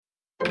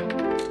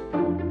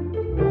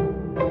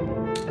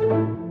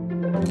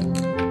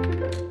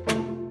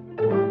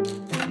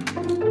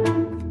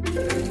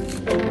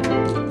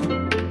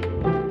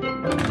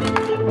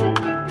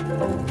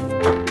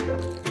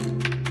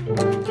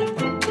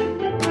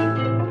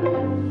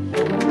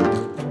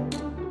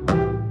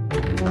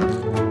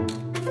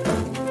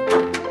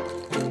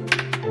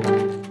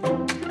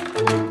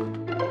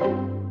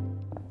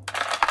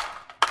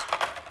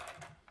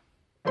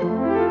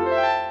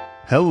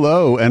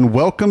Hello, and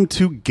welcome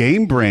to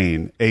Game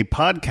Brain, a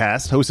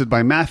podcast hosted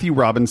by Matthew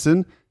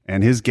Robinson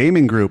and his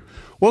gaming group.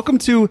 Welcome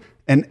to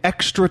an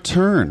extra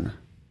turn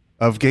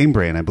of Game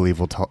Brain, I believe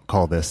we'll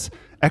call this.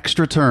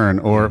 Extra turn,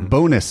 or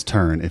bonus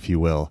turn, if you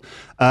will.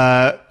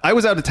 I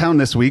was out of town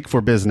this week for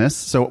business,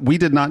 so we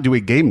did not do a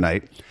game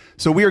night.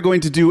 So we are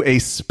going to do a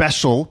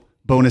special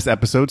bonus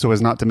episode so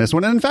as not to miss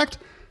one. And in fact,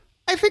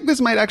 I think this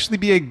might actually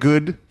be a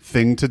good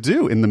thing to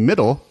do in the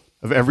middle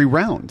of every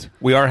round.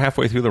 We are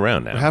halfway through the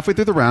round now. We're halfway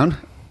through the round.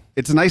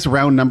 It's a nice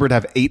round number to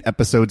have 8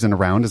 episodes in a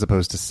round as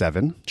opposed to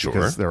 7. Sure.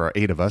 Because there are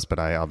 8 of us, but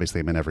I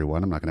obviously am in every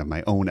one. I'm not going to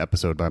have my own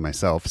episode by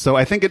myself. So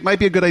I think it might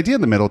be a good idea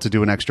in the middle to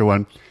do an extra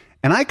one.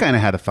 And I kind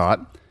of had a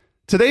thought.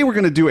 Today we're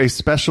going to do a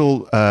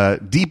special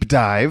deep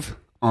dive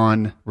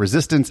on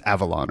Resistance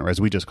Avalon, or as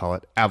we just call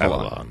it,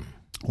 Avalon.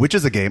 Which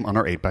is a game on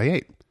our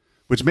 8x8.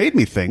 Which made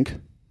me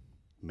think,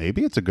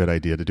 maybe it's a good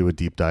idea to do a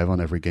deep dive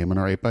on every game on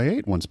our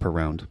 8x8 once per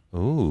round.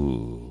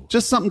 Ooh.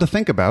 Just something to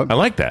think about. I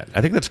like that.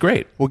 I think that's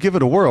great. We'll give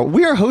it a whirl.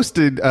 We're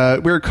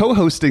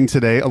co-hosting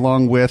today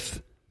along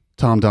with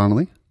Tom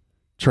Donnelly,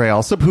 Trey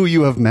Alsop, who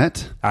you have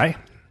met. Hi.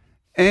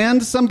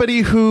 And somebody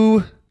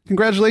who,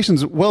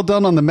 congratulations, well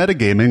done on the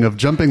metagaming of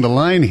jumping the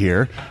line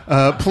here,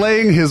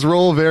 playing his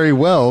role very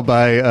well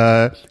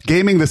by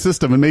gaming the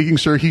system and making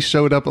sure he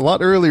showed up a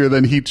lot earlier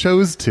than he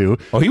chose to.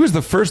 Oh, he was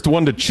the first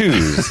one to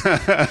choose.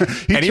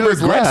 He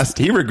regrets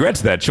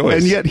that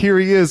choice. And yet here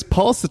he is,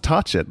 Paul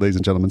Satachet, ladies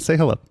and gentlemen. Say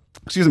hello.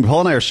 Excuse me, Paul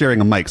and I are sharing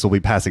a mic, so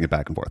we'll be passing it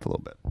back and forth a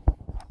little bit.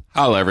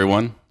 Hello,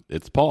 everyone.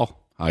 It's Paul.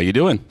 How you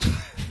doing?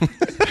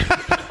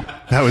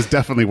 That was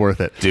definitely worth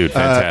it. Dude,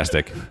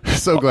 fantastic.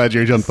 So glad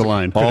you jumped the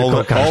line. All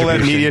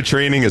that media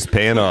training is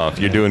paying off.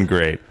 You're doing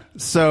great.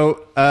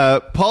 So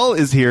Paul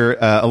is here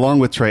along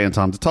with Trey and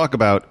Tom to talk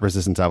about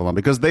Resistance Avalon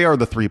because they are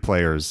the 3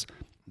 players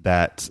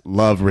that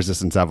love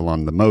Resistance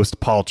Avalon the most.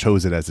 Paul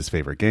chose it as his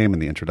favorite game in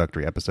the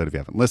introductory episode if you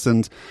haven't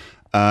listened.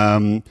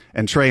 And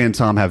Trey and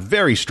Tom have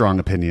very strong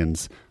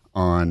opinions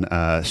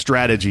on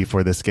strategy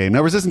for this game.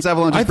 Now, Resistance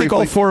Avalon... I think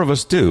all 4 of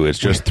us do. It's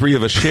just 3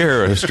 of us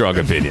share a strong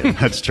opinion.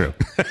 That's true.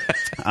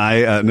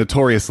 I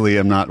notoriously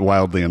am not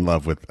wildly in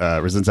love with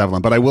Resistance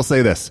Avalon, but I will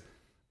say this.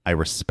 I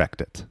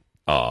respect it.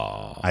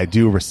 Oh, I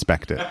do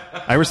respect it.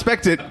 I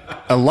respect it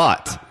a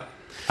lot.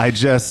 And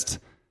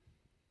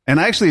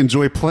I actually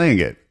enjoy playing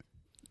it.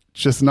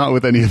 Just not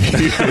with any of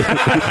you.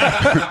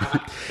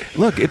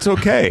 Look, it's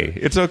okay.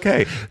 It's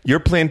okay.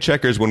 You're playing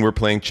checkers when we're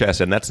playing chess,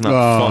 and that's not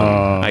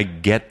fun. I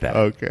get that.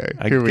 Okay,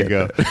 here we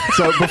go.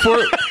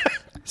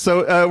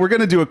 So we're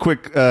going to do a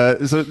quick.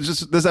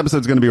 Just this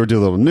episode's going to be we'll do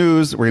a little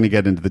news. We're going to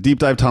get into the deep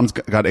dive. Tom's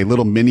got a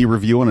little mini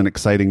review on an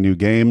exciting new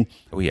game.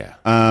 Oh yeah.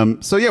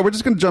 We're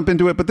just going to jump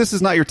into it. But this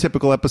is not your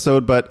typical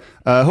episode. But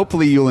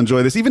hopefully you'll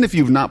enjoy this, even if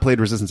you've not played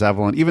Resistance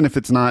Avalon, even if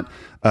it's not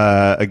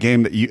a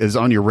game that is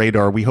on your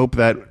radar. We hope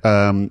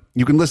that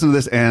you can listen to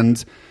this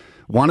and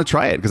want to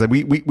try it because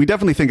we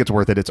definitely think it's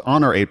worth it. It's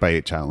on our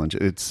 8x8 challenge.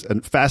 It's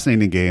a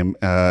fascinating game.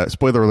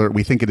 Spoiler alert,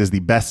 we think it is the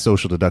best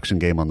social deduction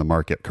game on the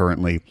market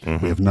currently.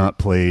 We have not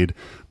played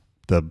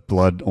the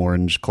Blood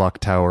Orange Clock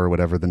Tower,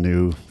 whatever the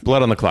new...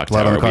 Blood on the Clock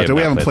Tower.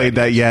 We haven't played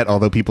that yet,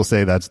 although people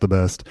say that's the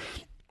best.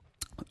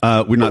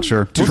 We're not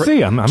sure. We'll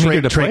see. I'm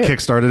eager to play it. Trey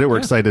kickstarted it. We're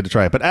excited to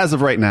try it. But as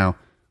of right now,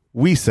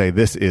 we say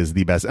this is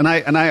the best. And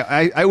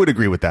I would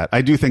agree with that.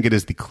 I do think it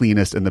is the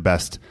cleanest and the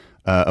best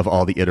of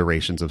all the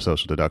iterations of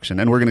social deduction.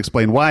 And we're going to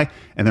explain why,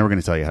 and then we're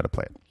going to tell you how to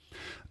play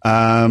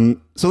it.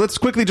 So let's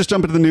quickly just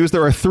jump into the news.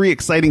 There are 3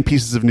 exciting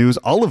pieces of news.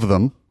 All of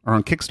them are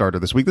on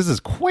Kickstarter this week. This is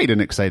quite an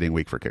exciting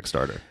week for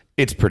Kickstarter.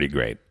 It's pretty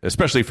great,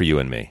 especially for you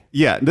and me.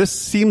 Yeah, this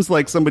seems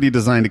like somebody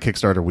designed a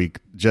Kickstarter week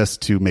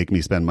just to make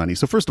me spend money.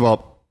 So first of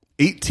all,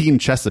 18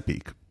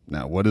 Chesapeake.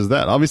 Now, what is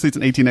that? Obviously, it's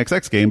an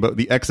 18XX game, but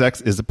the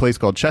XX is a place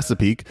called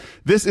Chesapeake.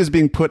 This is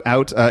being put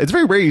out. It's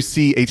very rare you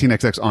see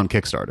 18XX on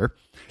Kickstarter.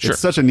 Sure. It's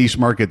such a niche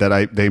market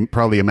that they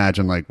probably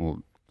imagine like,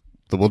 well,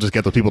 we'll just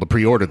get the people to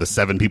pre-order the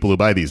 7 people who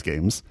buy these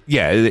games.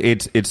 Yeah,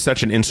 it's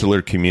such an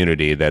insular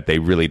community that they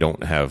really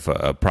don't have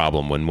a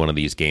problem when one of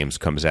these games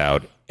comes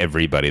out.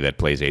 Everybody that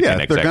plays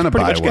 18XX they're going to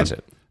buy one. Gets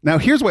it. Now,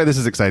 here's why this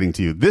is exciting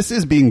to you. This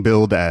is being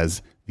billed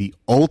as the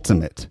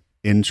ultimate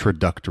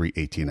introductory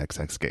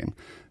 18XX game.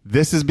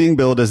 This is being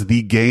billed as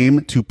the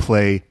game to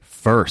play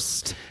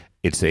first.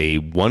 It's a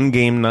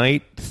 1-game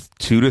night,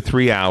 2 to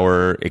 3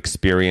 hour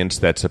experience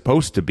that's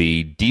supposed to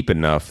be deep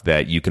enough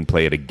that you can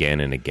play it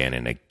again and again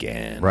and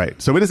again. Right.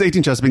 So it is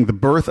 18 Chesapeake, the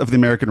birth of the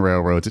American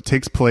railroads. It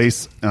takes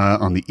place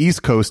on the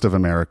East Coast of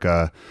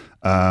America.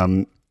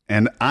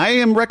 And I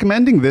am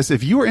recommending this.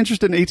 If you are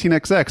interested in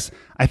 18XX,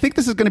 I think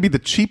this is going to be the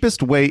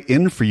cheapest way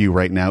in for you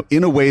right now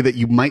in a way that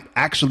you might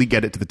actually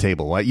get it to the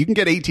table. Right? You can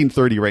get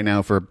 1830 right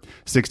now for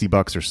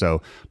 $60 or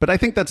so. But I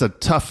think that's a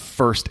tough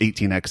first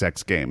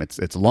 18XX game.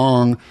 It's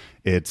long.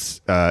 It's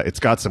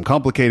got some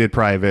complicated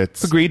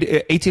privates. Agreed.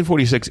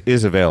 1846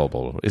 is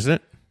available, isn't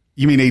it?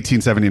 You mean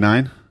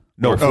 1879?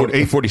 No,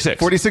 46.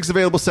 46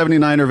 available,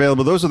 79 are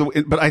available. Those are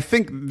but I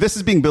think this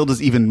is being billed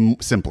as even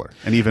simpler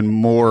and even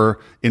more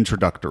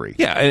introductory.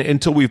 Yeah,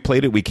 until we've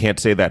played it, we can't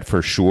say that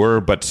for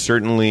sure, but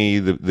certainly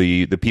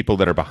the people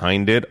that are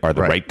behind it are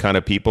the right kind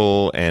of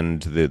people,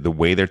 and the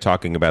way they're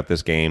talking about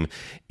this game,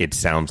 it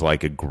sounds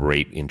like a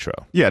great intro.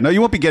 Yeah, no, you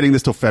won't be getting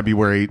this till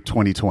February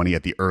 2020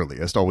 at the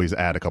earliest. Always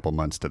add a couple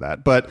months to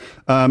that. But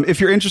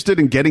if you're interested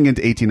in getting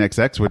into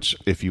 18xx, which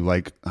if you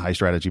like high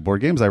strategy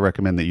board games, I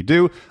recommend that you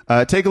do,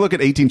 take a look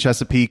at 18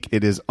 Chesapeake.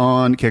 It is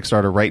on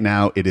Kickstarter right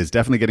now. It is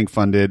definitely getting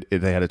funded.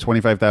 They had a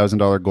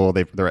 $25,000 goal.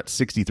 They're at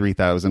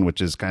 $63,000, which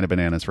is kind of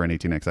bananas for an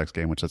 18xx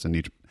game, which is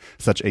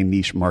such a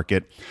niche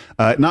market.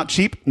 Not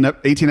cheap.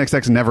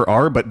 18xx never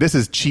are, but this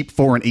is cheap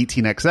for an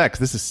 18xx.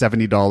 This is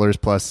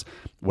 $70 plus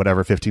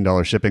whatever,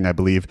 $15 shipping, I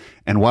believe.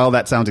 And while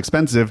that sounds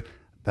expensive,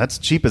 that's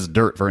cheap as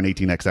dirt for an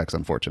 18xx,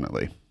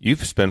 unfortunately.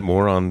 You've spent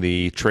more on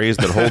the trays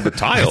that hold the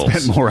tiles. I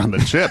spent more on the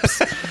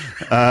chips.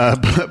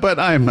 But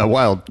I'm a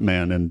wild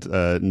man,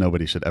 and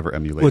nobody should ever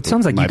emulate. Well, it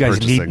sounds like my you guys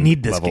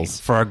need this levels.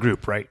 game for our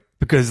group, right?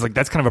 Because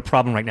that's kind of a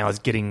problem right now, is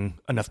getting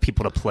enough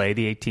people to play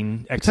the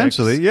 18xx.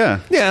 Potentially, yeah.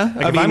 Yeah.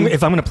 Like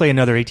if I'm going to play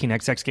another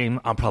 18xx game,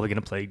 I'm probably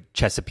going to play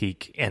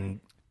Chesapeake and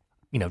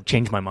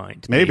change my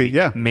mind. Maybe,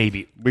 yeah.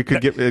 Maybe we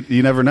could get.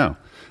 You never know.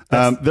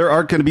 There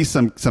are going to be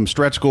some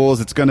stretch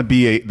goals. It's going to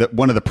be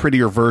one of the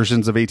prettier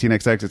versions of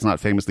 18xx. It's not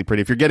famously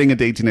pretty. If you're getting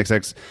into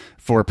 18xx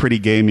for a pretty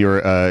game,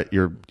 you're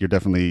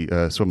definitely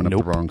swimming up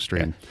the wrong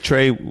stream. Yeah.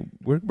 Trey,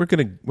 we're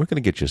gonna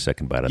get you a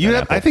second bite of that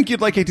apple. I think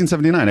you'd like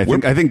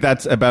 1879. I think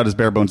that's about as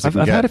bare bones as you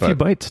can get. I've had a few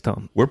bites,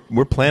 Tom.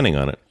 We're planning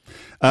on it.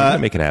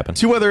 Make it happen.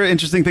 Two other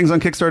interesting things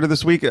on Kickstarter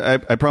this week. I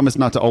promise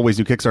not to always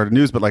do Kickstarter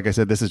news, but like I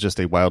said, this is just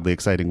a wildly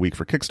exciting week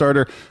for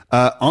Kickstarter.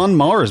 On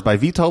Mars by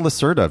Vital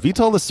Lacerda.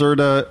 Vital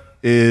Lacerda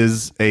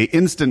is a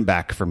instant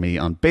back for me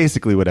on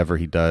basically whatever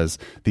he does.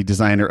 The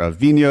designer of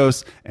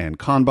Vinos and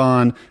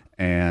Kanban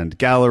and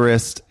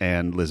Gallerist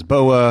and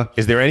Lisboa.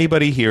 Is there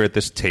anybody here at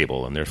this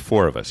table, and there's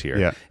 4 of us here,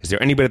 Yeah. Is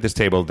there anybody at this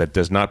table that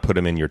does not put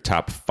him in your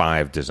top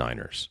 5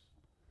 designers?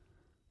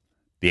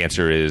 The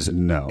answer is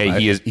no.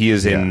 He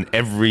is in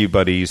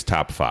everybody's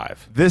top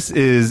 5. This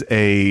is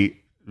a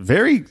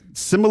very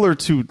similar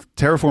to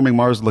Terraforming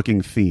Mars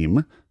looking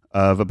theme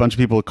of a bunch of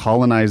people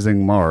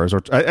colonizing Mars.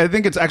 Or I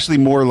think it's actually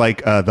more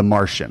like The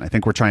Martian. I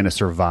think we're trying to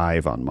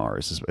survive on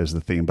Mars is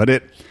the theme.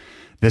 But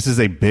this is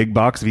a big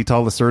box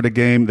Vital Lacerda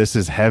game. This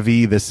is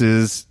heavy. This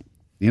is,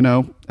 you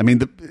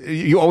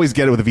always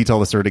get it with a Vital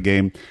Lacerda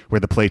game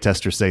where the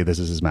playtesters say this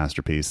is his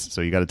masterpiece.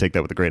 So you got to take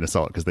that with a grain of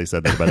salt because they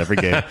said that about every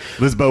game.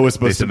 Lisboa was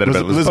supposed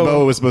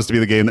to be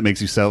the game that makes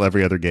you sell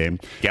every other game.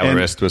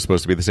 Gallerist was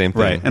supposed to be the same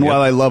thing. Right. And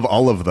while I love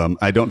all of them,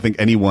 I don't think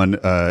anyone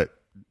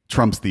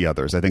trumps the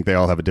others. I think they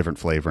all have a different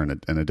flavor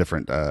and a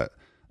different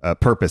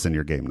purpose in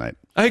your game night.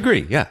 I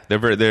agree. Yeah,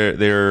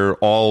 they're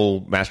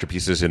all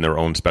masterpieces in their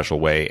own special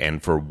way,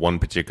 and for one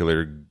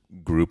particular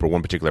group or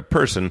one particular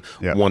person,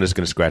 one is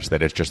going to scratch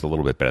that itch just a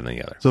little bit better than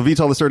the other. So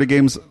Vital Lacerda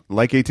games,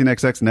 like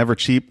 18xx, never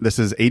cheap. This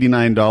is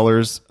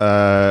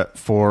 $89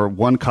 for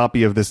one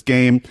copy of this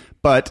game,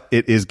 but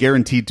it is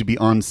guaranteed to be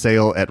on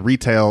sale at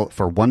retail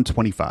for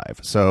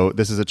 $125. So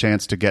this is a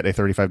chance to get a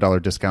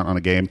 $35 discount on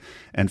a game.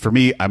 And for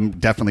me, I'm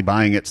definitely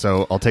buying it,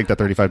 so I'll take that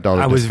 $35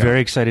 discount. I was very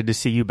excited to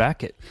see you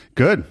back it.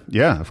 Good.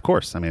 Yeah, of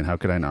course. I mean, how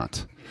could I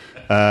not?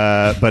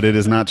 But it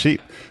is not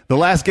cheap. The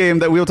last game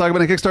that we'll talk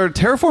about on Kickstarter,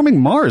 Terraforming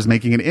Mars,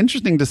 making an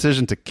interesting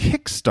decision to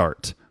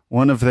kickstart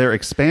one of their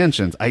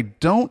expansions. I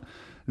don't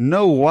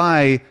know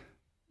why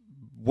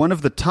one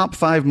of the top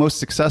 5 most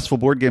successful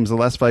board games of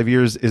the last 5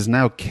 years is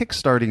now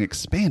kickstarting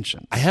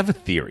expansions. I have a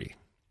theory.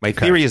 My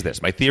theory is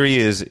this. My theory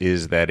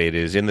is that it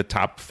is in the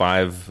top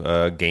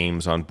 5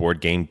 games on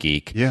Board Game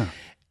Geek. Yeah.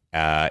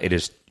 It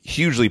is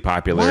hugely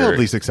popular.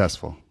 Wildly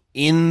successful.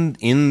 In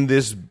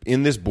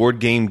this Board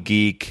Game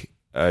Geek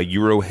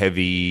Euro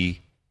heavy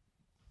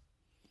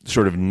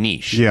sort of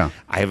niche. Yeah.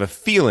 I have a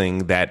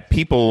feeling that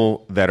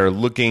people that are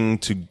looking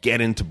to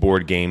get into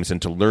board games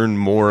and to learn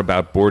more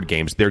about board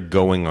games, they're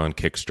going on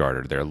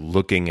Kickstarter. They're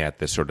looking at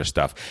this sort of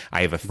stuff.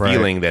 I have a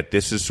feeling that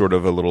this is sort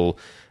of a little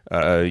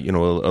a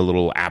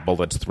little apple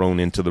that's thrown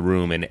into the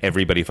room and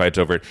everybody fights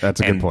over it. That's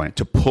a good point.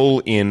 To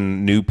pull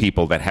in new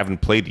people that haven't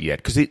played it yet,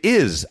 because it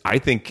is, I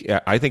think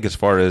as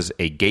far as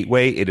a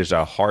gateway, it is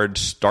a hard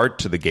start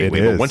to the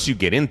gateway. But once you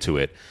get into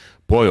it,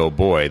 boy, oh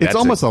boy. It's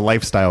almost a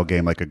lifestyle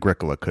game like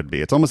Agricola could be.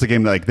 It's almost a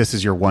game that, like, this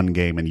is your one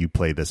game and you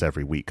play this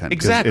every week. Kind of,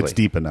 exactly. It's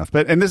deep enough.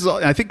 And this is,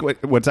 I think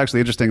what's actually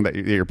interesting that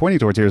you're pointing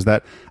towards here is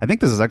that I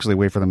think this is actually a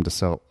way for them to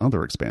sell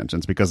other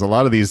expansions, because a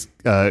lot of these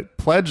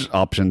pledge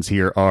options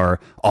here are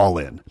all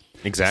in.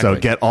 Exactly. So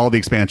get all the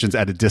expansions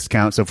at a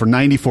discount. So for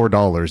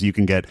 $94, you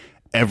can get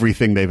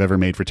everything they've ever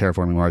made for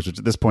Terraforming Mars, which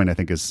at this point I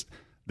think this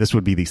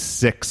would be the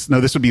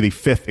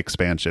 5th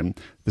expansion.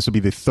 This would be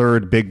the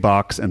 3rd big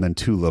box and then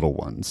 2 little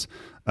ones.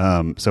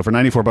 So for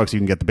 $94, you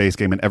can get the base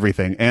game and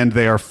everything. And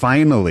they are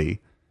finally,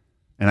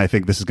 and I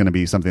think this is going to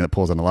be something that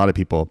pulls in a lot of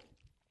people,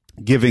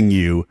 giving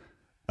you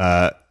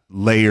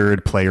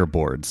layered player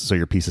boards so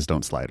your pieces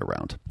don't slide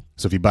around.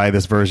 So if you buy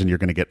this version, you're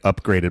going to get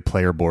upgraded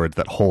player boards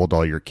that hold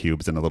all your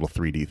cubes in a little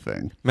 3D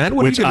thing. Matt,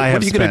 what are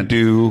you going to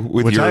do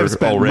with which your I have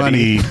spent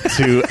already? money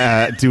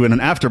to do an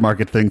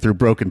aftermarket thing through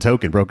Broken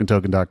Token.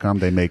 BrokenToken.com.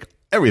 They make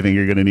everything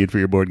you're going to need for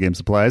your board game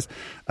supplies.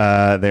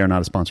 They are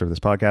not a sponsor of this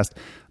podcast.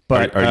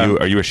 But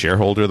Are you a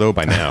shareholder though?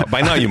 By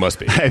now you must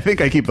be. I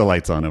think I keep the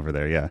lights on over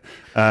there. Yeah,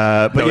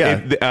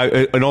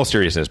 in all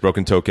seriousness,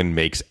 Broken Token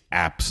makes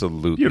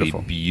absolutely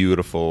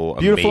beautiful,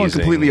 and amazing,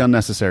 completely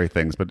unnecessary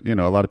things. But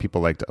a lot of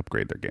people like to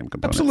upgrade their game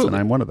components, and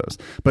I'm one of those.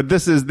 But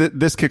this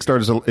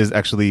Kickstarter is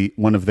actually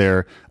one of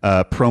their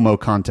promo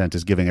content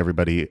is giving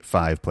everybody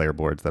 5 player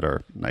boards that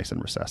are nice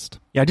and recessed.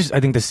 Yeah, I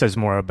think this says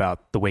more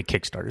about the way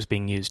Kickstarter is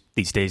being used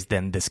these days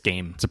than this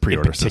game. It's a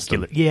pre-order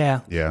system. Yeah,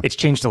 it's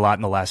changed a lot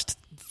in the last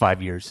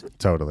 5 years.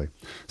 Totally.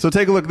 So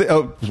take a look.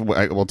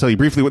 I will tell you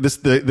briefly what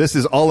this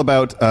is all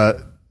about.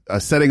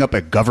 Setting up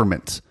a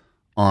government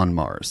on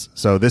Mars.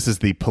 So this is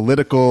the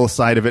political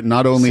side of it.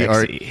 Not only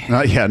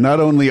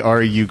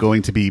are you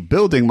going to be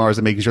building Mars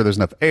and making sure there's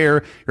enough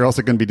air, you're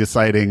also going to be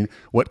deciding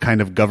what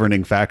kind of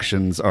governing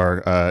factions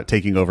are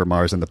taking over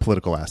Mars and the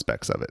political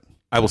aspects of it.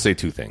 I will say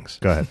 2 things.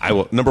 Go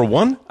ahead. Number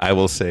one, I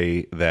will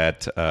say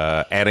that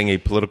adding a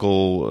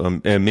political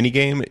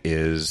minigame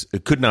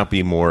it could not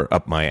be more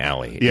up my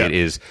alley. Yeah.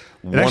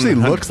 It actually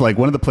looks like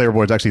one of the player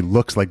boards actually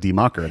looks like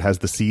Democker. It has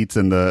the seats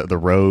and the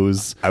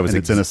rows, and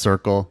it's in a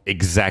circle.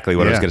 Exactly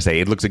what I was going to say.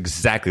 It looks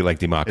exactly like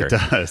Democker. It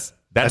does.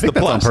 That's the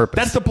plus. On purpose.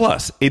 That's the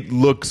plus. It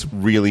looks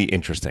really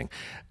interesting.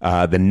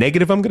 The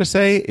negative I'm going to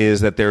say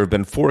is that there have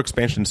been 4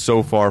 expansions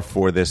so far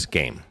for this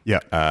game.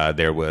 Yeah.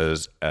 There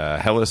was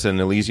Hellas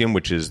and Elysium,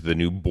 which is the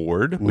new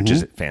board, which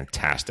is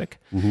fantastic.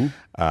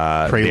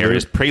 There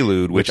is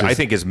Prelude, which I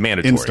think is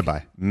mandatory.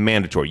 Insta-buy.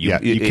 Mandatory.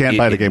 You can't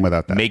buy the game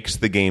without that. It makes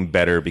the game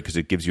better because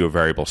it gives you a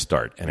variable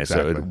start. And it's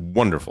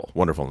wonderful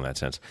in that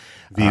sense.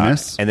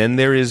 Venus. And then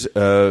there is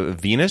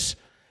Venus.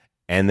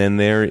 And then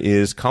there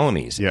is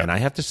Colonies. Yeah. And I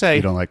have to say,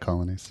 you don't like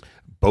Colonies.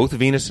 Both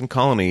Venus and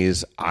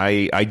Colonies,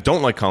 I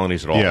don't like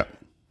Colonies at all. Yeah.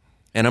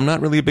 And I'm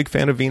not really a big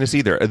fan of Venus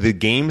either. The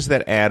games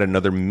that add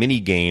another mini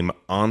game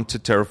onto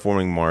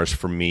Terraforming Mars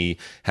for me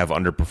have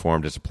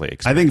underperformed as a play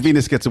experience. I think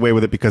Venus gets away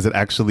with it because it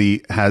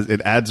actually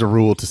adds a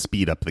rule to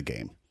speed up the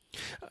game.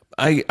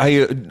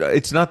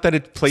 It's not that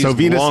it plays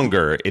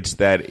longer; it's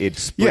that it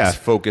splits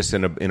focus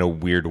in a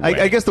weird way.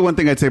 I guess the one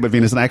thing I'd say about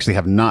Venus, and I actually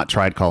have not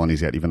tried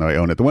Colonies yet, even though I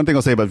own it. The one thing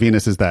I'll say about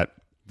Venus is that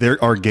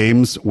there are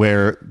games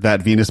where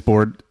that Venus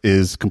board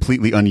is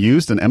completely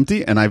unused and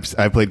empty, and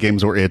I've played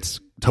games where it's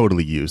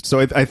totally used. So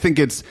I think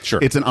it's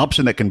an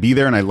option that can be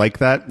there, and I like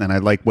that, and I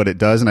like what it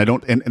does, and I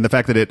don't. And the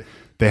fact that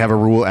they have a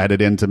rule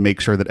added in to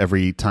make sure that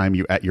every time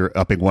you're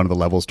upping one of the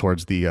levels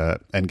towards the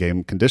end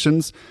game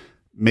conditions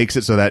makes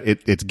it so that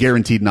it's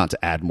guaranteed not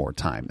to add more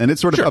time. And it's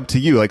sort of up to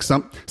you. Like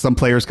some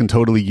players can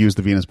totally use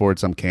the Venus board,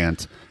 some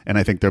can't. And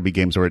I think there'll be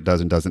games where it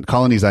does and doesn't.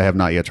 Colonies I have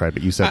not yet tried,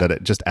 but you said that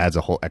it just adds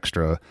a whole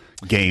extra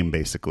game,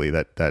 basically,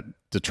 that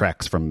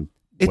detracts from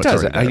it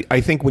does. I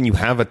think when you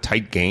have a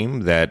tight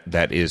game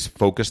that is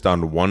focused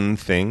on one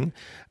thing,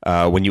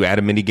 when you add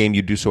a mini game,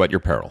 you do so at your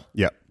peril.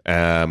 Yeah.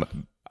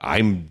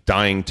 I'm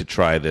dying to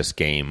try this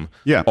game.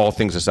 Yeah. All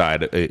things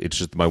aside, it's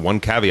just my one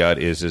caveat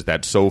is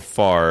that so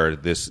far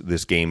this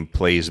game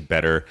plays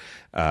better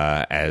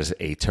as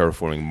a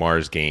Terraforming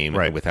Mars game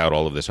without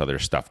all of this other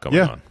stuff going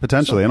on.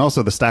 Potentially. And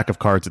also the stack of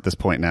cards at this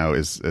point now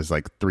is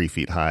like 3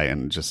 feet high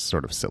and just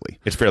sort of silly.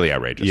 It's fairly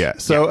outrageous. Yeah.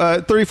 So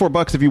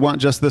 $34 if you want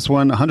just this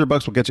one.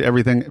 $100 will get you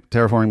everything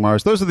Terraforming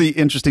Mars. Those are the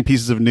interesting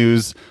pieces of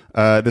news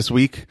this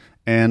week.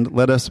 And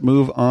let us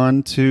move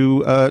on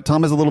to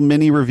Tom has a little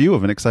mini review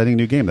of an exciting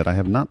new game that I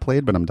have not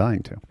played, but I'm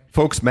dying to.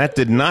 Folks, Matt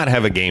did not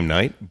have a game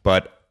night,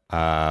 but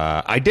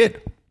I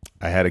did.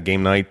 I had a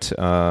game night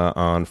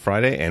on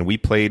Friday, and we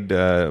played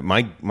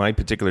my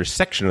particular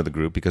section of the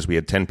group, because we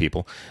had 10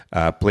 people,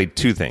 played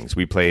 2 things.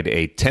 We played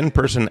a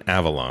 10-person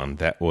Avalon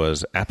that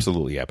was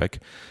absolutely epic,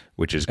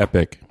 which is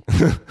epic,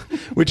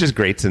 which is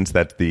great since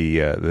that's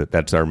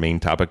that's our main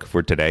topic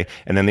for today.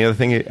 And then the other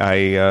thing,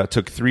 I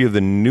took 3 of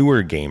the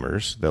newer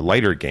gamers, the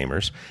lighter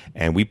gamers,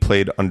 and we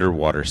played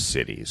Underwater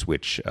Cities,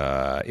 which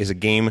is a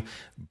game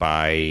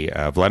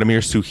by Vladimir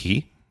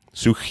Suchy.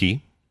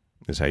 Suchy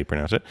is how you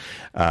pronounce it.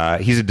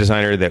 He's a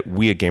designer that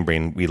we at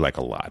GameBrain, we like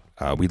a lot.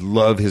 We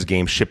love his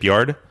game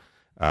Shipyard.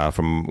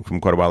 From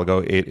quite a while ago.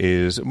 It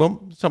is,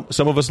 well,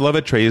 some of us love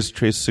it. Trey's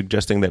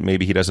suggesting that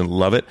maybe he doesn't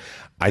love it.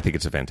 I think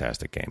it's a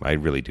fantastic game. I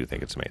really do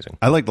think it's amazing.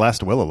 I liked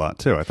Last Will a lot,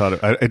 too. I thought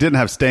it didn't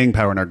have staying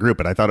power in our group,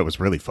 but I thought it was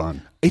really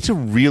fun. It's a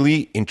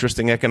really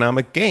interesting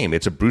economic game.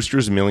 It's a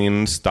Brewster's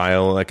Millions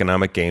style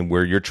economic game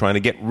where you're trying to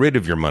get rid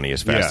of your money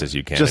as fast as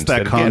you can. Just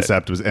that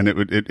concept was, and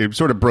it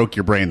sort of broke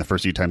your brain the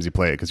first few times you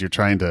play it, because you're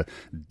trying to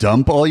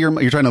dump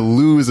you're trying to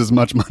lose as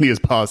much money as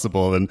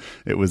possible, and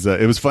it was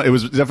fun. It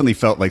was definitely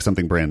felt like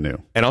something brand new.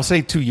 And I'll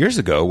say 2 years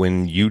ago,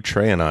 when you,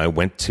 Trey, and I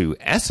went to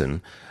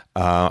Essen,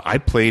 I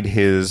played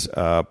his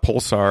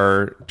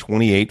Pulsar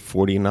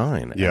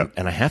 2849. Yeah.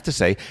 And I have to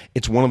say,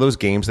 it's one of those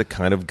games that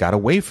kind of got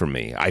away from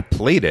me. I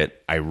played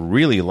it. I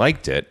really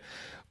liked it.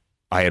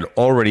 I had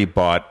already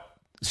bought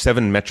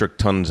 7 metric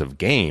tons of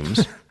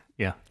games.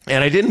 Yeah.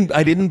 And I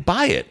didn't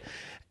buy it.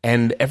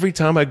 And every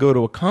time I go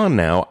to a con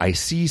now, I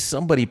see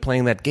somebody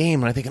playing that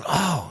game, and I'm thinking,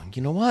 oh,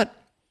 you know what?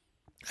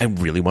 I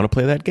really want to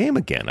play that game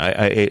again.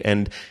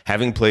 And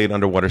having played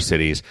Underwater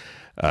Cities,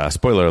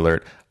 spoiler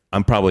alert,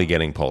 I'm probably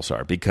getting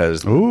Pulsar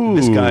because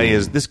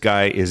this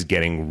guy is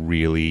getting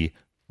really,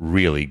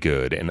 really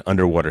good, and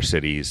Underwater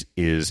Cities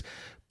is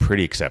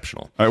pretty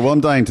exceptional. All right. Well,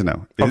 I'm dying to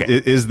know.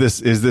 Okay. Is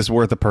this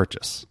worth a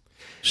purchase?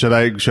 Should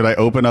I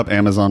open up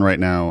Amazon right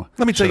now?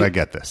 Should I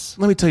get this?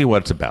 Let me tell you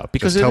what it's about.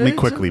 Because Just tell me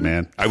quickly,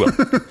 man. I will.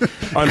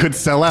 Could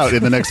sell out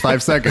in the next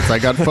 5 seconds. I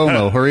got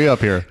FOMO. Hurry up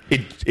here.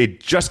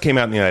 It just came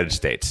out in the United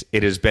States.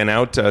 It has been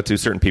out to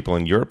certain people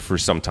in Europe for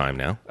some time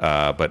now,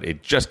 but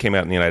it just came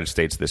out in the United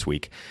States this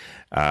week.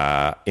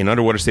 In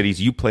Underwater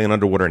Cities, you play an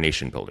underwater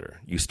nation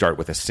builder. You start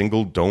with a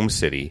single dome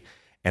city,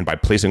 and by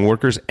placing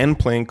workers and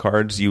playing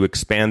cards, you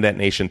expand that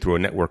nation through a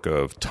network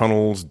of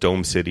tunnels,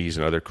 dome cities,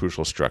 and other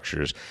crucial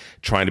structures,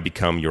 trying to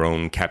become your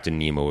own Captain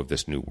Nemo of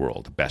this new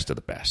world, the best of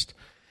the best.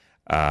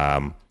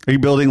 Are you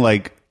building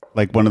like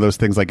one of those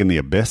things like in the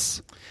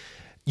Abyss?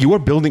 You are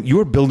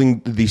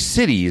building the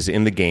cities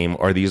in the game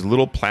are these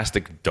little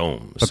plastic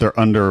domes. But they're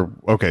under.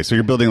 Okay, so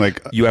you're building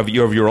like you have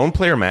your own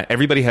player mat.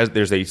 Everybody has.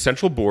 There's a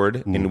central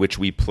board in which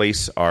we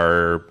place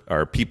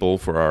our people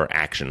for our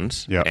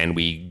actions, and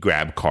we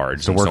grab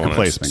cards. So worker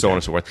placement, so on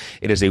and so forth.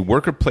 It is a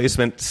worker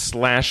placement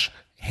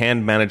 /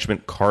 hand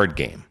management card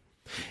game.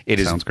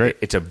 Sounds great.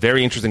 It's a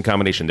very interesting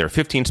combination. There are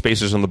 15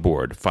 spaces on the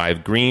board: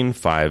 5 green,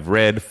 5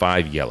 red,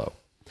 5 yellow.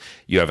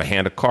 You have a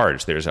hand of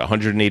cards. There's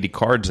 180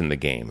 cards in the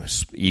game,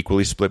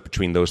 equally split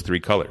between those 3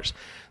 colors.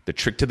 The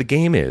trick to the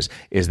game is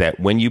that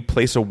when you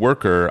place a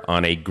worker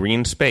on a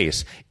green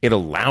space, it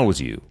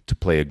allows you to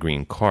play a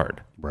green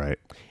card. Right.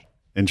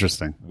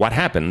 Interesting. What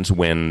happens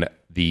when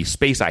the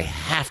space I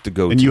have to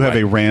go to... And you have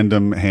a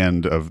random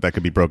hand that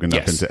could be broken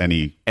up into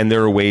any... And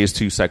there are ways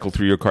to cycle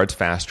through your cards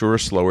faster or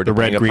slower. The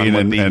red, green,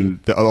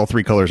 and all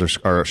 3 colors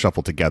are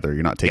shuffled together.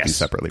 You're not taking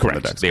separately correct.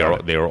 from the decks.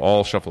 They are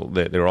all shuffled.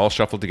 They're all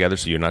shuffled together,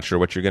 so you're not sure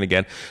what you're going to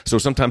get. So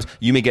sometimes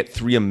you may get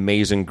 3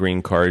 amazing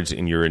green cards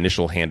in your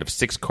initial hand of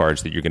 6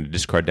 cards that you're going to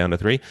discard down to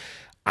 3.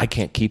 I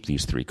can't keep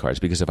these 3 cards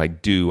because if I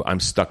do, I'm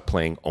stuck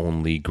playing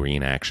only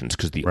green actions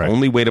because the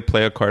only way to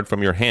play a card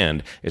from your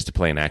hand is to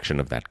play an action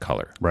of that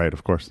color. Right,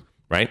 of course.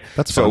 Right?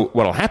 That's so fun.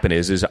 what'll happen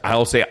is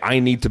I'll say I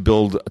need to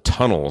build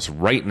tunnels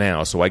right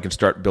now so I can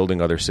start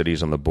building other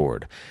cities on the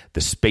board. The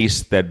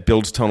space that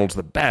builds tunnels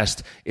the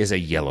best is a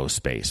yellow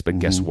space. But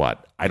guess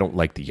what? I don't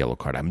like the yellow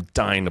card. I'm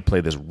dying to play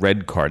this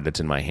red card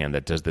that's in my hand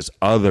that does this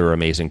other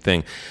amazing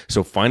thing.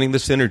 So finding the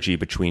synergy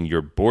between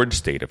your board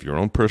state of your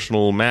own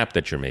personal map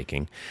that you're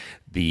making,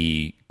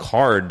 the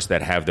cards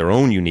that have their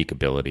own unique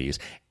abilities,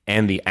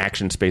 and the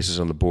action spaces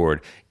on the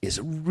board is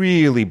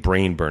really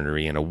brain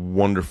burnery in a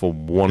wonderful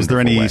way. Is there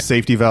any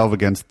safety valve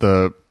against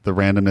the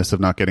randomness of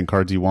not getting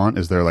cards you want?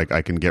 Is there like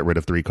I can get rid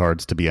of 3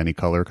 cards to be any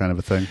color kind of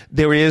a thing?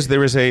 There is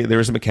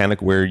a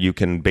mechanic where you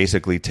can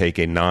basically take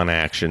a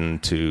non-action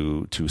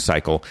to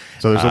cycle.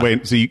 So there's a way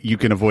so you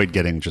can avoid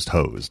getting just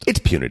hosed. It's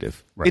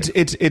punitive. Right.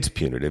 It's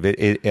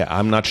punitive.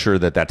 I'm not sure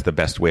that that's the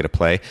best way to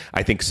play.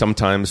 I think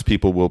sometimes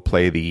people will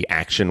play the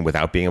action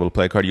without being able to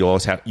play a card. You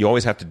always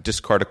have to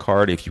discard a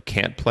card if you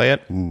can't play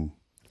it.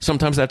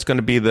 Sometimes that's going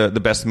to be the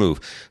best move.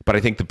 But I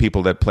think the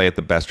people that play it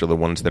the best are the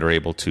ones that are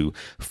able to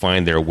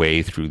find their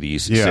way through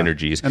these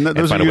synergies. And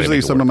those are usually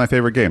some of my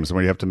favorite games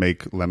where you have to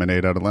make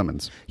lemonade out of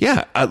lemons.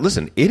 Yeah.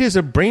 Listen, it is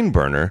a brain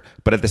burner.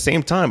 But at the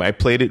same time, I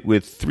played it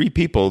with 3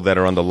 people that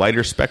are on the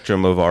lighter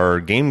spectrum of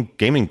our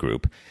gaming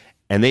group.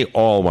 And they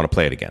all want to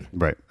play it again.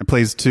 Right. It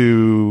plays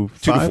 2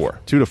 to 4.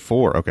 2 to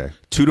 4. Okay.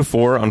 2 to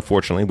 4.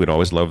 Unfortunately, we'd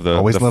always love the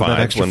 5 that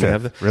extra when we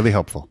have really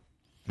helpful.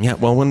 Yeah,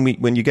 well,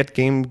 when you get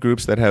game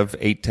groups that have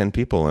 8-10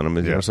 people in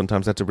them, you know,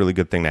 sometimes that's a really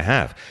good thing to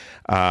have.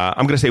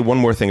 I'm going to say one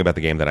more thing about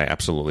the game that I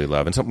absolutely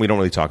love, and something we don't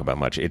really talk about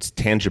much. It's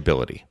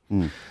tangibility,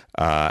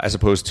 as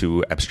opposed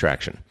to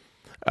abstraction.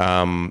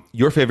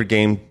 Your favorite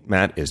game,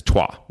 Matt, is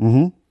Troyes.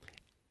 Mm-hmm.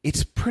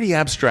 It's pretty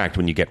abstract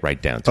when you get right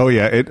down to it. Oh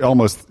yeah, it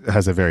almost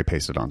has a very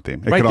pasted on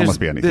theme. It could almost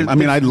be anything. I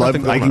mean, I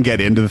can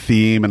get into the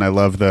theme, and I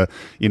love the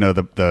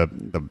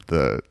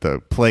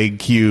plague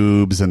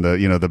cubes and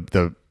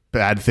the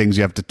bad things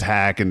you have to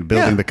attack and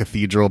building the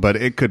cathedral, but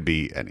it could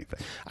be anything.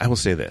 I will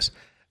say this.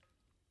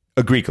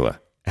 Agricola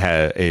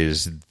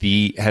has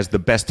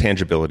the best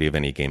tangibility of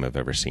any game I've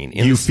ever seen.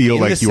 You feel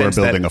like you are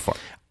building a farm.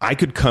 I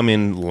could come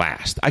in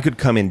last. I could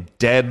come in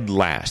dead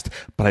last,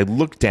 but I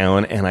look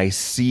down and I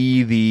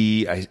see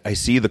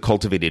the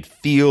cultivated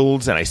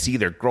fields and I see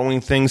they're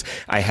growing things.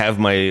 I have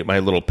my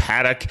little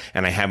paddock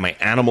and I have my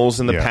animals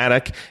in the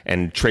paddock.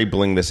 And Trey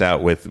blinged this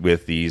out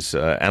with these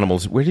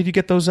animals. Where did you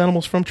get those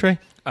animals from, Trey?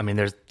 I mean,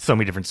 there's so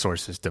many different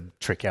sources to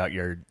trick out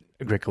your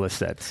Agricola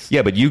sets.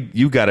 Yeah, but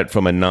you got it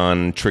from a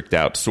non-tricked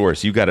out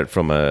source. You got it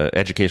from a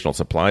educational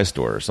supply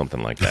store or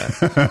something like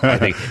that. I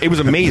think it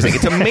was amazing.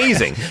 It's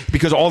amazing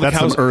because all the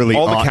That's cows, some early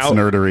all the aughts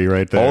nerdery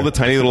right there. All the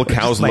tiny little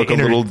cows look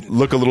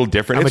a little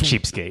different. I'm a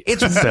cheapskate.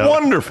 It's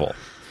wonderful.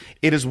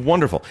 It is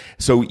wonderful.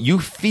 So you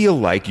feel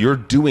like you're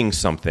doing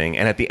something,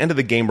 and at the end of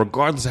the game,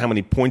 regardless of how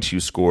many points you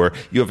score,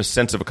 you have a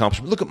sense of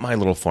accomplishment. Look at my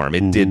little farm.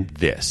 It did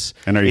this.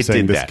 And are you It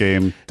saying did this that.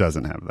 game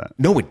doesn't have that?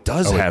 No, it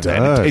does have that.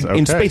 does. In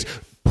Okay. space,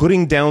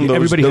 putting down those...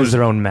 Everybody those, has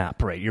their own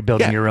map, right? You're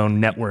building Yeah. your own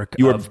network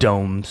You are- of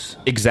domes.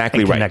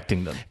 Exactly and right.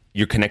 connecting them.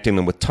 You're connecting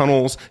them with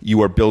tunnels.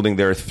 You are building.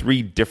 There are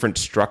 3 different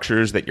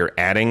structures that you're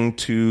adding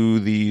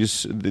to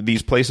these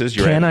places.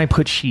 Can I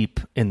put sheep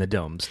in the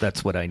domes?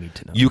 That's what I need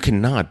to know. You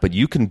cannot, but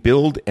you can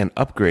build and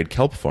upgrade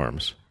kelp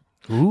farms.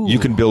 Ooh. You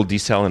can build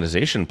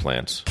desalinization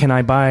plants. Can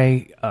I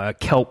buy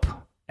kelp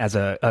as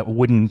a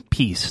wooden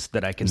piece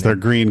that I can... They're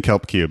green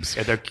kelp cubes.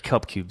 Yeah, they're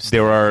kelp cubes.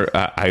 There are.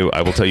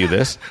 I will tell you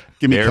this.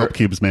 Give me there, kelp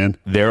cubes, man.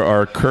 There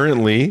are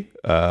currently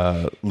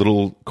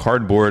little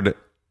cardboard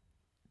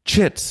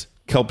chits,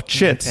 kelp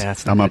chits. Yeah,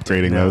 that's I'm not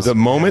good. upgrading No. those.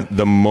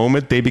 The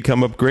moment they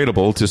become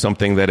upgradable to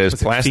something that is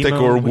Was it plastic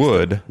Fimo? or What's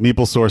wood,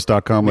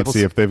 Meeplesource.com. Let's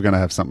see if they're going to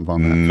have something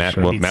on that. Matt,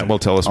 Sure. Matt will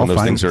tell us when I'll those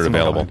find things are some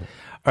available. online.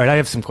 All right, I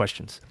have some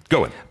questions.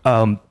 Go in.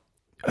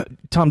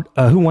 Tom,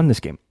 who won this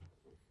game?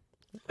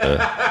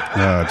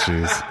 Oh,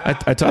 jeez.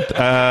 I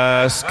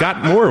thought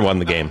Scott Moore won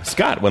the game.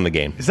 Scott won the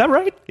game. Is that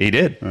right? He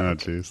did. Oh,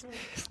 jeez.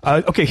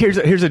 Okay, here's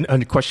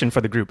a question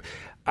for the group.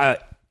 I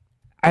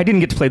didn't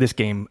get to play this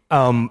game.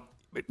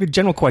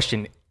 General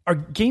question: are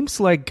games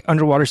like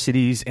Underwater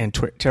Cities and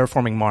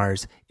Terraforming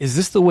Mars, is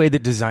this the way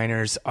that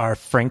designers are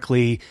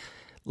frankly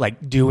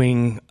like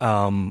doing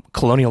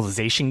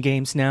colonialization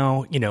games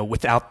now? You know,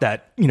 without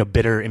that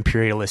bitter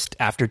imperialist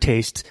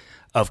aftertaste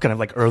of kind of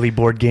like early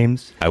board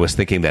games. I was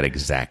thinking that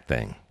exact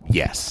thing.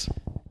 Yes.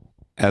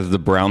 As the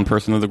brown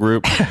person of the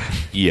group,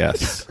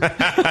 yes.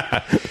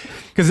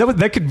 Because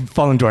that could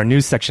fall into our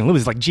news section. It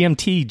was like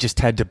GMT just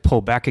had to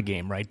pull back a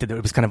game, right? That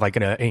it was kind of like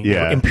an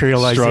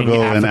imperializing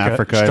Struggle in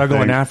Africa, I Struggle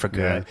in think.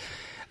 Africa. Yeah.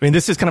 I mean,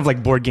 this is kind of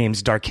like board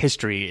games' dark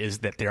history, is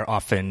that they're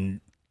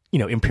often,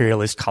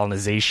 imperialist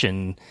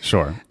colonization.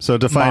 Sure. So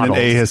define models.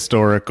 an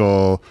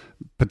ahistorical,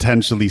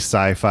 potentially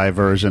sci-fi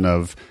version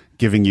of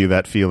giving you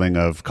that feeling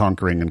of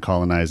conquering and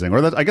colonizing. Or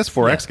that, I guess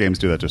 4X games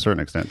do that to a certain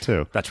extent,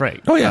 too. That's right.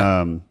 Oh,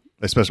 yeah.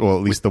 Especially, well,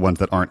 at least the ones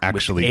that aren't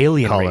actually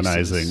alien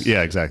colonizing. races.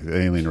 Yeah, exactly.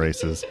 Alien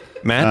races.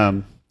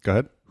 Matt? Go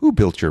ahead. Who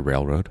built your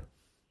railroad?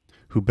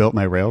 Who built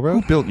my railroad?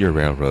 Who built your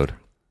railroad?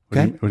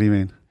 Okay. What do you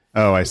mean?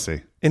 Oh, I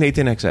see. In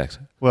 18XX.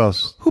 Well,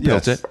 Who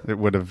built yes, it? It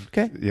would have.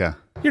 Okay. Yeah.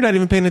 You're not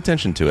even paying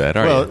attention to it,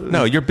 are Well, you?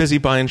 No, you're busy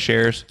buying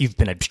shares. You've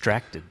been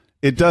abstracted.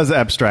 It does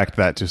abstract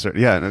that to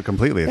certain. Yeah, no,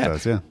 completely. It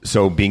does. Yeah.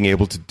 So being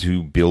able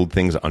to build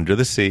things under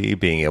the sea,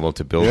 being able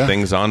to build Yeah.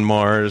 things on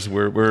Mars,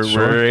 we're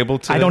able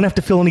to. I don't have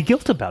to feel any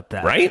guilt about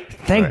that. Right?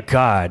 Thank Right.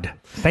 God.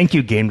 Thank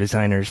you, game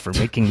designers, for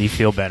making me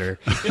feel better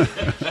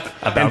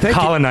about thank you-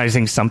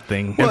 colonizing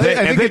something. Well, And, I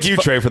think thank it's you,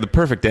 Trey, for the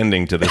perfect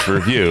ending to this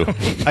review.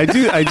 I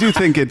do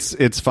think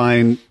it's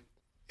fine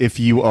if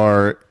you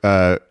are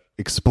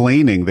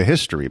explaining the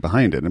history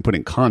behind it and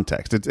putting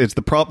context. It's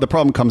the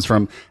problem comes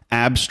from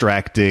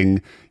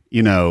abstracting,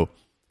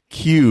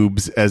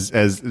 cubes as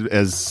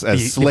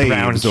slaves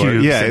brown or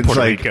cubes yeah, in it's Puerto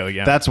like Rico,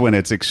 yeah. that's when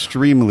it's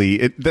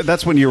extremely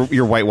that's when you're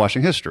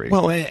whitewashing history.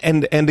 Well,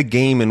 and a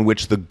game in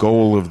which the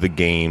goal of the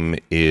game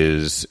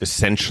is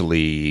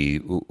essentially,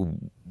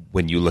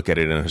 when you look at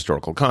it in a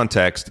historical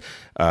context,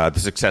 the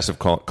success of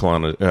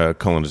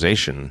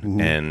colonization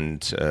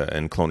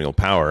and colonial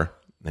power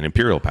and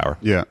imperial power.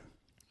 yeah.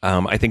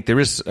 I think there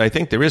is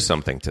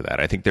something to that.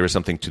 I think there is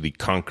something to the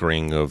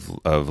conquering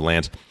of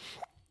lands.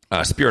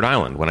 Spirit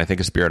Island. When I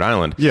think of Spirit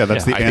Island, Yeah,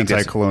 that's the I think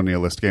that's-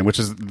 anti-colonialist game, which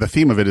is the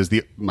theme of it is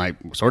my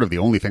sort of the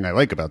only thing I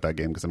like about that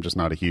game because I'm just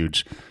not a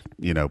huge,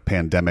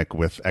 pandemic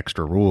with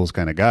extra rules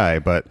kind of guy.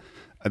 But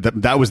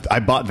I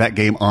bought that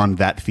game on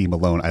that theme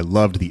alone. I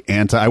loved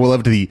I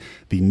loved the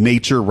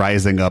nature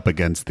rising up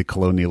against the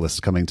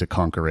colonialists coming to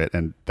conquer it,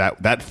 and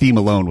that theme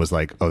alone was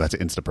like, oh, that's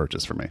an insta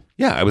purchase for me.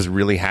 Yeah, I was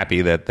really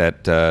happy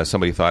that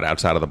somebody thought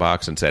outside of the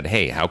box and said,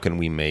 "Hey, how can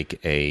we make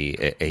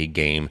a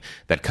game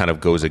that kind of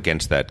goes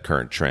against that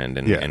current trend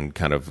and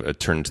kind of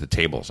turns the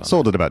tables on?"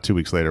 Sold it about 2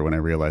 weeks later when I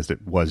realized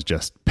it was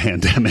just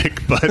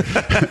pandemic, but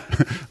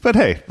but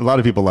hey, a lot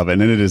of people love it,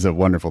 and it is a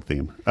wonderful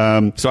theme.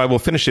 So I will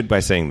finish it by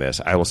saying this.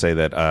 I will say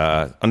that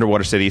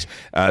Underwater Cities,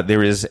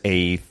 there is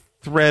a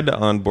thread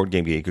on Board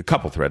Game Geek, a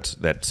couple threads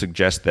that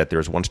suggest that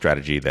there's one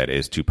strategy that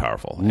is too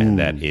powerful, and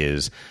that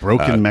is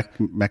Broken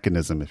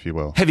mechanism, if you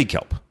will. heavy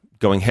kelp.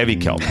 Going heavy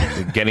kelp,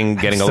 getting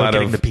a Still lot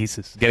getting of the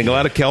pieces. getting a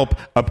lot of kelp,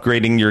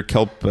 upgrading your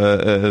kelp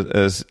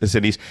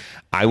cities.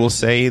 I will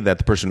say that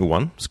the person who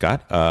won,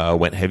 Scott,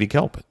 went heavy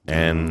kelp,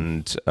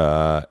 and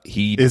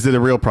he. Is it a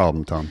real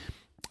problem, Tom?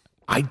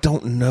 I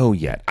don't know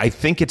yet. I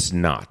think it's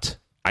not.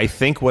 I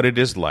think what it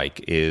is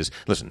like is,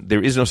 listen,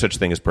 there is no such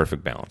thing as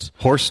perfect balance.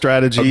 Horse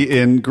strategy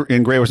in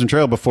Great Western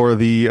Trail before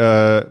the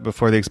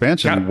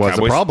expansion was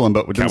Cowboys- a problem,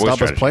 but it didn't Cowboy stop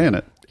strategy. us playing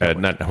it.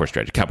 Not horse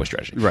strategy, cowboy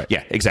strategy. Right.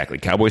 Yeah, exactly.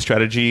 Cowboy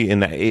strategy. In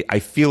that, I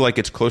feel like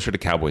it's closer to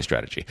cowboy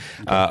strategy.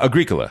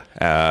 Agricola.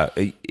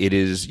 It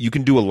is. You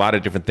can do a lot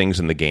of different things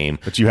in the game,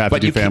 but you have to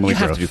do family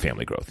growth. You have to do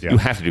family growth. Yeah. You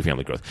have to do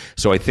family growth.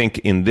 So I think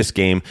in this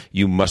game,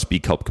 you must be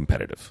Culp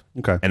competitive.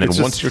 Okay. And then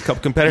once you're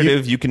Culp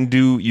competitive, you can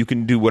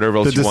do whatever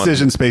else you want. The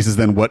decision space is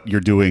then what you're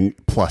doing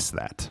plus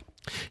that.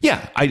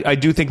 Yeah, I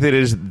do think that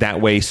it is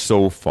that way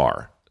so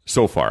far.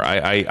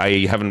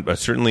 I haven't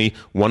certainly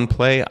one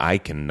play. I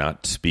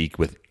cannot speak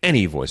with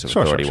any voice of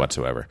authority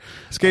whatsoever.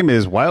 This game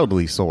is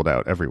wildly sold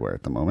out everywhere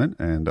at the moment,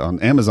 and on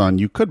Amazon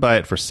you could buy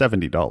it for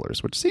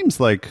 $70, which seems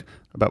like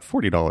about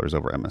 $40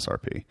 over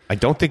MSRP. I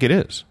don't think it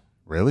is.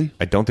 Really?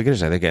 I don't think it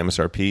is. I think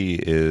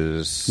MSRP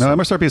is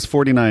MSRP is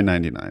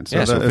 $49.99.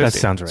 So, so that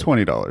sounds right.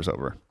 $20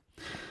 over,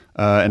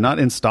 and not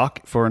in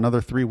stock for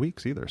another 3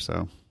 weeks either.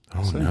 So.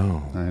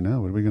 No! I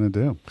know. What are we going to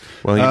do?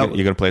 Well, you're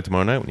going to play it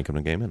tomorrow night when you come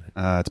to Game In.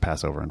 It's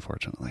Passover,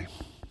 unfortunately.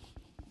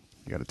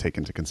 You got to take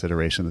into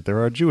consideration that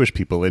there are Jewish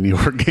people in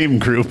your game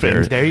group.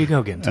 There you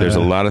go, Gint. There's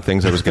a lot of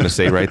things I was going to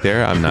say right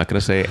there. I'm not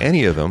going to say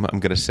any of them. I'm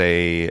going to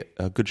say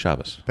good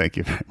Shabbos. Thank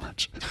you very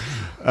much.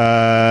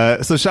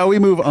 So shall we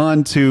move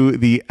on to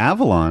the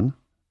Avalon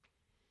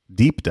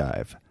deep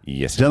dive?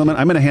 Yes, gentlemen.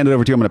 I'm going to hand it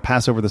over to you. I'm going to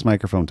pass over this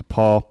microphone to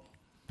Paul,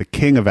 the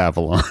king of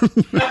Avalon.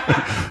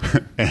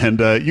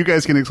 And you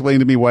guys can explain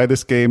to me why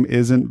this game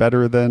isn't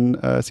better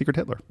than Secret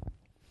Hitler.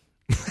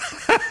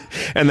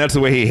 And that's the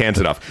way he hands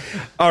it off.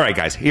 All right,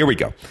 guys, here we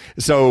go.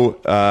 So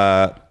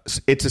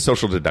it's a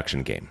social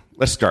deduction game.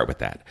 Let's start with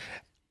that.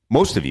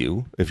 Most of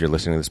you, if you're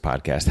listening to this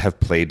podcast, have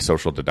played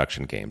social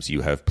deduction games.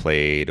 You have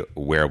played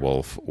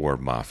Werewolf or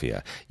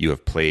Mafia. You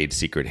have played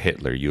Secret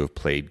Hitler. You have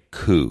played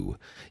Coup.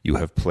 You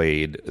have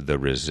played The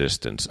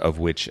Resistance, of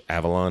which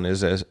Avalon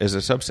is a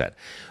subset.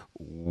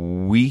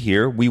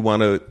 We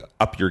want to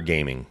up your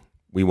gaming.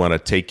 We want to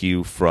take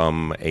you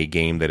from a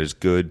game that is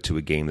good to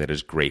a game that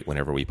is great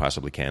whenever we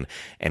possibly can.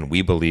 And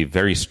we believe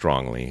very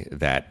strongly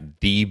that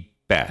the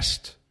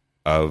best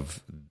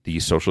of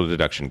these social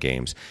deduction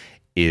games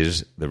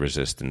is The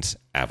Resistance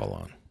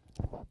Avalon.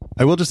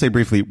 I will just say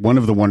briefly, one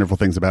of the wonderful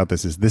things about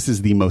this is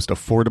the most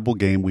affordable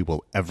game we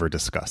will ever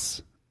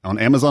discuss. On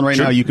Amazon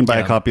now, you can buy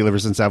a copy of The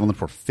Resistance Avalon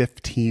for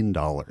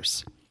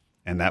 $15.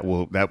 And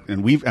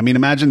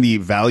imagine the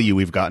value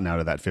we've gotten out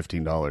of that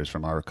 $15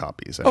 from our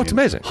copies. It's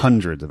amazing.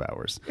 Hundreds of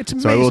hours. It's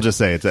amazing. So I will just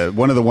say,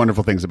 one of the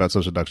wonderful things about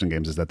social deduction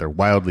games is that they're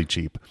wildly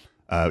cheap.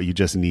 You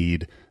just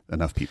need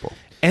enough people.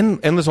 And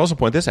let's also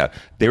point this out.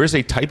 There is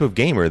a type of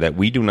gamer that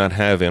we do not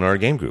have in our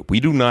game group. We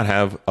do not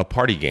have a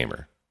party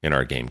gamer in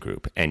our game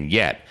group. And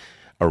yet,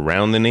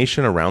 around the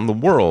nation, around the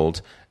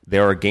world,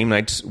 there are game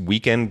nights,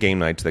 weekend game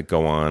nights that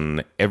go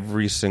on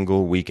every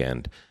single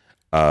weekend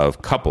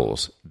of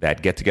couples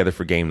that get together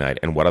for game night.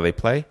 And what do they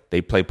play? They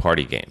play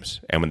party games.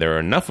 And when there are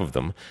enough of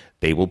them,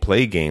 they will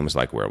play games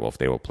like Werewolf.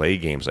 They will play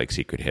games like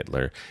Secret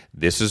Hitler.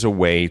 This is a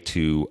way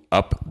to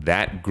up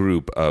that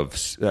group of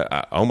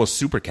almost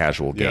super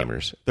casual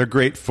gamers. They're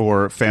great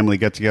for family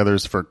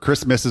get-togethers. For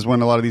Christmas is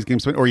when a lot of these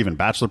games, or even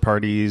bachelor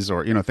parties,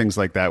 or things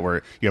like that,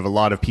 where you have a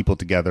lot of people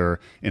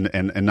together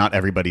and not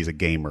everybody's a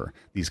gamer.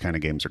 These kind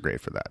of games are great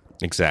for that.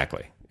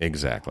 Exactly.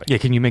 Yeah,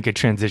 can you make a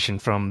transition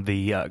from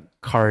the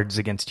Cards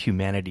Against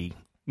Humanity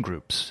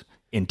groups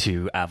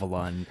into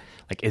Avalon?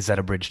 Like, is that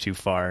a bridge too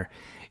far?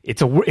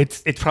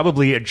 It's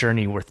probably a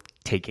journey worth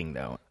taking,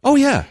 though. Oh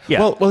yeah.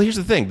 Well, here's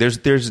the thing.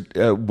 There's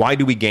why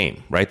do we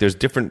game, right? There's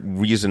different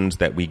reasons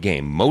that we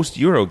game. Most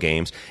Euro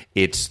games,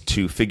 it's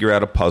to figure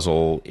out a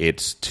puzzle.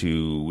 It's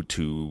to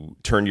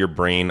turn your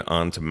brain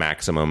on to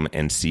maximum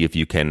and see if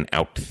you can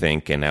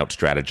outthink and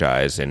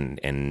out-strategize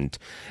and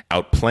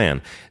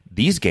out-plan.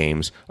 These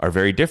games are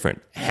very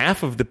different.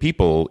 Half of the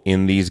people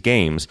in these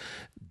games,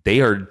 they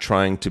are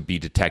trying to be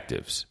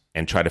detectives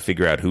and try to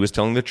figure out who is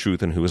telling the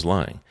truth and who is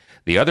lying.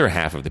 The other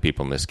half of the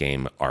people in this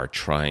game are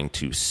trying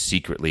to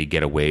secretly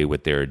get away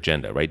with their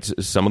agenda, right?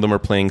 Some of them are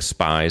playing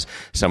spies.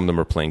 Some of them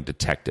are playing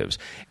detectives.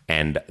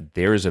 And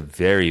there is a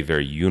very,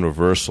 very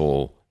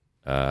universal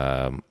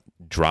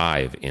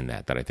drive in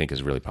that I think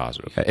is really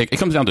positive. It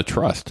comes down to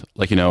trust.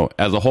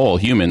 As a whole,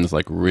 humans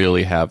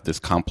really have this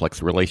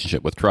complex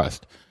relationship with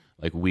trust.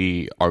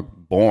 We are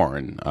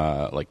born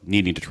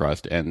needing to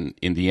trust, and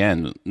in the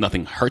end,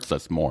 nothing hurts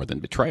us more than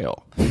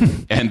betrayal.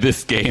 And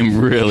this game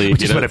really,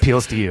 which is what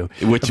appeals to you,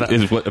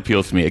 is what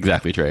appeals to me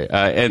exactly, Trey.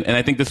 And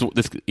I think this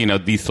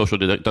these social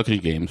deduction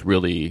games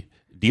really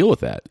deal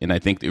with that, and I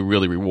think it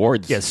really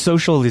rewards. Yeah,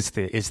 social is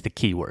the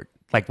key word.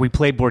 We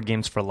play board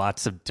games for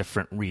lots of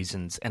different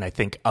reasons, and I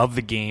think of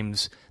the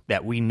games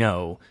that we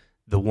know,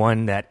 the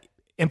one that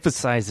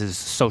emphasizes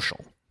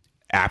social.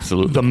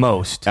 Absolutely. The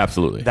most.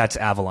 Absolutely. That's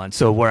Avalon.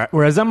 So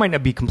whereas I might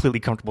not be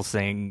completely comfortable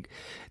saying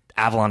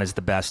Avalon is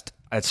the best,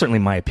 it's certainly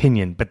my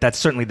opinion, but that's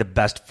certainly the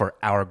best for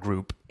our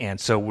group.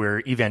 And so we're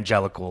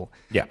evangelical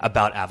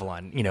about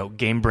Avalon.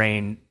 Game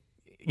Brain,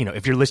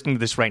 if you're listening to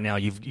this right now,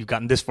 you've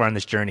gotten this far on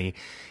this journey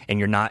and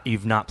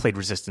you've not played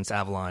Resistance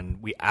Avalon,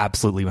 we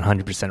absolutely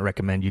 100%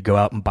 recommend you go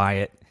out and buy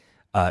it,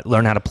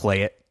 learn how to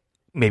play it,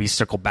 maybe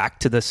circle back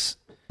to this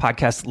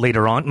podcast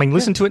later on. I mean,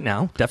 listen to it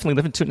now. Definitely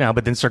listen to it now,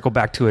 but then circle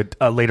back to it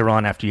later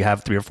on after you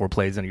have 3 or 4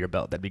 plays under your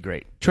belt. That'd be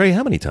great. Trey,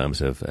 how many times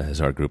has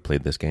our group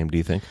played this game, do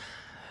you think?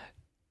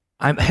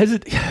 I'm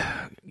hesitant.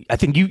 I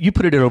think you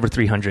put it at over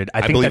 300.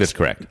 I think believe that's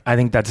correct. I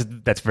think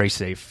that's very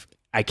safe.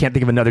 I can't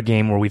think of another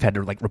game where we've had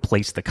to like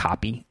replace the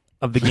copy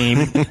of the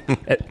game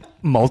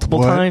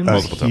multiple times.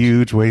 A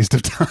huge waste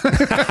of time.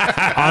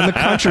 On the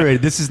contrary,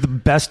 this is the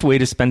best way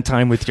to spend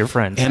time with your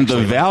friends. And the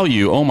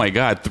value, oh my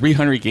God,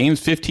 300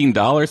 games,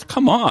 $15?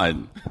 Come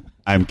on.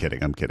 I'm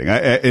kidding.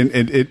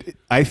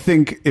 I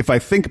think if I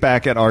think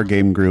back at our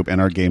game group and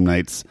our game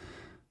nights,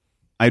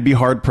 I'd be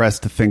hard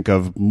pressed to think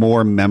of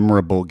more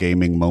memorable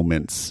gaming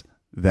moments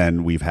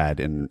than we've had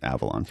in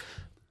Avalon.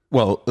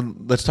 Well,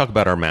 let's talk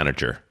about our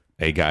manager,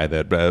 a guy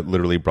that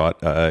literally brought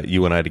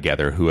you and I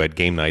together, who had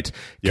game nights.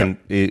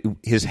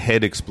 His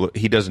head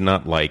he does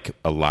not like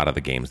a lot of the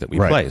games that we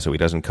play, so he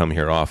doesn't come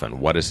here often.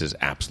 What is his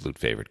absolute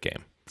favorite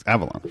game? It's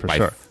Avalon, for By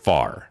sure.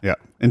 far. Yeah.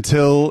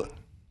 Until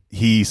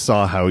he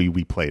saw how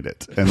we played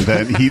it. And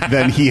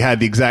then he had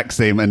the exact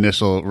same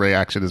initial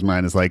reaction as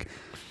mine, is like,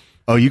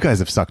 oh, you guys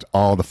have sucked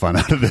all the fun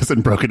out of this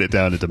and broken it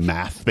down into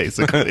math,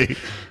 basically.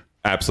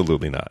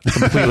 Absolutely not.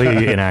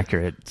 Completely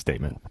inaccurate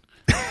statement.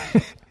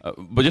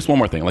 But just one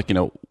more thing.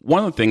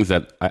 One of the things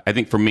that I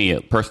think for me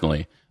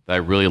personally that I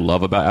really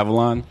love about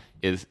Avalon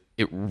is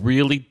it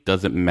really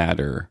doesn't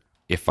matter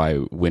if I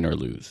win or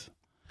lose.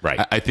 Right.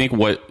 I think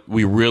what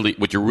you're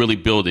really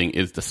building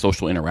is the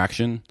social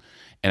interaction.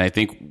 And I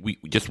think we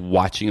just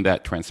watching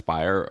that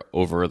transpire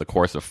over the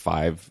course of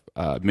 5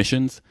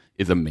 missions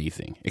is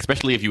amazing,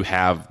 especially if you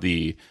have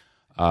the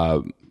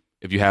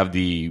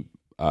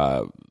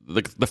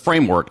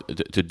framework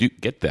to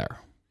get there.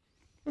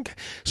 Okay,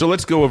 so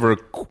let's go over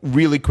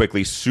really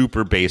quickly,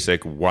 super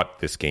basic, what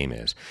this game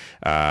is.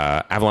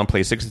 Avalon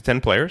plays 6 to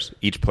 10 players.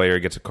 Each player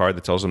gets a card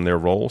that tells them their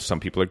role. Some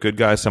people are good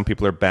guys, some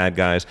people are bad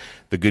guys.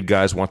 The good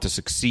guys want to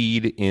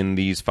succeed in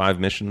these 5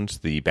 missions.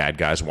 The bad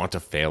guys want to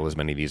fail as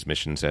many of these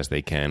missions as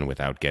they can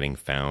without getting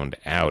found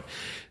out.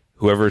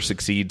 Whoever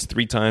succeeds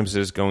 3 times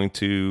is going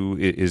to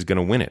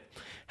win it.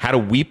 How do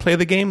we play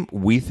the game?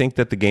 We think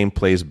that the game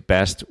plays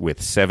best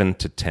with 7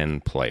 to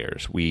 10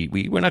 players.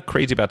 We're not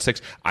crazy about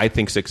 6. I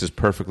think 6 is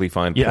perfectly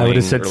fine. Yeah, I would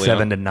have said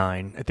 7 on. to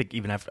 9. I think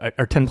even after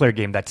our 10-player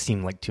game, that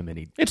seemed like too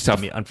many. It's tough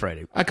to me on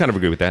Friday. I kind of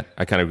agree with that.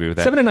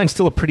 7 to 9 is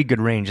still a pretty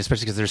good range,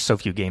 especially because there's so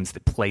few games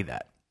that play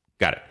that.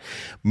 Got it.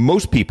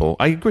 Most people,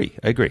 I agree.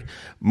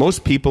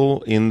 Most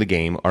people in the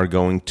game are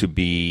going to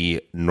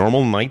be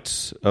normal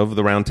knights of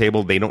the round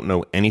table. They don't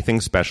know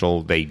anything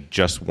special. They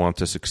just want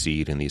to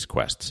succeed in these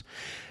quests.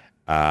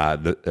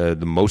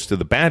 The most of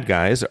the bad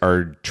guys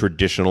are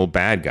traditional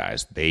bad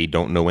guys. They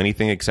don't know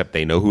anything except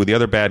they know who the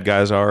other bad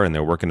guys are, and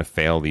they're working to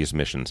fail these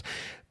missions.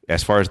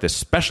 As far as the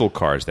special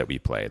cards that we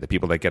play, the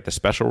people that get the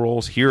special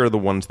roles, here are the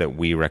ones that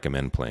we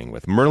recommend playing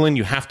with. Merlin,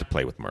 you have to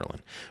play with Merlin.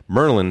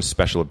 Merlin's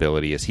special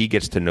ability is he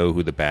gets to know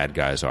who the bad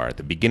guys are. At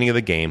the beginning of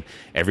the game,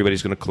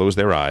 everybody's going to close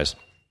their eyes,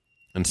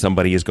 and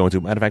somebody is going to,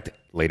 matter of fact,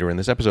 later in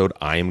this episode,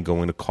 I am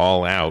going to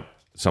call out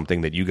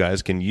something that you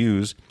guys can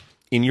use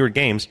in your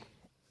games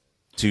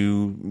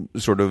to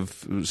sort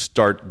of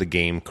start the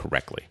game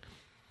correctly.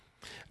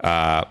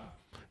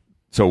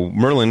 So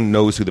Merlin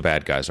knows who the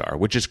bad guys are,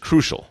 which is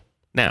crucial.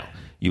 Now,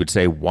 you would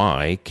say,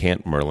 why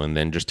can't Merlin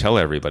then just tell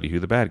everybody who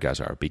the bad guys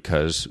are?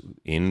 Because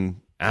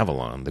in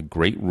Avalon, the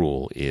great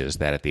rule is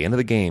that at the end of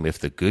the game, if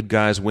the good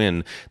guys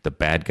win, the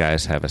bad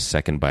guys have a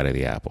second bite of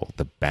the apple.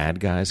 The bad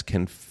guys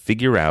can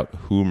figure out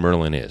who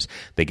Merlin is.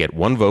 They get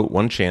 1 vote,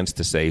 1 chance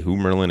to say who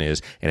Merlin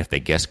is, and if they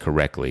guess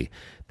correctly,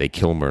 they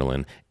kill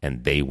Merlin,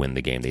 and they win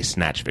the game. They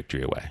snatch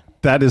victory away.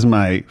 That is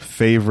my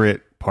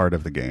favorite part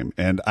of the game,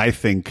 and I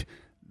think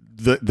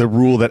the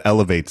rule that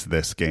elevates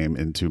this game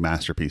into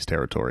masterpiece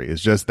territory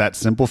is just that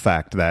simple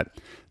fact that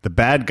the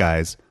bad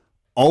guys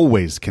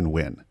always can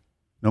win,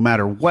 no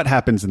matter what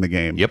happens in the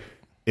game. Yep.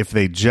 If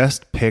they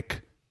just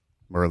pick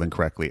Merlin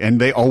correctly. And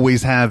they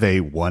always have a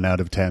 1 out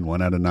of 10,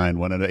 1 out of 9,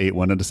 1 out of 8,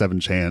 1 out of 7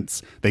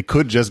 chance. They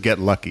could just get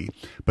lucky.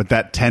 But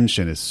that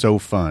tension is so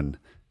fun.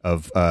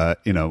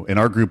 In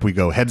our group, we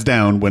go heads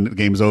down when the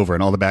game's over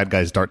and all the bad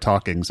guys start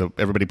talking. So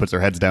everybody puts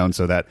their heads down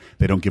so that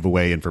they don't give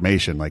away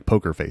information, like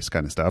poker face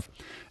kind of stuff.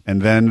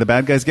 And then the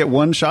bad guys get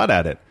 1 shot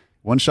at it,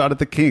 1 shot at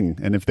the king.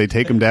 And if they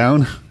take him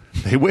down,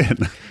 they win,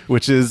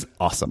 which is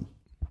awesome.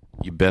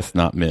 You best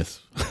not miss.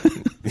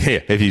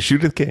 Yeah, if you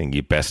shoot at the king,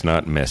 you best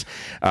not miss.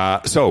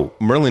 So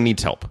Merlin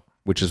needs help,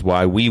 which is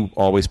why we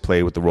always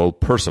play with the role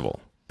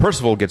Percival.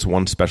 Percival gets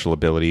 1 special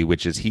ability,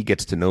 which is he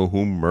gets to know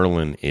who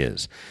Merlin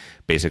is.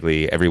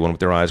 Basically, everyone with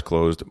their eyes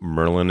closed,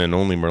 Merlin and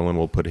only Merlin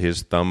will put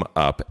his thumb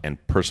up,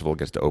 and Percival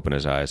gets to open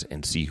his eyes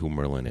and see who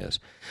Merlin is.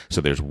 So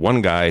there's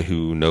one guy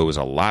who knows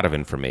a lot of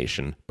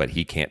information, but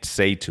he can't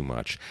say too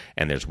much,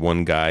 and there's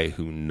one guy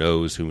who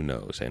knows.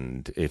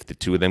 And if the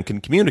 2 of them can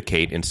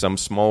communicate in some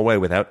small way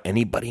without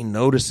anybody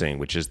noticing,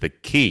 which is the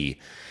key,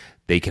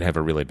 they can have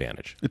a real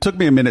advantage. It took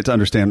me a minute to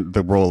understand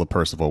the role of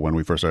Percival when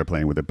we first started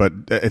playing with it, but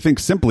I think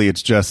simply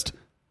it's just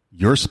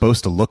you're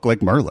supposed to look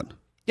like Merlin.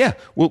 Yeah,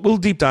 we'll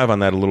deep dive on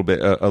that a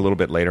little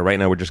bit later. Right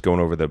now, we're just going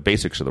over the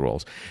basics of the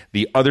roles.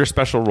 The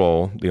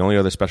only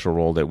other special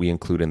role that we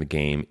include in the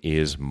game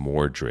is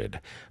Mordred.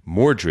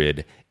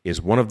 Mordred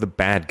is one of the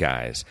bad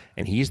guys,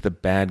 and he's the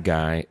bad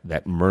guy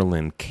that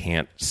Merlin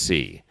can't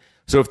see.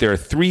 So if there are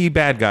 3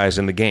 bad guys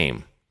in the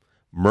game,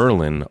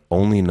 Merlin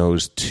only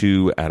knows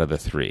 2 out of the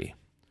 3.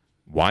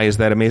 Why is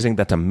that amazing?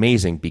 That's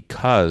amazing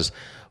because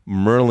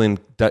Merlin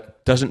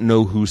doesn't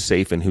know who's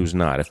safe and who's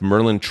not. If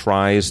Merlin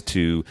tries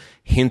to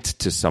hint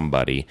to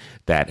somebody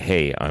that,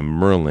 hey, I'm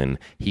Merlin,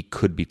 he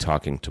could be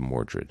talking to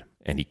Mordred,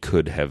 and he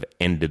could have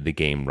ended the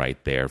game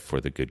right there for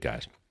the good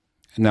guys.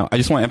 Now, I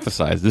just want to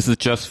emphasize, this is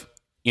just,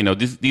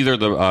 these are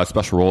the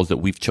special roles that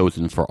we've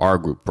chosen for our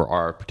group, for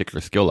our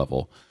particular skill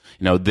level.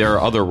 There are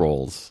other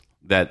roles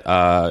that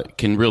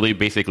can really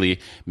basically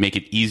make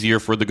it easier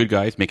for the good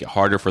guys, make it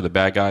harder for the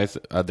bad guys.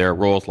 There are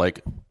roles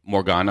like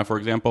Morgana, for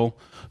example,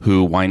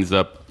 who winds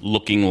up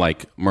looking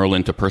like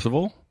Merlin to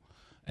Percival.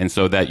 And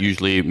so that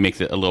usually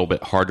makes it a little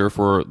bit harder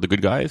for the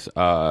good guys.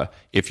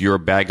 If your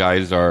bad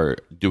guys are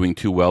doing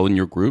too well in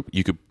your group,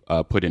 you could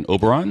put in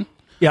Oberon.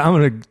 Yeah, I'm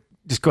going to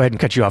just go ahead and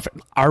cut you off.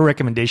 Our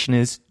recommendation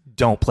is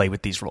don't play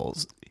with these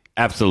roles.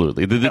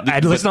 Absolutely.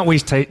 Let's not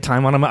waste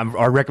time on them.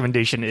 Our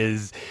recommendation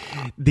is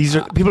these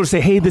are people who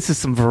say, hey, this is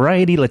some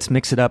variety. Let's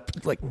mix it up.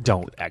 Like,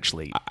 don't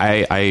actually.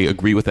 I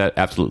agree with that.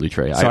 Absolutely,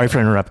 Trey. Sorry for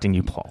interrupting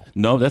you, Paul.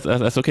 No,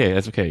 that's okay.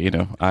 That's okay.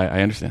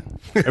 I understand.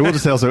 I will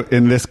just say also,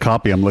 in this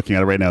copy, I'm looking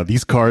at it right now,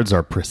 these cards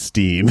are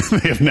pristine.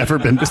 They have never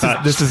been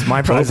touched. This is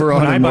my problem.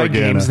 When I buy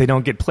games, they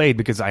don't get played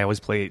because I always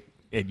play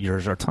at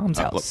yours or Tom's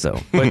house. So,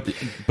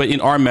 but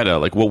in our meta,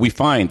 like what we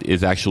find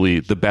is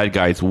actually the bad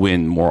guys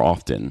win more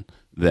often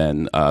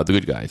than the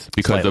good guys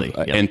because Slightly,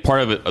 of, yep. and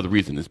part of it, the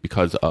reason is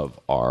because of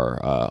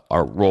our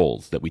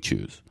roles that we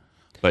choose.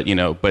 But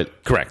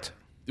Correct.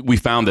 We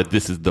found that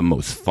this is the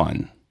most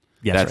fun.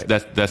 Yes,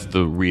 That's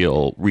the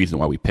real reason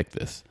why we picked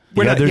this.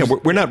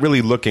 We're not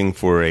really looking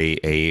for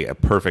a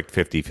perfect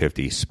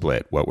 50-50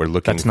 split. What we're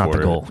looking that's for, not the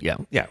goal.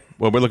 Yeah.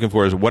 What we're looking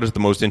for is what is the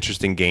most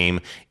interesting game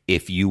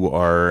if you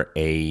are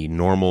a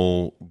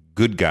normal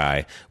good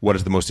guy? What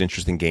is the most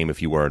interesting game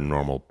if you are a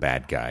normal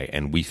bad guy?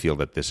 And we feel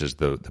that this is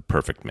the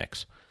perfect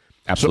mix.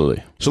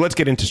 Absolutely. So let's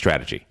get into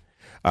strategy.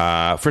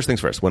 First things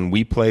first, when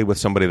we play with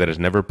somebody that has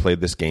never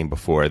played this game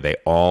before, they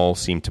all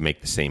seem to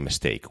make the same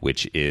mistake,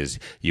 which is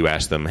you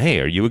ask them, hey,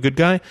 are you a good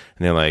guy? And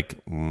they're like,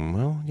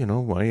 well,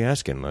 why are you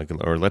asking?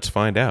 Or let's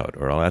find out,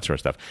 or all that sort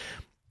of stuff.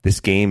 This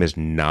game is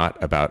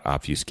not about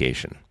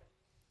obfuscation.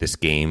 This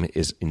game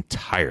is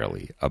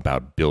entirely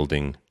about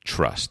building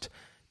trust.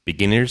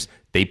 Beginners,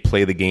 they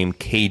play the game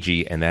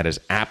cagey, and that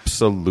is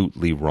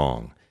absolutely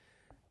wrong.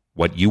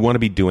 What you want to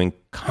be doing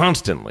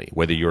constantly,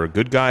 whether you're a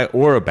good guy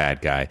or a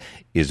bad guy,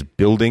 is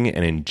building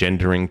and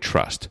engendering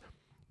trust.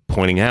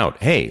 Pointing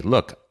out, hey,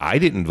 look, I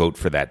didn't vote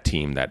for that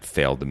team that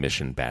failed the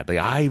mission badly.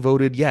 I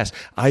voted yes.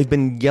 I've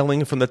been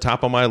yelling from the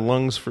top of my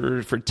lungs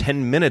for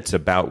 10 minutes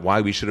about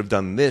why we should have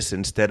done this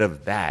instead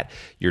of that.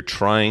 You're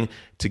trying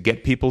to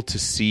get people to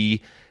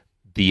see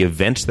the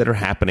events that are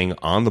happening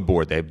on the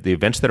board, the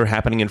events that are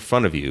happening in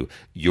front of you,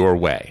 your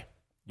way.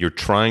 You're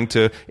trying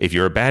to, if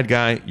you're a bad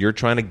guy, you're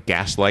trying to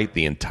gaslight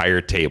the entire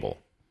table.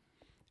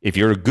 If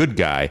you're a good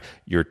guy,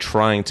 you're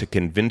trying to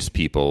convince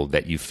people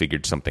that you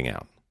figured something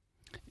out.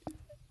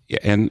 Yeah,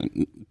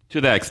 and to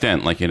that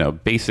extent,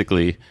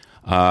 basically,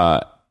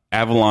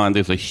 Avalon,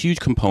 there's a huge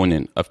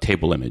component of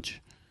table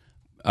image.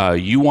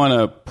 You want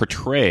to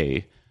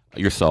portray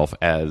yourself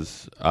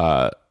as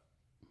a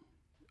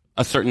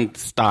certain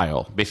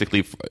style.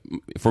 Basically,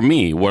 for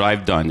me, what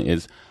I've done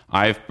is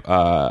I've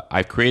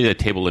created a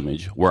table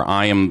image where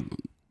I'm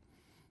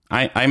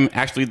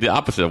actually the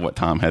opposite of what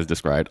Tom has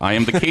described. I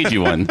am the cagey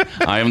one.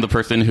 I am the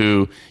person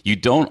who you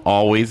don't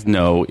always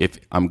know if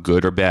I'm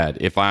good or bad.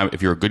 If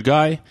you're a good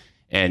guy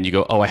and you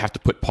go, oh, I have to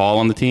put Paul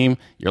on the team,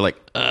 you're like,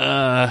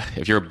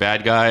 if you're a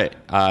bad guy,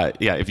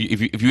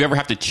 if you ever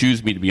have to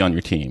choose me to be on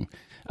your team,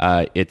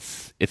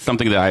 it's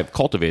something that I've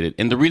cultivated.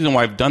 And the reason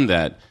why I've done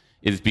that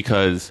is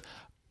because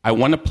I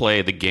want to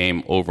play the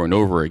game over and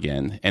over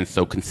again. And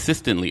so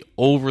consistently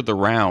over the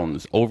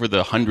rounds, over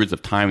the hundreds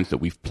of times that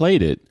we've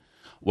played it,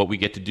 what we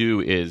get to do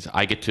is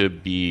I get to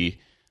be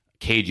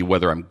cagey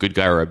whether I'm a good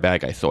guy or a bad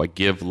guy. So I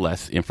give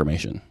less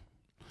information.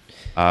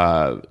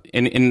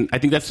 And I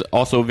think that's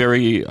also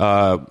very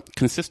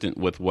consistent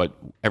with what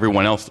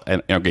everyone else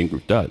in our game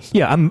group does.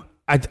 Yeah,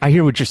 I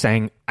hear what you're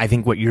saying. I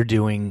think what you're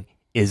doing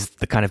is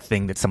the kind of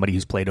thing that somebody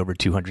who's played over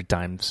 200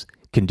 times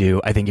can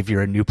do. I think if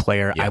you're a new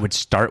player, I would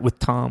start with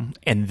Tom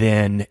and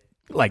then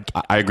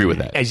I agree with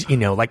that. As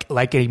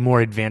like a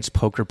more advanced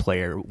poker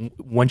player,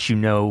 once you've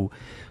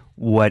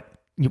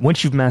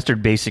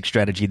mastered basic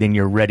strategy, then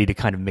you're ready to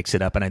kind of mix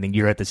it up. And I think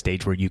you're at the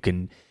stage where you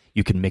can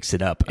mix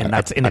it up. And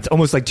it's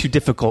almost like too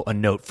difficult a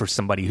note for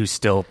somebody who's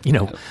still,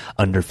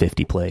 under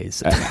 50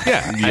 plays.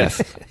 Yeah.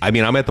 Yes. I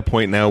mean, I'm at the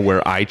point now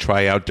where I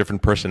try out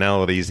different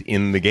personalities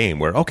in the game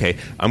where, okay,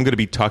 I'm going to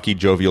be talky,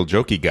 jovial,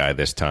 jokey guy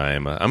this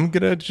time. I'm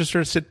going to just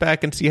sort of sit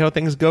back and see how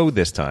things go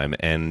this time.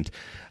 And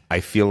I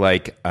feel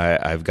like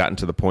I've gotten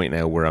to the point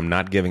now where I'm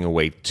not giving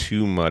away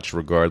too much,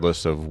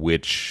 regardless of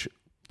which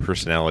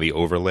personality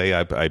overlay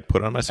I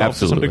put on myself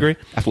to some degree.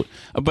 Absolutely.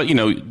 But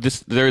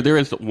there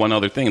is one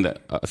other thing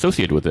that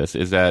associated with this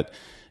is that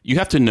you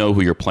have to know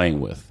who you're playing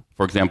with.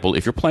 For example,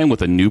 if you're playing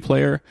with a new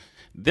player,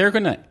 they're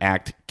going to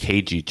act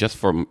cagey just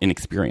from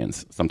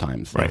inexperience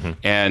sometimes, right?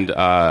 And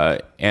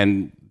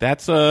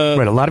that's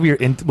right. A lot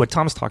of what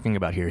Tom's talking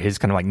about here, his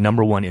kind of like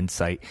number one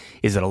insight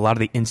is that a lot of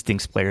the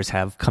instincts players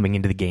have coming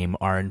into the game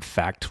are in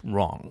fact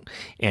wrong,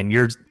 and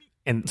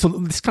so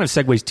this kind of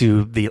segues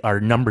to our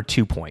number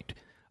 2 point.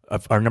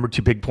 Our number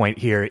 2 big point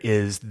here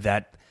is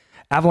that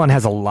Avalon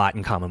has a lot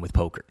in common with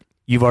poker.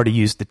 You've already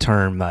used the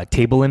term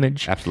table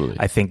image. Absolutely.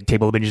 I think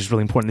table image is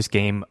really important in this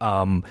game.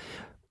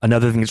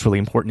 Another thing that's really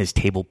important is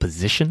table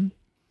position.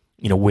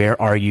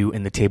 Where are you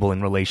in the table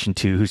in relation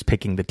to who's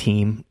picking the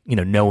team?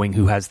 Knowing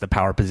who has the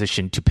power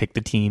position to pick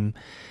the team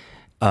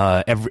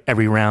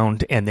every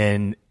round. And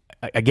then,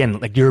 again,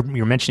 like you're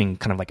mentioning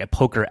kind of like a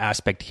poker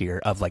aspect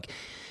here of like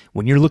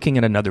when you're looking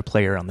at another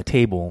player on the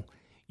table,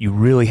 you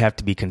really have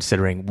to be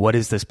considering what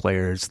is this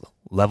player's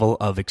level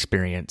of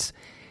experience.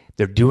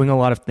 They're doing a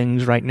lot of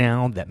things right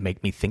now that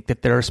make me think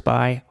that they're a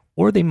spy,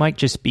 or they might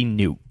just be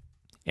new.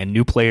 And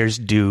new players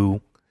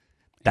do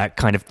that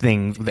kind of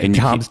thing that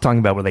Tom's talking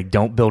about where they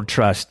don't build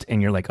trust,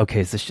 and you're like,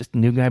 okay, is this just a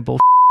new guy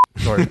bullshit?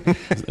 Or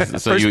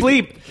first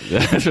bleep.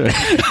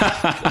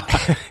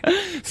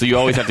 So you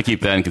always have to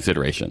keep that in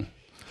consideration.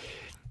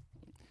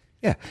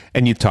 Yeah,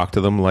 and you talk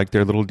to them like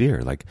they're little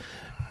deer. Like,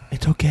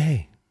 it's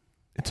okay.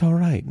 It's all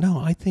right. No,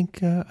 I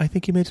think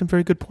you made some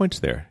very good points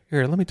there.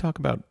 Here, let me talk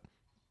about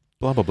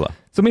blah, blah, blah.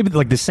 So maybe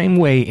like the same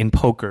way in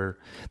poker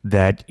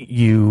that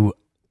you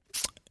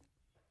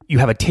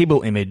have a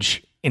table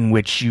image in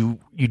which you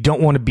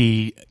don't want to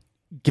be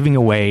giving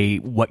away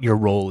what your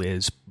role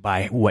is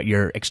by what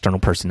your external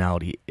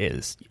personality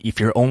is. If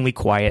you're only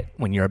quiet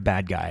when you're a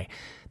bad guy,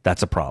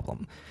 that's a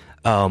problem.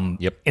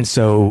 Yep. And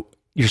so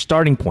your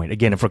starting point,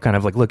 again, if we're kind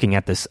of like looking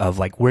at this of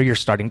like where your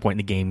starting point in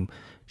the game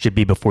should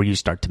be before you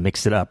start to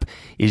mix it up,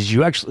 is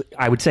you actually,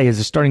 I would say as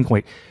a starting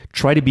point,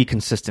 try to be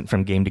consistent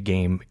from game to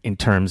game in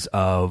terms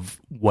of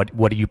what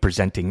are you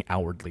presenting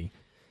outwardly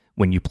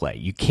when you play.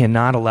 You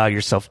cannot allow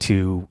yourself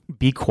to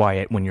be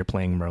quiet when you're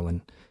playing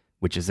Merlin,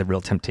 which is a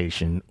real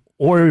temptation,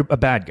 or a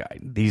bad guy.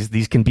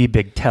 These can be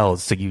big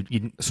tells.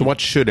 So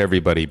what should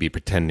everybody be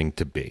pretending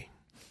to be?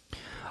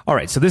 All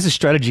right, so this is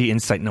strategy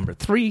insight number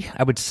 3.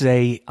 I would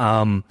say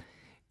kind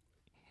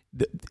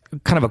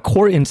of a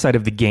core insight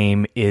of the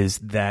game is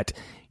that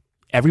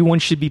everyone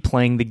should be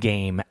playing the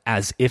game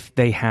as if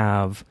they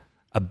have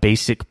a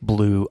basic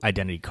blue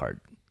identity card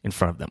in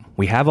front of them.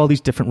 We have all these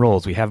different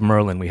roles. We have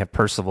Merlin, we have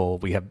Percival,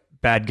 we have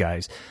bad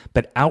guys,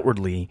 but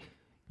outwardly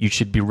you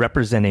should be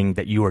representing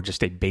that you are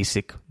just a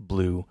basic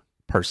blue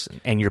person,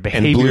 and your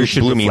behavior and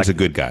should blue reflect means a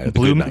good guy.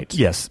 Blue, good knight.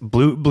 Yes,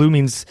 blue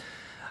means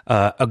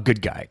a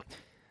good guy.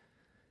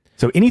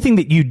 So anything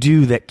that you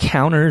do that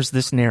counters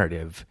this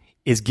narrative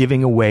is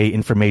giving away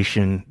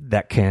information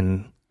that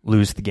can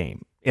lose the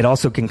game. It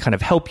also can kind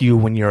of help you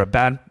when you're a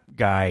bad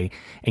guy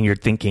and you're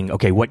thinking,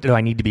 okay, what do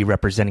I need to be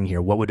representing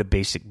here? What would a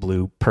basic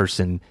blue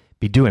person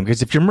be doing?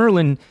 Because if you're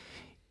Merlin,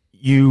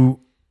 you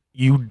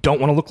don't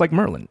want to look like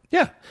Merlin.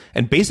 Yeah.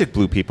 And basic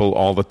blue people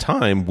all the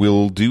time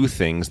will do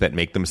things that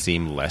make them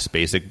seem less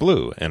basic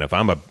blue. And if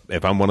I'm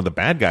one of the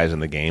bad guys in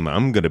the game,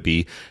 I'm going to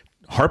be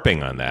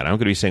harping on that. I'm going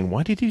to be saying,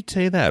 why did you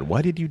say that?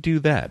 Why did you do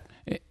that?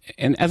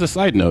 And as a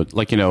side note,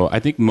 I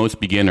think most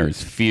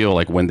beginners feel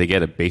like when they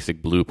get a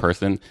basic blue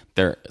person,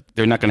 they're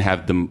not going to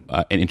have them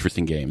an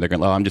interesting game. They're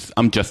going,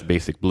 I'm just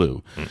basic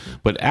blue. Mm-hmm.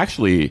 But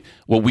actually,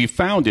 what we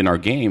found in our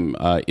game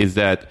is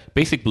that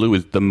basic blue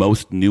is the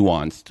most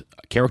nuanced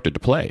character to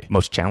play,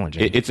 most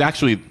challenging. It's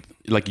actually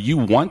like you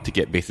want to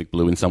get basic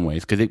blue in some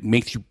ways because it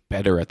makes you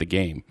better at the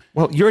game.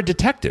 Well, you're a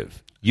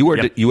detective.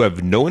 You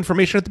have no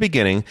information at the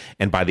beginning,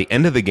 and by the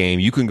end of the game,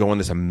 you can go on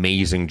this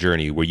amazing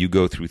journey where you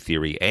go through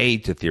theory A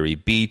to theory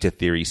B to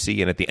theory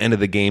C, and at the end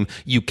of the game,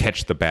 you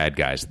catch the bad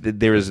guys.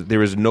 There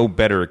is no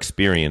better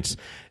experience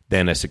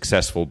than a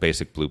successful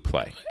basic blue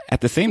play.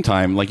 At the same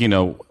time,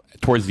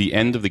 towards the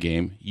end of the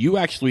game, you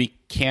actually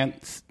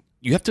can't.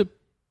 You have to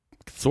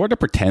sort of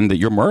pretend that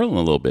you're Merlin a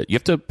little bit. You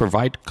have to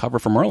provide cover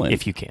for Merlin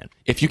if you can.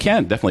 If you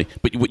can, definitely.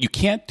 But what you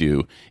can't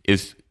do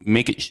is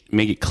make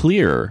it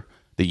clear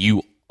that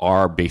you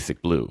are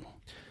basic blue.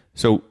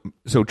 So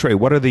Trey,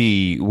 what are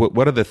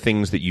the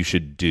things that you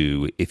should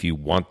do if you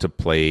want to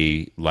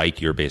play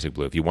like you're basic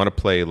blue? If you want to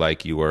play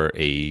like you are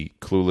a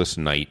clueless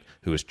knight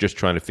who is just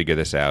trying to figure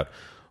this out,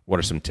 what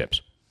are some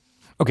tips?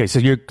 Okay, so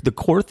the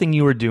core thing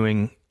you are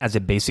doing as a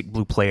basic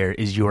blue player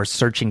is you are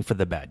searching for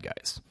the bad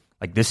guys.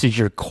 Like this is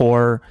your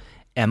core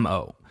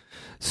MO.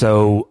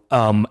 So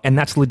and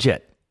that's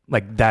legit.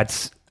 Like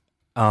that's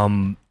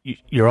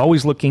you're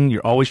always looking,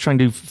 you're always trying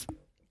to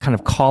kind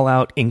of call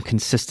out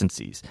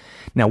inconsistencies.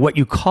 Now, what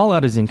you call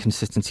out as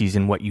inconsistencies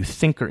and what you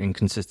think are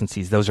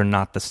inconsistencies, those are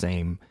not the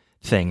same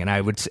thing. And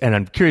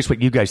I'm curious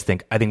what you guys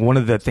think. I think one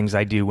of the things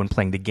I do when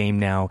playing the game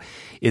now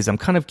is I'm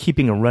kind of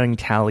keeping a running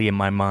tally in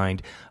my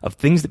mind of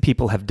things that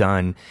people have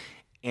done.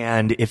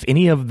 And if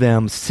any of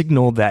them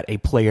signal that a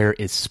player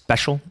is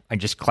special, I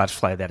just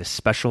classify that as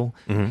special,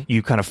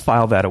 you kind of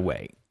file that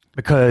away.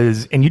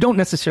 And you don't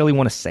necessarily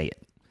want to say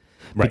it.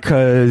 Right.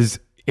 Because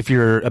if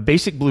you're a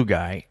basic blue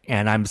guy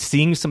and I'm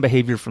seeing some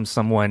behavior from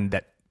someone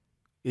that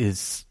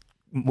is,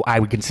 I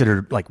would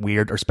consider like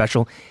weird or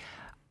special,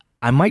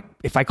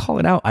 if I call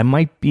it out, I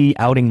might be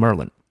outing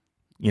Merlin.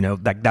 You know,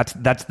 that's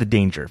the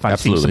danger if I'm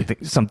seeing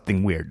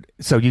something weird.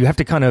 So you have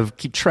to kind of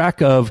keep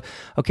track of,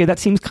 okay, that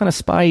seems kind of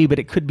spy, but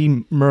it could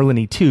be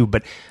Merlin-y too.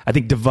 But I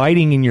think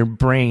dividing in your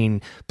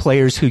brain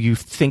players who you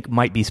think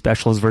might be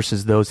specials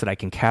versus those that I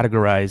can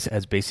categorize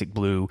as basic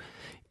blue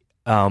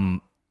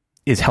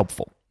is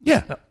helpful.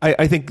 Yeah,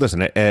 I think,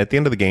 listen, at the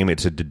end of the game,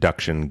 it's a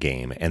deduction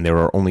game, and there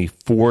are only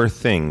 4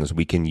 things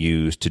we can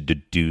use to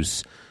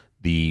deduce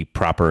the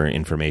proper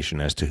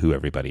information as to who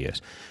everybody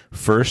is.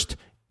 First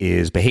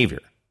is behavior.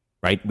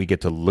 Right? We get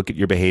to look at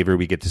your behavior.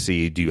 We get to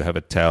see, do you have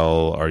a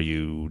tell? Are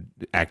you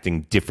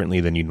acting differently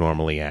than you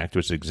normally act?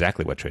 Which is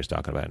exactly what Trey's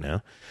talking about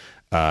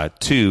now.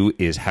 2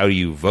 is how do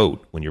you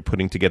vote? When you're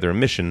putting together a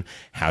mission,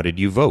 how did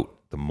you vote?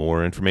 The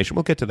more information,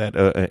 we'll get to that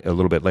a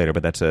little bit later,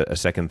 but that's a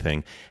second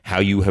thing. How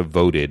you have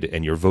voted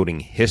and your voting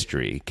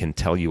history can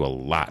tell you a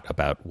lot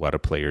about what a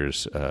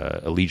player's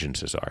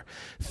allegiances are.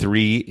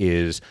 3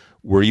 is,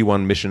 were you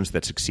on missions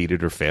that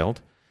succeeded or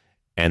failed?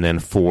 And then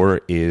 4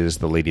 is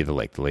the Lady of the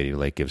Lake. The Lady of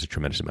the Lake gives a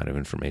tremendous amount of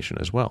information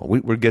as well.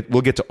 We'll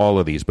get to all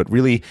of these, but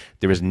really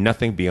there is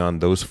nothing beyond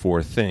those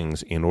 4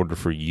 things in order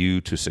for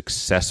you to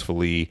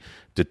successfully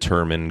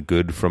determine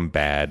good from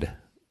bad,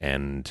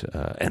 and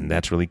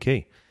that's really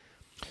key.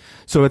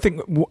 So I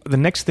think the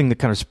next thing that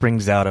kind of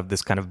springs out of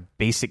this kind of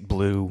basic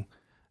blue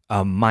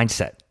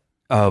mindset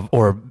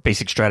or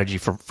basic strategy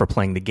for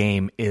playing the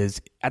game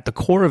is, at the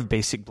core of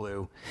basic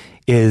blue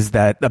is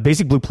that a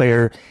basic blue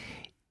player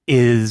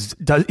is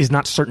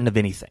not certain of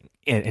anything,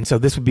 and so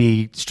this would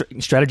be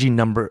strategy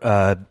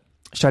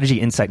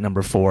insight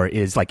number 4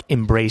 is like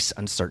embrace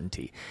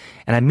uncertainty,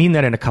 and I mean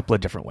that in a couple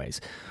of different ways.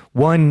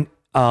 One,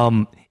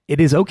 it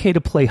is okay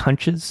to play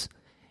hunches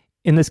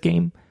in this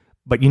game,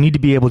 but you need to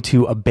be able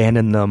to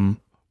abandon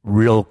them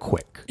real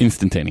quick,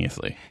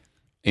 instantaneously,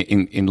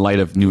 in light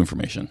of new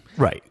information.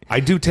 Right.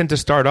 I do tend to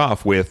start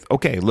off with,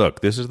 okay,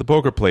 look, this is the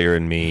poker player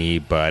in me,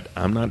 but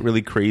I'm not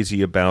really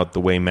crazy about the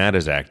way Matt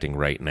is acting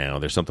right now.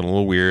 There's something a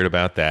little weird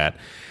about that.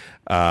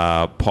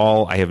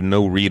 Paul, I have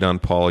no read on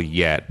Paul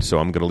yet, so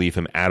I'm going to leave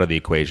him out of the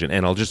equation,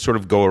 and I'll just sort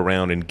of go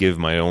around and give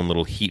my own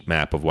little heat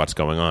map of what's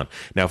going on.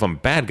 Now, if I'm a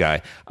bad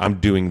guy, I'm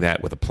doing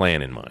that with a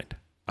plan in mind.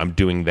 I'm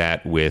doing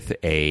that with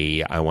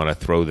I want to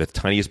throw the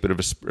tiniest bit of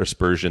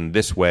aspersion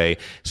this way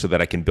so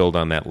that I can build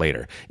on that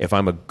later. If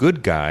I'm a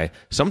good guy,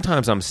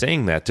 sometimes I'm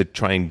saying that to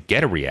try and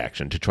get a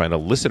reaction, to try and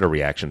elicit a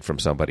reaction from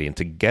somebody and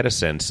to get a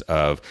sense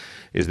of,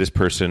 is this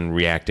person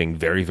reacting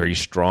very, very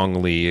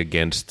strongly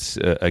against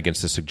the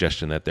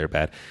suggestion that they're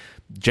bad?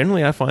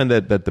 Generally, I find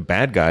that the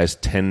bad guys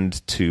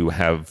tend to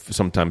have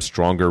sometimes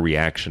stronger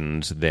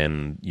reactions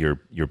than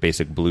your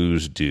basic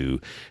blues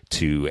do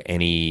to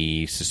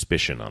any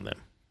suspicion on them.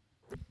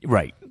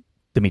 Right,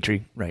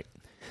 Dimitri. Right.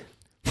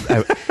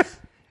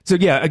 So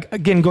yeah,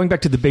 again, going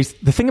back to the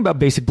thing about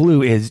basic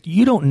blue is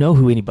you don't know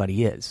who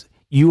anybody is.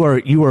 You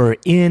are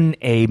in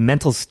a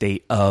mental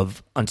state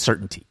of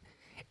uncertainty,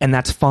 and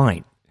that's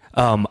fine.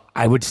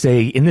 I would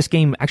say in this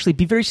game, actually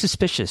be very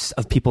suspicious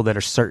of people that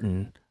are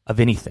certain of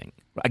anything.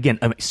 Again,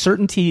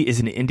 certainty is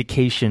an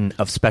indication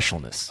of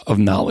specialness, of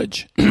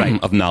knowledge,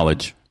 right? of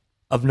knowledge.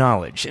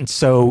 And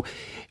so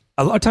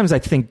a lot of times I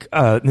think,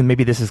 and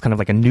maybe this is kind of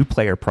like a new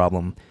player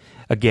problem,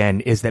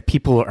 again, is that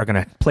people are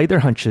going to play their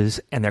hunches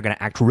and they're going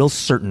to act real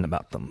certain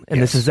about them. And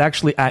yes.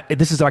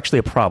 This is actually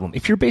a problem.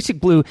 If you're basic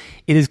blue,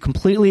 it is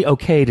completely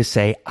okay to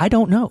say, I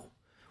don't know.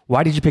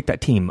 Why did you pick that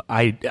team?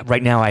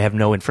 Right now I have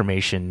no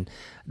information.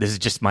 This is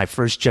just my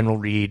first general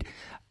read.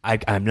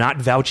 I'm not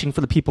vouching for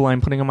the people I'm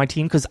putting on my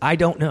team because I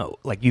don't know.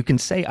 Like, you can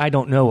say I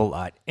don't know a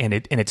lot, and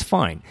it's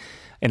fine.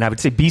 And I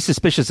would say be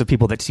suspicious of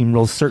people that seem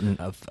real certain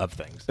of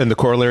things. And the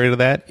corollary to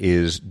that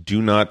is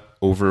do not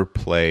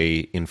overplay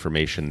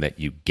information that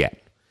you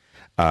get.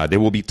 There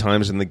will be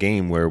times in the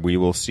game where we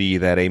will see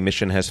that a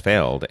mission has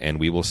failed,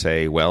 and we will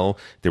say, well,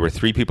 there were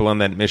 3 people on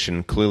that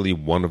mission. Clearly,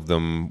 one of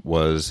them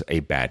was a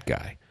bad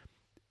guy.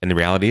 And the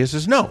reality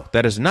is no,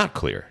 that is not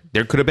clear.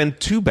 There could have been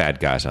 2 bad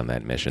guys on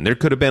that mission. There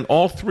could have been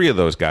all 3 of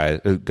those guys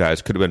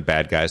could have been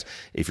bad guys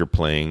if you're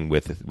playing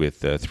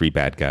with 3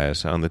 bad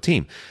guys on the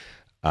team.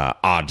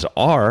 Odds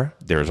are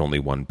there's only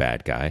 1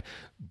 bad guy,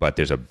 but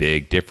there's a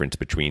big difference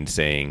between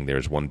saying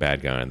there's 1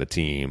 bad guy on the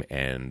team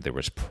and there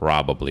was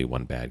probably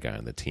 1 bad guy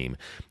on the team.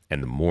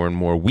 And the more and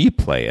more we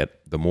play it,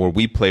 the more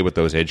we play with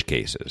those edge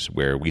cases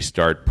where we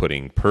start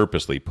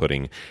purposely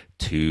putting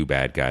 2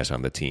 bad guys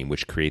on the team,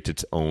 which creates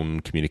its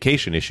own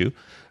communication issue,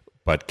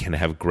 but can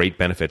have great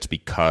benefits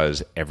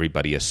because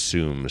everybody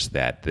assumes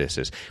that this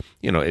is,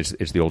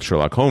 it's the old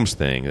Sherlock Holmes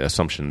thing.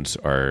 Assumptions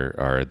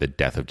are the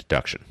death of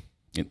deduction.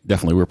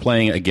 Definitely. We're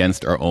playing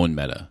against our own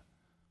meta.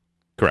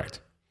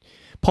 Correct.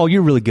 Paul,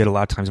 you're really good a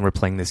lot of times when we're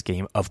playing this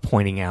game of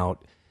pointing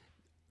out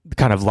the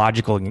kind of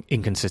logical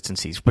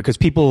inconsistencies, because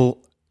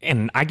people,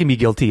 and I can be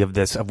guilty of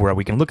this, of where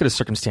we can look at a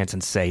circumstance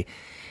and say,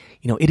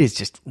 it is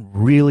just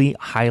really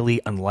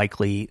highly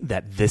unlikely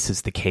that this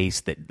is the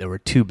case, that there were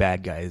two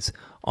bad guys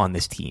on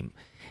this team.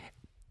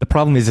 The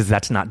problem is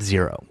that's not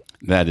zero.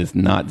 That is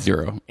not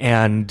zero.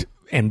 And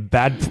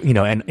bad,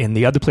 and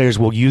the other players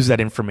will use that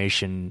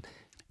information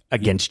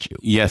against you.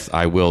 Yes,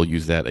 I will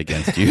use that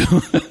against you.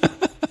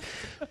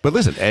 But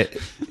listen,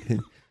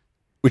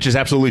 which is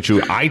absolutely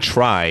true. I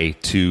try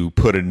to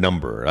put a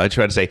number. I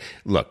try to say,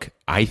 look,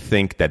 I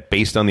think that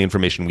based on the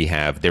information we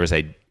have, there is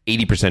a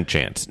 80%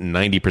 chance,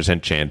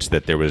 90% chance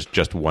that there was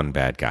just one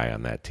bad guy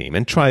on that team,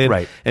 and try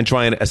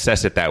and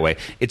assess it that way.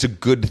 It's a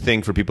good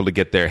thing for people to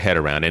get their head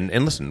around.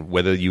 And listen,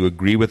 whether you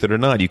agree with it or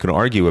not, you can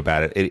argue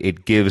about it.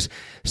 It gives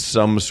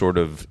some sort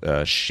of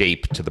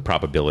shape to the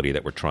probability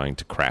that we're trying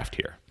to craft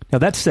here. Now,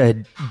 that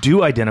said,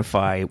 do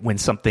identify when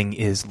something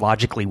is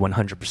logically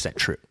 100%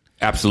 true.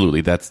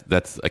 Absolutely.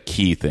 That's a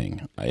key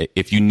thing.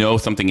 If you know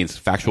something is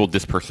factual,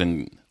 this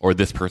person or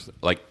this person,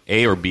 like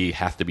A or B,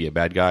 has to be a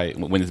bad guy.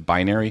 When it's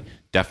binary,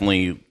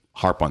 definitely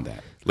harp on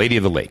that. Lady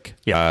of the Lake.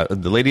 Yeah.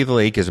 The Lady of the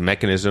Lake is a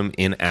mechanism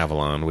in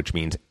Avalon, which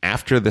means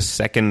after the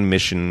second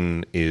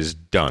mission is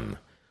done,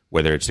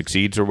 whether it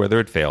succeeds or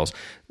whether it fails,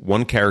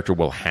 one character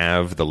will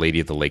have the Lady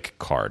of the Lake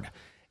card,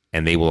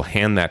 and they will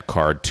hand that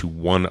card to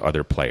one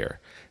other player.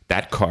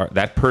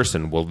 That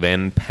person will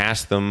then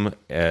pass them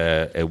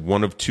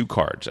one of two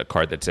cards, a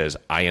card that says,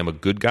 I am a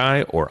good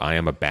guy or I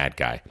am a bad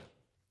guy.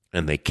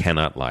 And they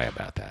cannot lie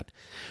about that.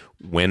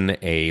 When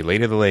a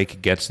Lady of the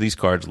Lake gets these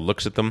cards,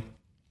 looks at them,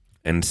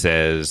 and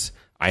says,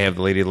 I have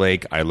the Lady of the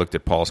Lake, I looked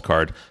at Paul's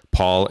card,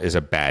 Paul is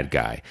a bad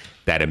guy.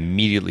 That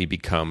immediately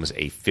becomes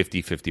a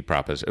 50-50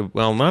 proposition.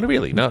 Well, not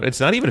really. No, it's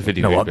not even a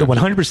 50-50. No, the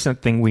 100%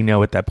 thing we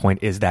know at that point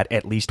is that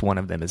at least one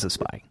of them is a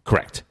spy.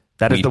 Correct.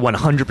 That is the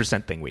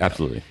 100% thing we know.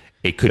 Absolutely.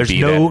 It could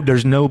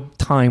there's no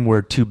time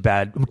where two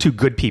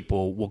good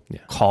people will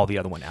call the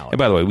other one out. And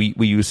by the way,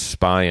 we use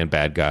spy and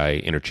bad guy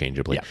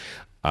interchangeably.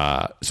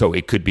 Yeah. So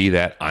it could be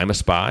that I'm a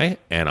spy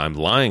and I'm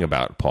lying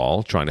about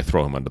Paul, trying to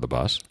throw him under the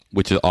bus.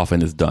 Which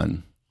often is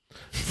done.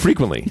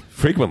 Frequently.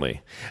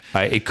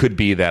 It could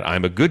be that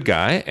I'm a good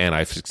guy and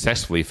I've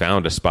successfully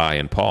found a spy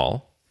in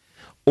Paul.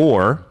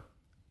 Or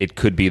it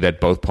could be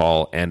that both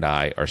Paul and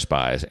I are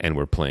spies and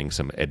we're playing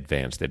some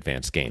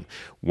advanced game.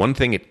 One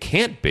thing it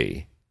can't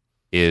be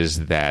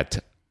is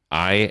that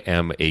I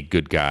am a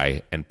good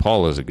guy and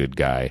Paul is a good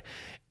guy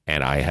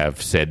and I have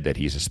said that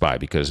he's a spy,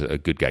 because a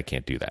good guy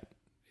can't do that.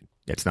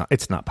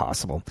 It's not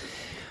possible.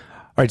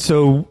 All right,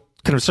 so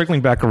kind of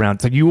circling back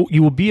around, so you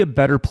will be a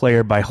better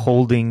player by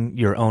holding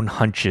your own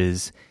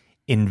hunches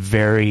in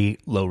very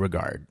low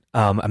regard.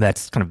 And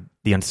that's kind of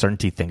the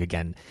uncertainty thing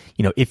again.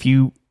 If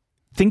you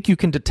think you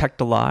can detect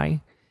a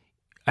lie,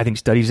 I think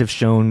studies have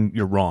shown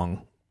you're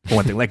wrong. For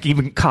one thing, like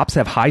even cops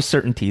have high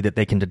certainty that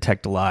they can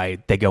detect a lie.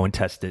 They go and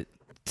test it.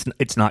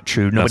 It's not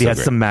true. Nobody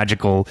has some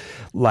magical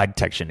lie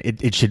detection.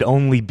 It should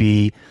only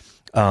be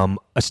a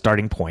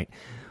starting point.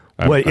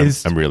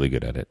 I'm really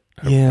good at it.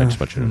 I just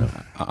want you to know.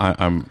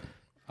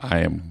 I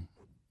am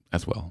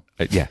as well.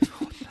 Yeah.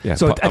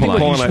 So I think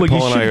Paul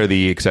and I are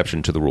the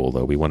exception to the rule,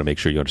 though. We want to make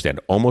sure you understand.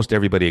 Almost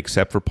everybody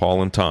except for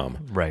Paul and Tom,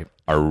 right,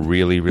 are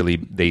really, really.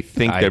 They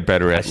think they're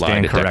better at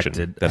lie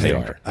detection than they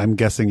are. I'm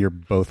guessing you're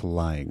both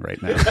lying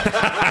right now.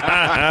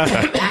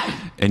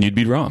 And you'd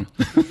be wrong.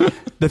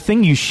 The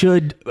thing you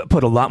should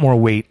put a lot more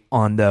weight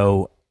on,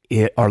 though,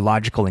 are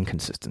logical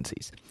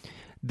inconsistencies.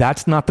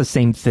 That's not the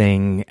same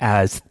thing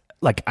as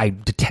like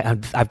I've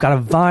got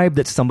a vibe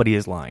that somebody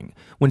is lying.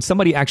 When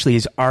somebody actually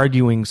is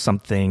arguing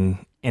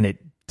something and it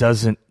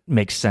doesn't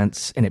make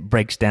sense and it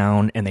breaks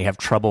down and they have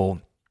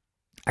trouble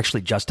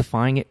actually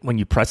justifying it when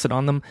you press it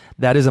on them,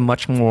 that is a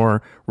much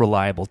more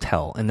reliable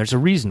tell. And there's a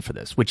reason for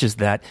this, which is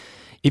that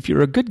if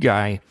you're a good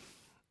guy,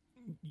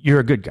 you're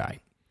a good guy.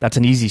 That's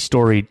an easy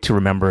story to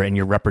remember, and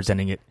you're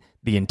representing it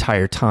the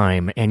entire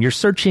time. And you're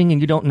searching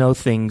and you don't know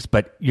things,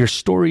 but your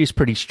story is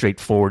pretty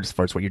straightforward as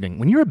far as what you're doing.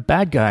 When you're a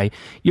bad guy,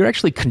 you're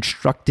actually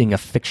constructing a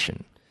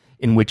fiction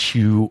in which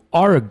you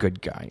are a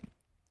good guy.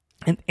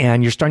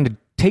 And you're starting to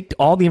take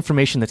all the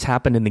information that's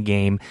happened in the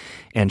game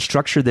and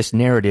structure this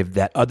narrative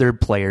that other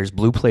players,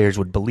 blue players,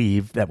 would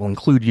believe that will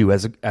include you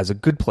as a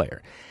good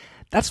player.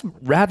 That's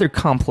rather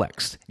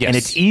complex. Yes. And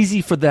it's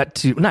easy for that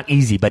to, not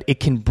easy, but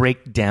it can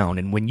break down.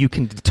 And when you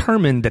can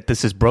determine that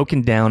this is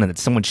broken down and that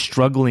someone's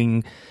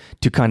struggling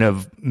to kind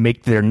of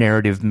make their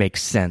narrative make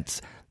sense,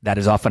 that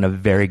is often a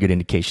very good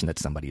indication that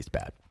somebody is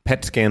bad.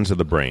 PET scans of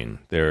the brain.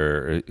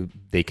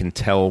 They can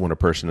tell when a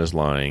person is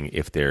lying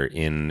if they're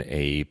in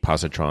a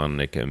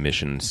positronic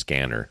emission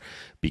scanner,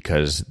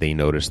 because they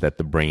notice that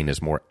the brain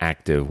is more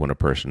active when a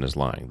person is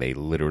lying.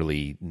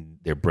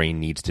 Their brain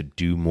needs to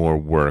do more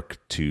work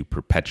to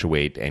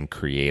perpetuate and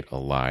create a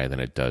lie than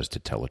it does to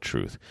tell a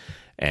truth.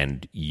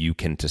 And you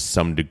can, to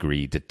some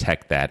degree,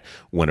 detect that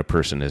when a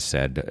person has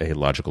said a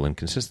logical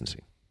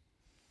inconsistency.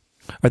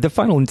 The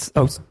final.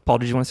 Oh, Paul,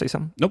 did you want to say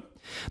something? Nope.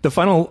 The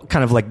final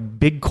kind of like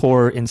big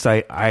core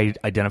insight I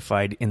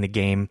identified in the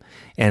game,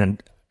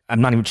 and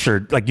I'm not even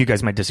sure. Like you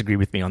guys might disagree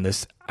with me on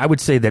this. I would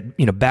say that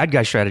bad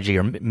guy strategy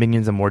or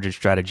Minions and Mordred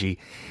strategy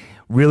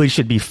really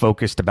should be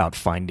focused about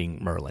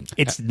finding Merlin.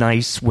 It's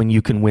nice when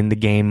you can win the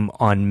game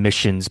on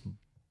missions,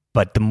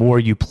 but the more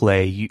you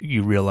play,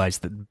 you realize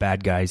that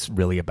bad guys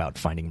really about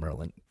finding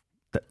Merlin.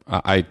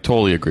 I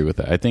totally agree with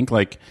that. I think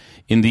like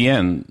in the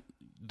end,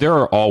 there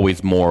are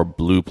always more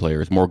blue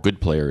players, more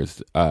good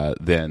players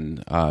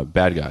than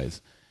bad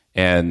guys.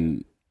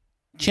 And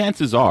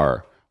chances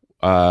are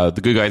the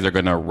good guys are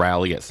going to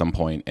rally at some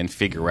point and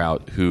figure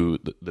out who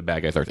the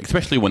bad guys are,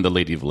 especially when the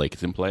Lady of the Lake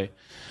is in play.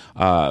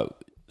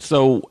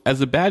 So as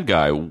a bad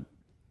guy,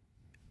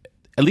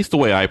 at least the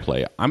way I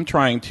play, I'm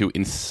trying to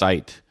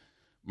incite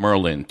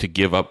Merlin to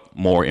give up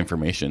more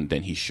information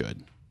than he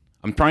should.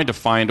 I'm trying to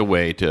find a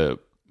way to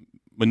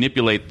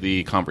manipulate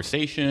the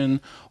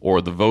conversation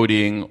or the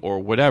voting or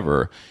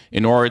whatever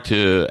in order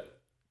to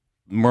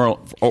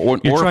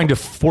You're trying to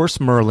force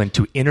Merlin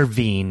to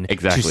intervene to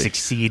Exactly.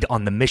 succeed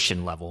on the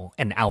mission level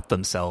and out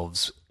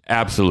themselves.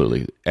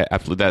 Absolutely.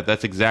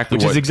 That's exactly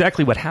Which is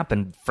exactly what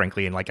happened,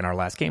 frankly, in our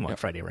last game on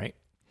Friday, right?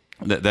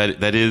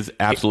 that is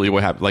absolutely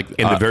what happened. Like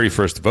In the very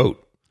first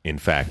vote, in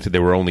fact,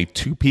 there were only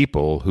 2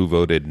 people who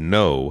voted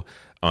no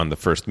on the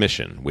first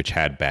mission, which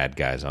had bad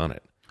guys on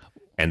it.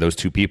 And those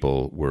 2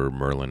 people were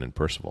Merlin and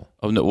Percival.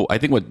 Oh no! Well, I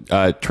think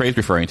what Trey's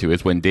referring to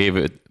is when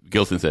David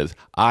Gilson says,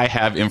 "I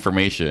have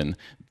information.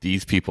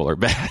 These people are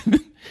bad,"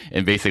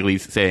 and basically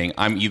saying,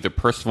 "I'm either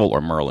Percival or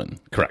Merlin."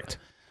 Correct.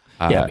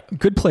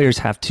 Good players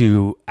have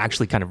to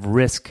actually kind of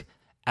risk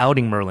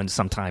outing Merlin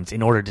sometimes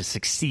in order to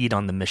succeed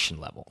on the mission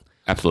level.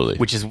 Absolutely.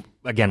 Which is,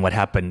 again, what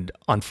happened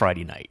on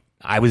Friday night.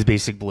 I was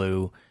basic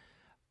blue.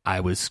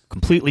 I was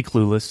completely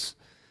clueless.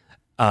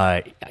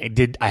 I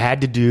had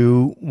to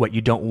do what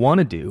you don't want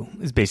to do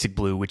as basic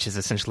blue, which is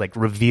essentially like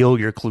reveal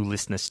your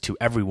cluelessness to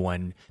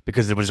everyone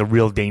because there was a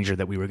real danger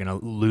that we were going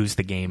to lose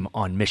the game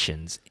on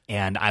missions.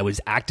 And I was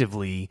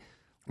actively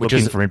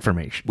looking for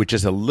information. Which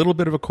is a little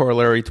bit of a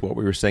corollary to what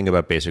we were saying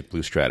about basic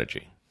blue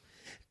strategy,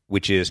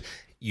 which is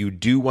you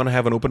do want to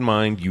have an open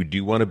mind. You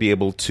do want to be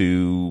able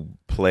to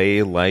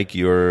play like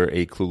you're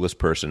a clueless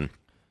person.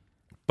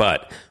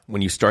 But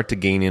when you start to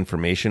gain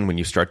information, when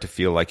you start to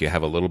feel like you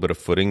have a little bit of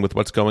footing with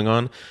what's going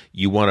on,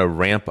 you want to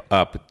ramp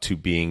up to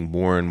being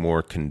more and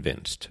more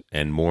convinced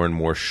and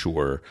more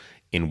sure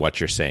in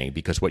what you're saying.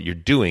 Because what you're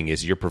doing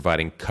is you're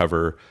providing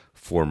cover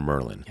for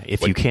Merlin.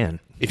 If you can.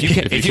 If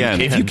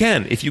you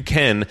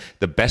can,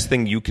 the best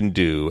thing you can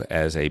do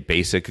as a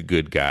basic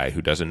good guy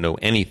who doesn't know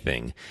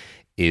anything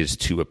is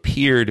to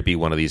appear to be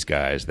one of these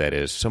guys that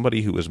is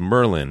somebody who was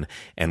Merlin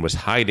and was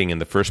hiding in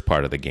the first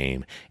part of the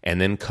game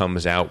and then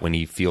comes out when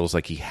he feels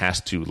like he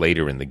has to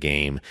later in the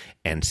game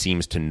and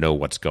seems to know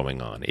what's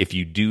going on. If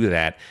you do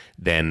that,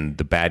 then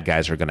the bad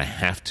guys are going to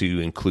have to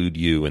include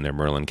you in their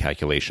Merlin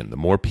calculation. The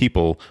more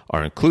people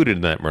are included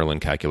in that Merlin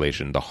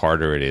calculation, the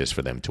harder it is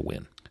for them to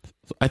win.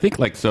 I think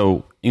as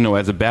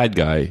a bad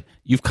guy,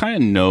 you kind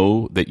of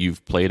know that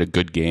you've played a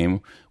good game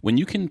when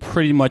you can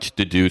pretty much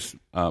deduce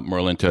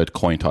Merlin to a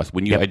coin toss.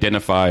 When you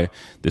identify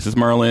this is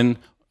Merlin,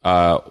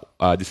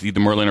 this is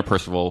either Merlin or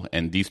Percival,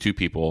 and these 2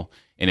 people.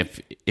 And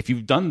if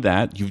you've done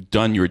that, you've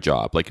done your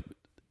job. Like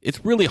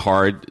it's really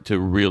hard to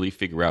really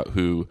figure out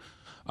who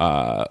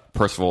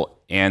Percival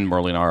and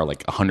Merlin are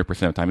 100% of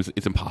the time.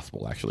 It's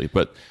impossible, actually.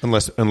 But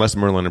unless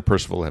Merlin and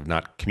Percival have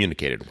not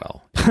communicated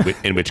well,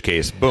 in which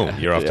case, boom,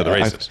 you're off to the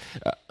races.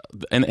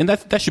 And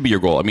that should be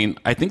your goal. I mean,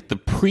 I think the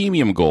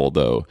premium goal,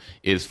 though,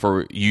 is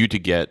for you to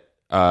get,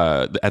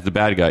 as the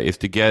bad guy, is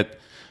to get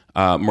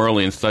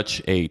Merlin in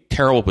such a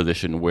terrible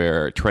position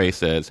where Trey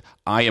says,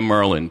 "I am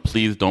Merlin,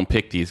 please don't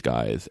pick these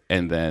guys."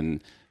 And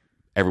then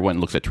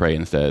everyone looks at Trey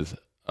and says,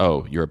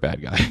 "Oh, you're a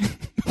bad guy."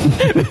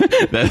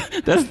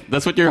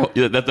 That's what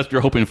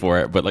you're hoping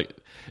for. But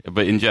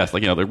in jest,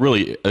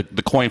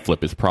 the coin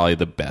flip is probably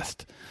the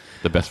best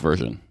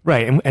version.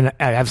 Right. And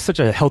I have such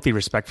a healthy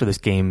respect for this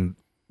game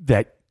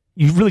that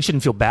you really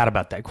shouldn't feel bad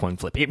about that coin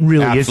flip. It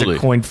really is a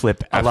coin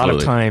flip a lot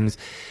of times.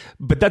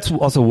 But that's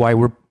also why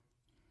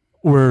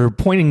we're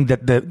pointing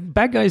that the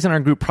bad guys in our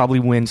group probably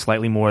win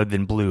slightly more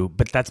than blue,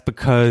 but that's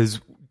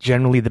because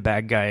generally the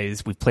bad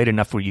guys, we've played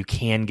enough where you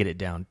can get it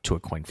down to a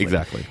coin flip.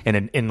 Exactly.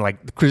 And in the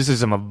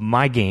criticism of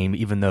my game,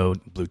 even though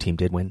blue team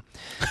did win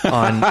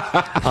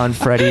on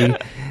Friday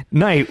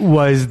night,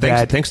 was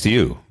that thanks to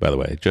you, by the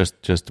way,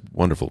 just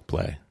wonderful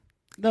play.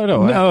 It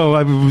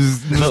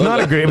was not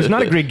a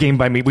great game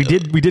by me. We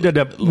did end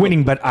up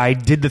winning, but I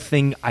did the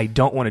thing I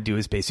don't want to do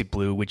as basic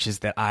blue, which is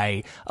that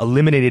I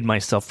eliminated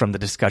myself from the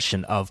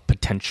discussion of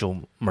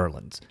potential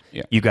Merlins.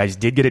 Yeah. You guys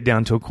did get it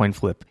down to a coin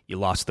flip. You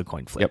lost the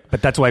coin flip. Yep.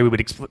 But that's why we would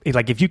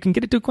if you can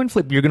get it to a coin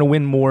flip, you're going to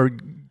win more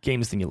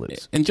games than you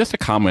lose. And just a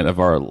comment of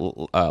our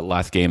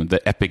last game,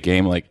 the epic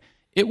game,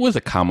 it was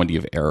a comedy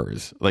of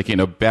errors. Like,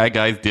 bad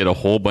guys did a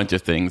whole bunch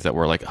of things that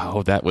were like,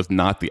 oh, that was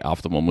not the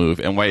optimal move.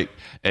 And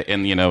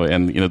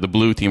the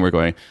blue team were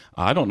going,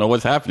 I don't know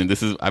what's happening.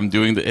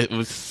 It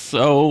was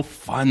so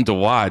fun to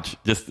watch.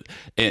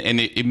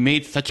 It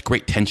made such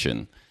great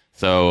tension.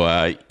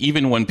 So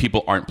even when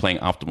people aren't playing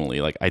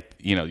optimally,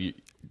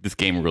 this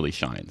game really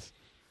shines.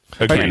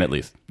 Agreed. At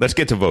least. Let's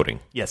get to voting.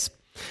 Yes.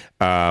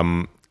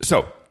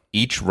 So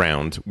each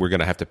round, we're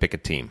going to have to pick a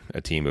team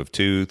of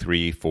 2,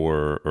 3,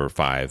 4, or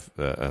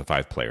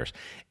 5 players.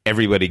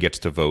 Everybody gets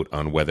to vote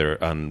on whether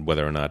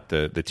or not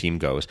the team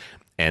goes,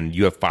 and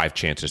you have 5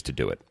 chances to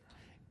do it.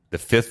 The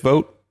 5th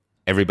vote,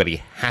 everybody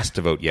has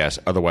to vote yes,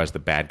 otherwise the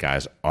bad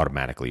guys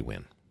automatically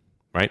win.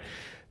 Right?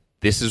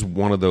 This is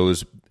one of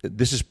those.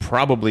 This is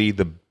probably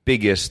the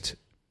biggest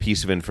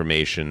piece of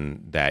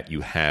information that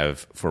you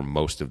have for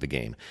most of the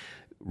game.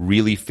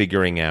 Really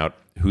figuring out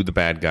who the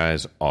bad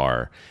guys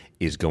are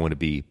is going to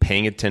be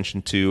paying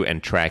attention to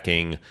and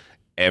tracking.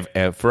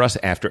 For us,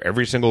 after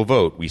every single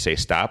vote, we say,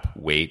 stop,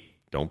 wait,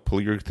 don't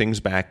pull your things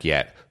back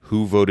yet.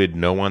 Who voted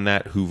no on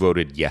that? Who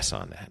voted yes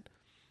on that?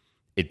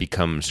 It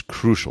becomes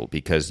crucial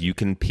because you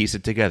can piece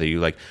it together. You're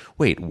like,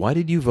 wait, why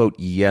did you vote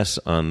yes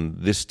on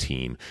this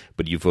team,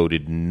 but you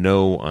voted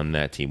no on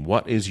that team?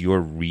 What is your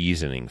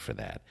reasoning for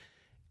that?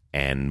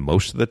 And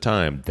most of the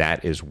time,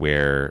 that is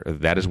where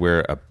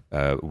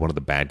one of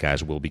the bad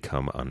guys will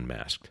become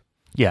unmasked.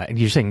 Yeah, and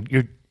you're saying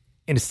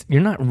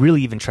you're not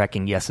really even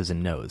tracking yeses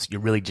and nos. You're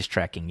really just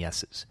tracking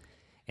yeses,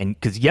 and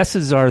because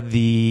yeses are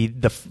the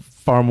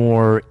far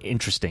more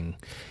interesting.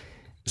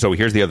 So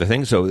here's the other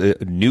thing. So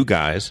new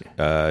guys,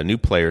 new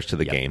players to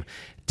the game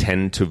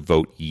tend to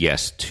vote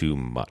yes too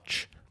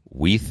much.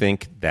 We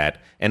think that,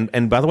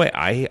 and by the way,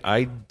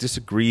 I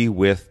disagree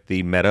with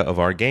the meta of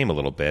our game a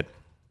little bit.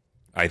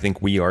 I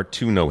think we are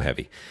too no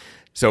heavy.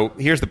 So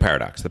here's the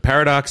paradox. The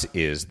paradox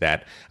is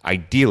that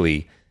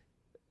ideally,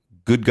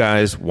 good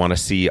guys want to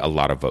see a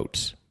lot of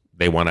votes.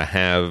 They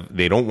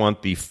don't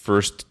want the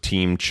first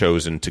team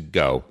chosen to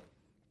go,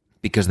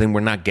 because then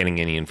we're not getting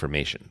any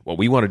information. What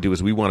we want to do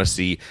is we want to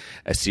see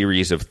a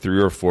series of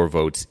 3 or 4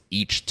 votes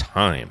each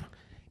time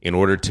in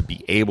order to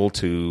be able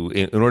to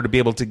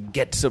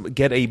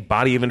get a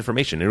body of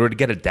information, in order to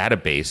get a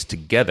database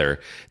together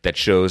that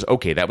shows,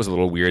 okay, that was a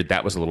little weird,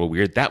 that was a little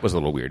weird, that was a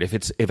little weird. If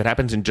it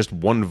happens in just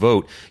one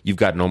vote, you've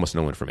gotten almost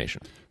no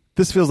information.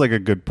 This feels like a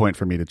good point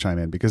for me to chime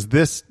in, because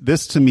this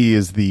to me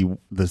is the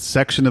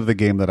section of the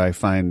game that I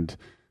find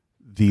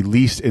the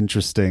least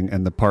interesting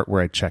and the part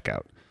where I check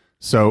out.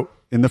 So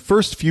in the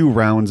first few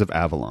rounds of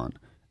Avalon,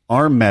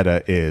 our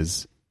meta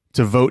is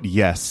to vote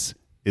yes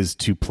is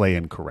to play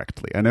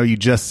incorrectly. I know you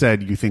just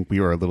said you think we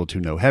are a little too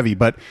no heavy,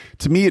 but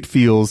to me it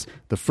feels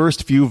the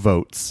first few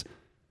votes,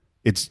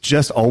 it's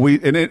just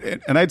always,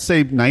 and I'd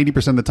say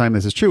 90% of the time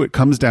this is true, it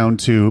comes down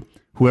to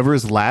whoever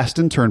is last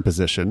in turn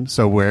position,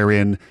 so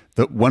wherein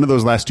one of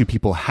those last 2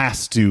 people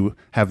has to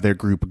have their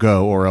group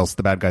go, or else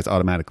the bad guys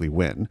automatically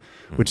win,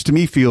 which to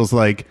me feels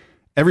like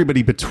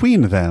everybody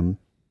between them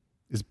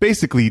is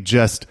basically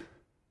just,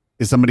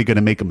 is somebody going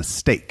to make a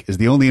mistake, is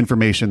the only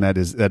information that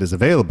is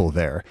available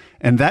there.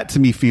 And that to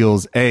me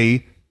feels,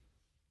 A,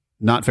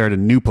 not fair to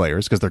new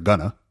players, because they're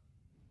gonna.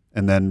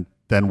 And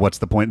then what's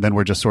the point? Then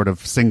we're just sort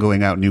of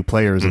singling out new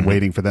players and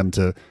waiting for them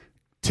to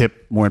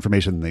tip more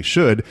information than they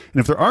should.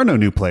 And if there are no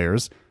new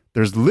players,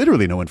 there's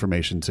literally no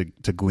information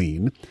to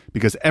glean,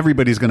 because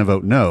everybody's going to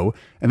vote no.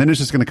 And then it's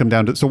just going to come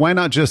down to, so why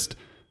not just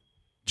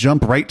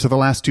jump right to the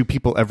last 2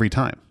 people every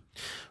time?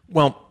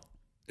 Well,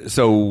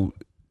 so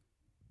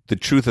the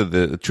truth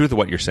of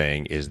what you're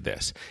saying is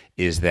this,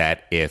 is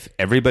that if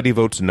everybody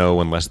votes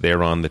no unless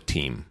they're on the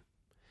team,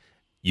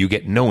 you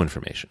get no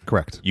information.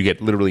 Correct. You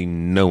get literally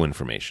no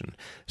information.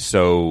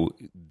 So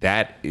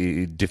that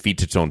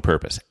defeats its own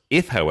purpose.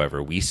 If,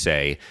 however, we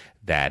say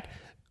that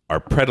our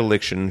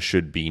predilection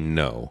should be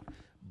no,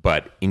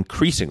 but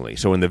increasingly,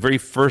 so in the very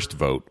first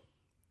vote,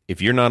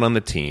 if you're not on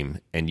the team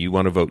and you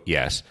want to vote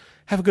yes,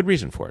 have a good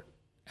reason for it.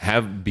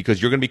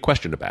 Because you're going to be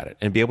questioned about it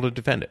and be able to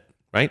defend it.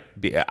 Right?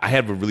 I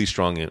have a really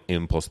strong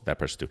impulse that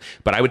person too.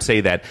 But I would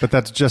say that... But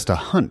that's just a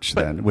hunch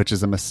then, which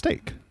is a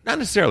mistake. Not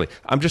necessarily.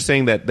 I'm just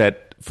saying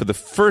that for the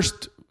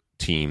first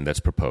team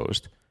that's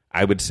proposed,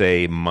 I would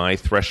say my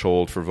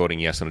threshold for voting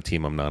yes on a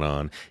team I'm not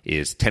on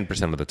is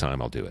 10% of the time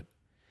I'll do it.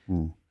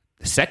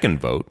 The second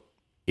vote,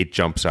 it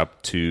jumps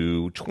up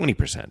to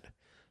 20%.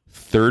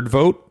 Third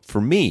vote,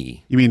 for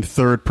me... You mean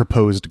third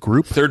proposed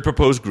group? Third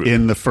proposed group.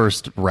 In the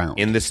first round?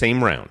 In the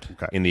same round.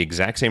 Okay. In the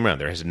exact same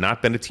round. There has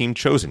not been a team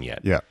chosen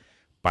yet. Yeah.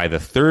 By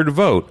the third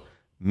vote,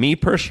 me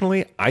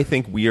personally, I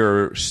think we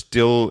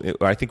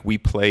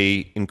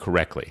play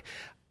incorrectly.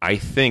 I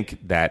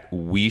think that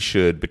we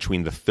should,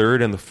 between the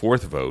third and the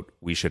fourth vote,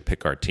 we should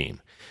pick our team.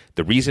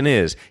 The reason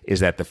is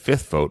that the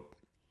 5th vote,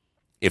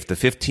 if the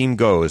 5th team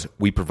goes,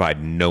 we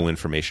provide no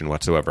information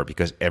whatsoever,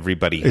 because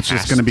everybody it's has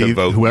just going to be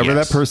vote whoever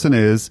yes. that person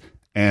is,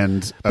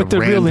 and but the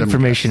real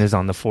information is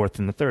on the 4th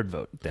and the 3rd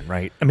vote, then,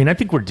 right? I mean, I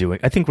think we're doing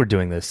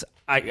this.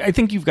 I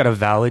think you've got a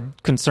valid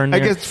concern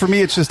there. I guess for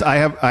me, it's just I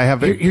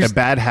have a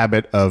bad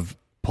habit of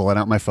pulling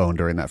out my phone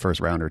during that first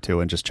round or two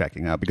and just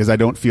checking out because I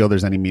don't feel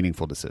there's any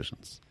meaningful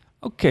decisions.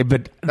 Okay,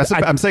 but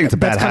I'm saying it's a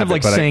bad that's kind habit, of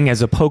like saying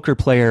as a poker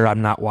player,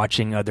 I'm not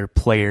watching other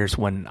players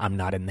when I'm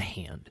not in the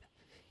hand.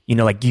 You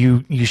know, like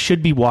you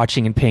should be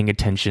watching and paying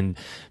attention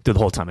through the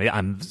whole time.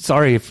 I'm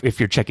sorry if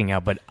you're checking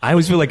out, but I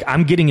always feel like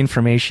I'm getting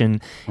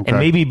information, and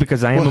maybe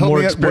because I am a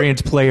more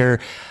experienced player,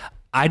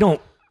 I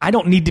don't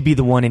need to be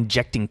the one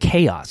injecting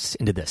chaos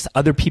into this.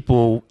 Other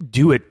people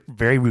do it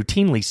very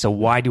routinely, so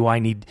why do I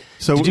need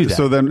to do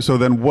that? So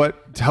then what?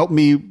 Help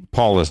me.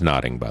 Paul is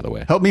nodding, by the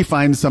way. Help me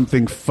find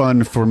something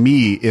fun for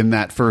me in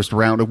that first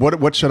round.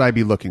 What should I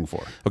be looking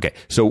for? Okay,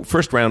 so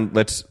first round,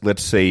 let's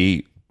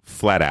say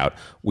flat out,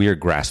 we are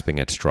grasping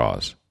at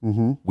straws.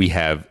 Mm-hmm. We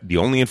have the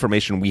only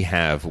information we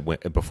have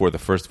before the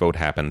first vote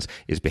happens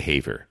is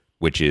behavior,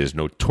 which is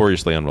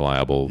notoriously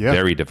unreliable,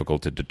 very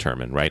difficult to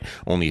determine, right?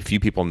 Only a few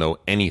people know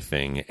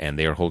anything, and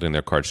they are holding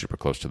their cards super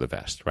close to the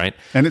vest, right?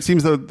 And it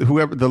seems that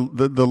whoever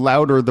the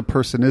louder the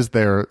person is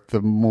there,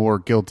 the more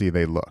guilty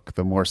they look,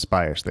 the more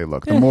spyish they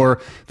look,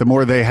 the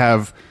more they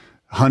have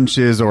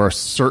hunches or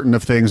certain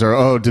of things,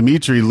 or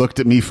Dimitri looked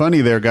at me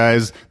funny there,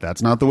 guys.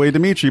 That's not the way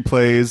Dimitri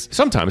plays.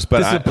 Sometimes, but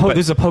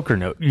this is a poker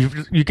note.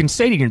 You can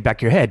say to you in the back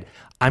of your head,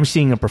 I'm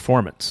seeing a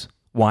performance.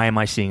 Why am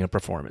I seeing a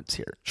performance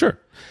here? Sure.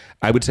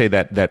 I would say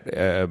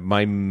that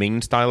my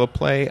main style of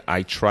play,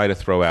 I try to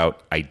throw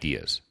out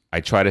ideas. I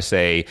try to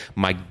say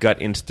my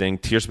gut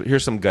instinct.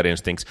 Here's some gut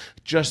instincts,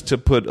 just to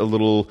put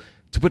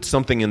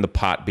something in the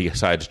pot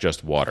besides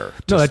just water.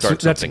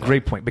 That's a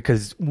great point,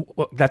 because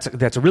that's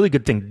a really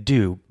good thing to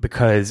do,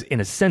 because in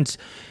a sense,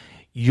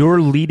 you're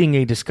leading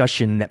a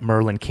discussion that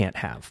Merlin can't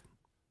have,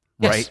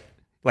 right?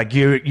 Like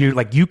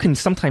you can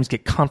sometimes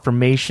get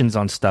confirmations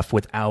on stuff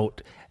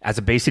without, as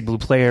a basic blue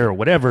player or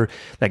whatever,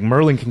 like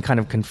Merlin can kind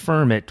of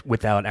confirm it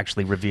without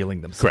actually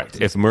revealing themselves.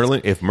 Correct.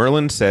 If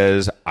Merlin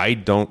says, I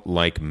don't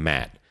like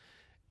Matt,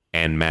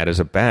 and Matt is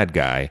a bad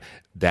guy,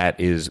 Matt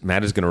is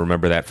going to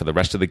remember that for the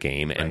rest of the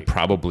game and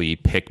probably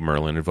pick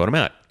Merlin and vote him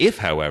out. If,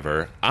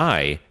 however,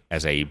 I,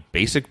 as a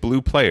basic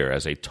blue player,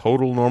 as a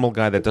total normal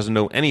guy that doesn't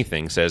know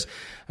anything, says,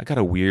 I got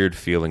a weird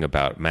feeling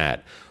about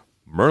Matt,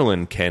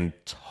 Merlin can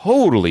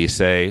totally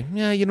say,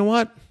 yeah, you know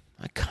what?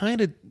 I kind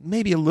of,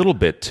 maybe a little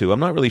bit too. I'm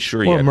not really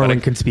sure yet. Or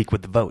Merlin can speak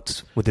with the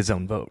votes, with his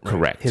own vote. Right?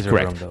 Correct. His or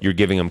her own vote. You're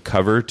giving him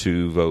cover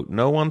to vote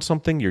no on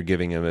something. You're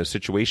giving him a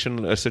situation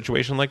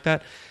like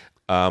that.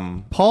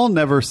 Paul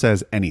never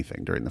says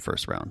anything during the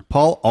first round.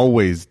 Paul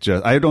always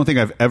I don't think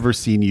I've ever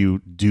seen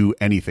you do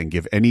anything,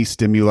 give any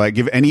stimuli,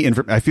 give any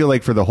I feel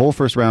like for the whole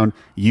first round,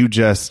 you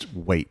just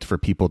wait for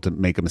people to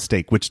make a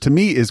mistake, which to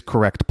me is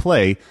correct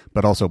play,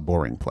 but also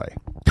boring play.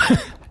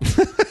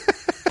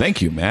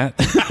 Thank you, Matt.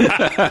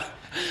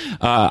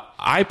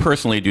 I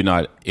personally do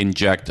not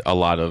inject a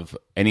lot of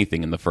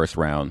anything in the first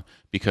round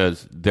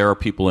because there are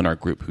people in our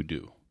group who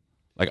do.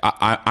 Like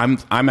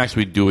I'm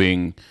actually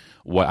doing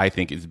what I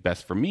think is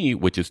best for me,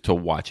 which is to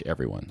watch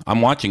everyone.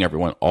 I'm watching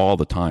everyone all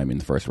the time in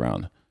the first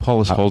round.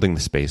 Paul is holding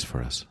the space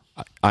for us.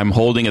 I'm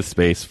holding a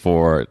space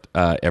for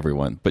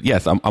everyone. But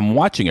yes, I'm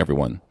watching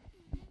everyone.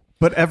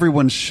 But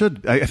everyone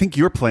should. I think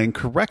you're playing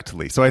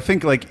correctly. So I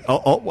think like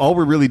all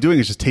we're really doing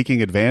is just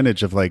taking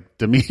advantage of like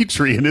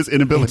Dimitri and his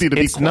inability to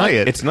be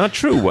quiet. It's not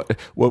true.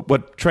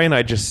 What Trey and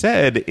I just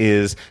said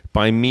is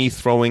by me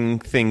throwing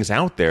things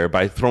out there,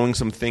 by throwing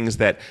some things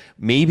that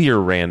maybe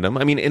are random.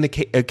 I mean,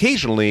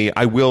 occasionally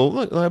I will.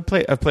 Look, I've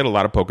played a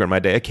lot of poker in my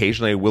day.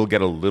 Occasionally I will get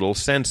a little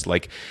sense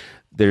like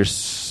there's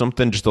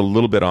something just a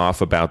little bit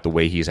off about the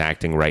way he's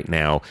acting right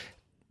now.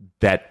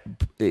 That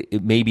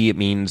maybe it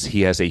means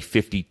he has a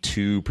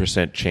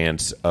 52%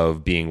 chance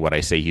of being what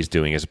I say he's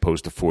doing as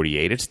opposed to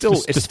 48. It's still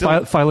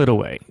file it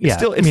away. Yeah,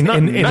 still, I mean,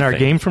 in our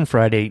game from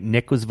Friday,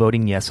 Nick was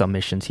voting yes on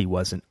missions he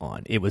wasn't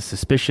on. It was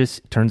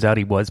suspicious. Turns out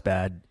he was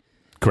bad.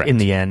 Correct. In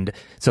the end,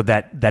 so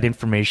that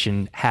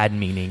information had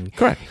meaning.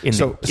 Correct.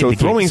 So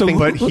throwing things,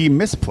 but he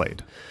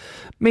misplayed.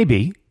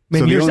 Maybe.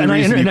 So the only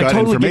reason you got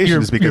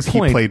information is because he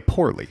played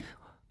poorly.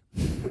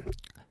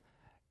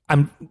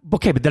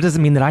 Okay, but that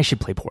doesn't mean that I should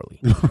play poorly,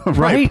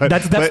 right?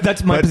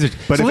 That's my position.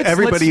 But so if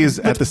everybody is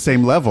at the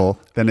same level,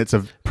 then it's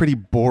a pretty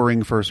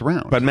boring first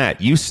round. But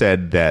Matt, you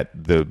said that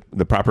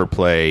the proper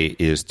play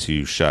is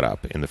to shut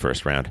up in the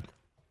first round.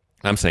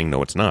 I'm saying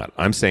no, it's not.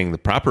 I'm saying the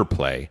proper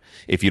play,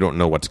 if you don't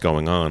know what's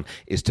going on,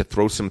 is to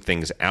throw some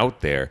things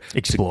out there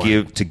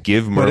to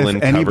give Merlin.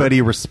 But if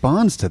anybody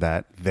responds to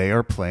that, they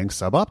are playing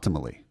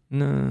suboptimally.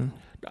 No.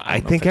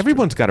 I think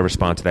everyone's got to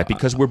respond to that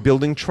because we're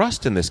building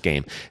trust in this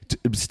game.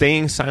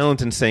 Staying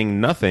silent and saying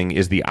nothing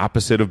is the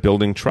opposite of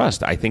building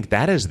trust. I think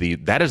that is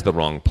the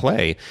wrong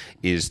play.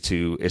 Is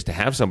to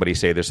have somebody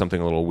say there's something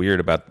a little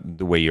weird about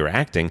the way you're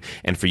acting,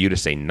 and for you to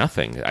say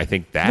nothing. I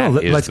think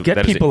let's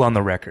get people on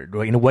the record.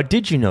 You know, what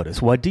did you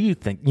notice? What do you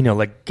think? You know,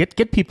 like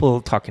get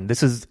people talking.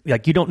 This is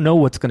like you don't know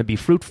what's going to be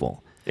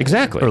fruitful.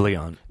 Exactly. Early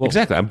on. Well,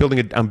 exactly. I'm building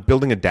a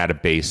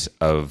database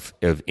of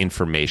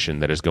information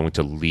that is going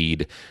to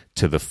lead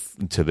to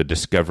the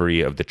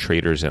discovery of the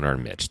traitors in our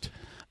midst.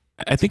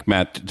 I think,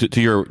 Matt,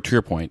 to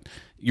your point,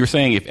 you're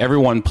saying if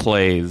everyone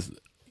plays,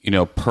 you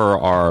know, per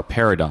our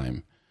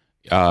paradigm,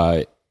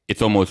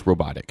 it's almost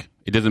robotic.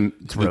 It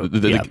doesn't.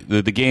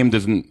 The game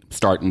doesn't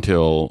start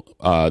until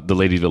the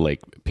Lady of the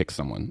Lake picks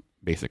someone,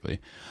 basically.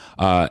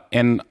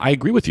 And I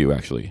agree with you,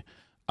 actually.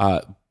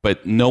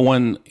 But no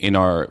one in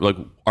our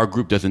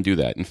group doesn't do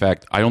that. In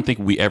fact, I don't think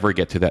we ever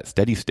get to that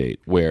steady state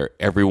where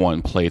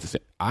everyone plays the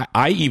same.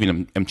 I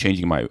even am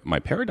changing my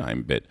paradigm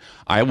a bit.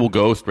 I will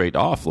go straight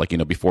off,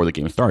 before the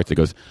game starts. It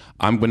goes,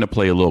 I'm going to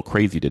play a little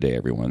crazy today,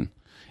 everyone.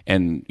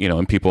 And,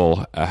 and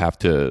people have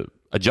to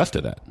adjust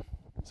to that.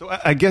 So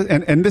I guess,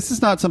 and this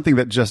is not something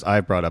that just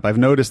I brought up. I've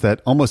noticed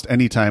that almost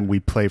any time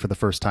we play for the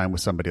first time with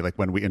somebody, like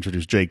when we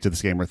introduce Jake to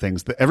this game or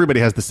things, that everybody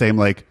has the same,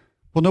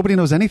 well, nobody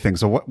knows anything.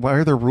 So why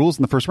are there rules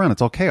in the first round?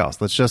 It's all chaos.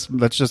 Let's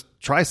just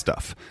try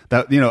stuff.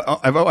 That,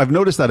 I've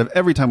noticed that of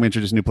every time we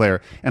introduce a new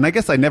player, and I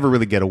guess I never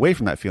really get away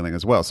from that feeling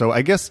as well. So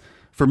I guess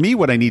for me,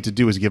 what I need to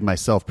do is give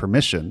myself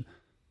permission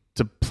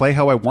to play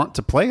how I want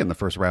to play in the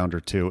first round or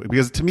two.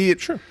 Because to me,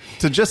 to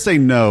just say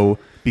no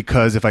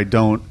because if I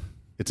don't,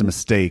 it's a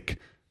mistake.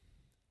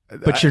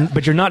 But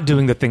you're not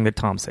doing the thing that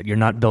Tom said. You're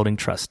not building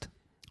trust,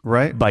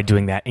 right, by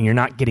doing that, and you're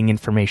not getting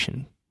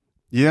information.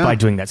 Yeah. By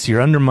doing that. So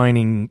you're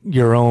undermining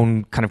your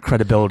own kind of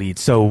credibility.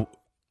 So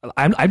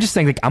I'm just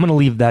saying, I'm going to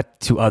leave that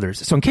to others.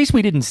 So in case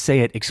we didn't say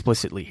it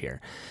explicitly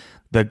here,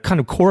 the kind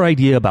of core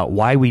idea about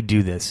why we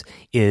do this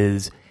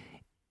is,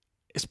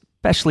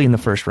 especially in the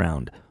first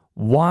round,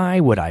 why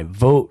would I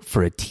vote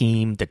for a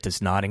team that does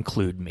not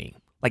include me?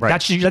 Right.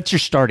 That's your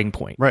starting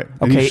point. Right.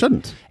 And okay? you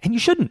shouldn't. And you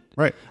shouldn't.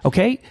 Right.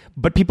 Okay?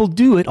 But people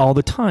do it all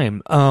the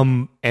time.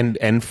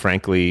 And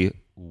frankly,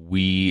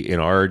 we, in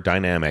our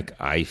dynamic,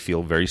 I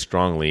feel very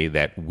strongly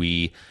that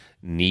we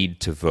need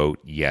to vote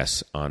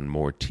yes on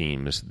more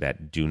teams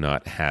that do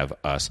not have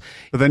us.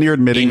 But then you're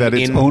admitting that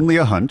it's only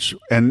a hunch,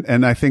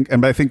 and I think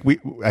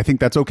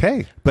that's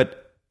okay.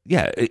 But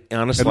yeah,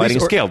 on a sliding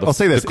scale, I'll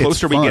say this: the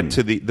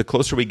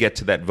closer we get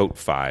to that vote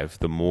 5,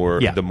 the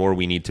more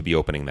we need to be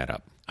opening that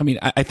up. I mean,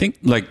 I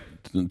think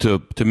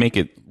to make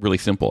it really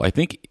simple, I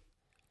think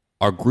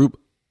our group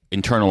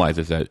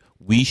internalizes that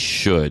we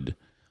should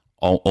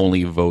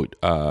only vote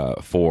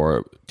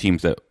for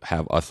teams that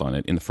have us on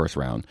it in the first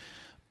round,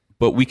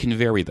 but we can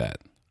vary that.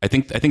 I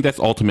think that's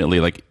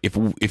ultimately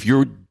if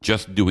you're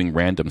just doing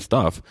random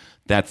stuff,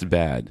 that's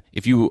bad.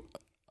 If you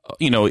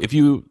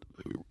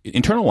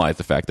internalize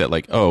the fact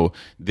that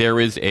there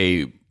is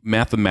a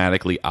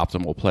mathematically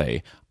optimal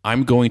play,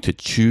 I'm going to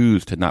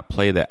choose to not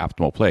play that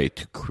optimal play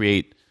to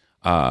create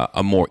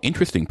a more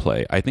interesting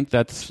play. I think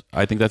that's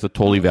a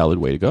totally valid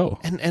way to go.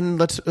 And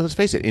let's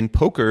face it, in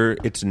poker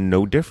it's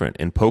no different.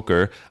 In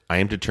poker, I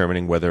am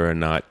determining whether or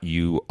not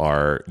you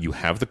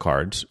have the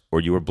cards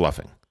or you are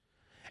bluffing.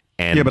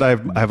 And yeah, but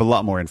I have a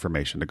lot more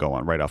information to go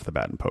on right off the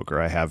bat in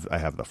poker. I have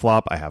the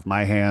flop, I have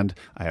my hand,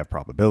 I have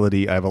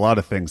probability, I have a lot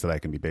of things that I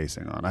can be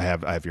basing on. I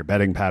have your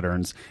betting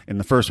patterns. In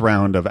the first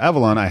round of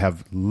Avalon, I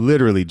have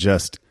literally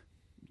just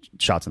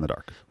shots in the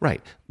dark.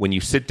 Right. When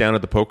you sit down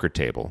at the poker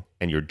table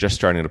and you're just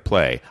starting to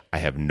play, I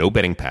have no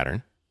betting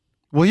pattern.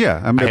 Well,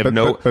 yeah,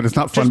 but it's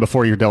not fun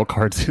before you're dealt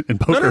cards in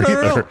poker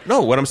either.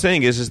 No. What I'm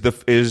saying is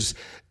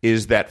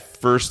that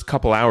first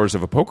couple hours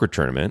of a poker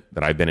tournament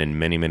that I've been in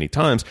many, many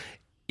times,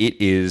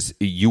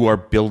 you are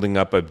building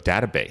up a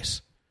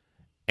database.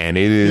 And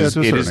it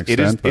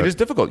is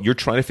difficult. You're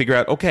trying to figure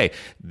out, okay,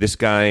 this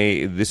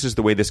is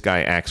the way this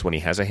guy acts when he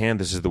has a hand.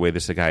 This is the way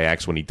this guy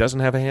acts when he doesn't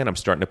have a hand. I'm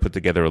starting to put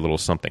together a little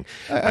something.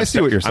 I see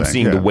what you're saying. I'm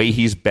seeing the way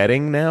he's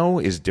betting now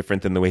is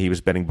different than the way he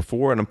was betting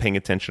before, and I'm paying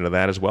attention to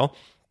that as well.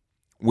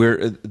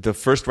 Where the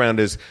first round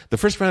is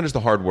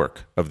the hard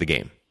work of the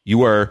game.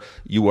 You are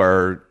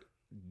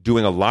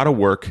doing a lot of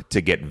work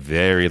to get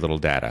very little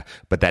data,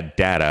 but that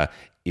data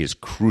is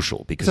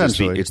crucial because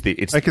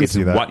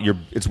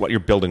it's what you're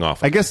building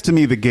off of. I guess to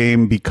me the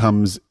game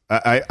becomes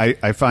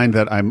I find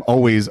that I'm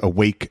always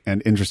awake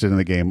and interested in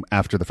the game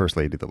after the first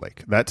Lady of the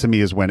Lake. That to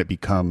me is when it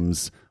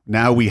becomes,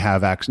 now we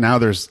have action, now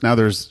there's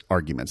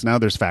arguments, now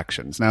there's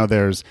factions, now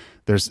there's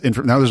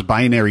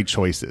binary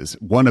choices.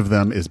 One of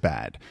them is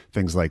bad,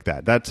 things like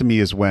that. That to me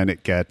is when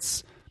it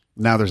gets,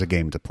 now there's a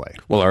game to play.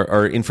 Well,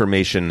 our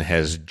information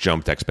has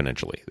jumped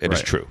exponentially. It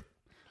is true.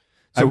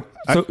 So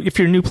if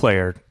you're a new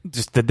player,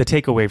 just the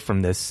takeaway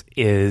from this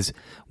is,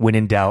 when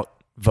in doubt,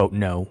 vote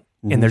no.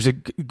 Mm-hmm. And there's a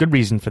good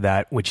reason for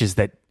that, which is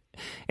that,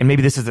 and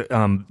maybe this is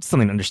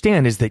something to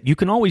understand, is that you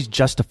can always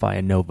justify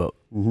a no vote,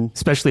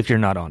 especially if you're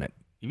not on it.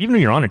 Even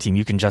if you're on a team,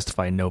 you can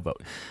justify a no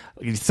vote.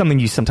 Something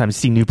you sometimes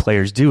see new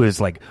players do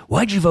is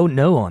why'd you vote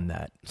no on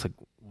that? It's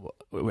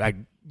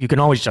you can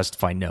always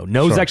justify no.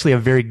 No is actually a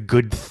very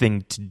good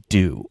thing to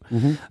do.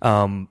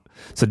 Mm-hmm.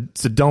 So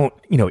don't,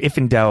 if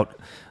in doubt,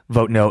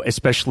 vote no,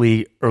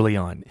 especially early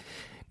on.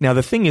 Now,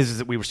 the thing is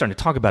that we were starting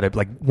to talk about it,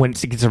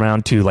 once it gets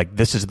around to,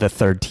 this is the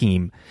third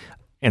team,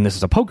 and this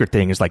is a poker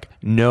thing, is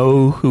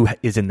know who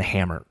is in the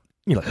hammer.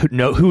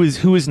 Who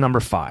is number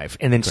 5,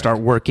 and then start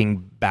working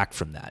back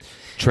from that.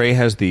 Trey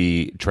has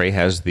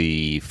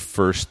the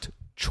first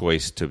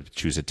choice to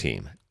choose a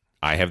team.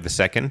 I have the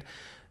second.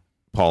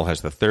 Paul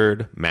has the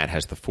third, Matt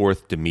has the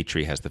fourth,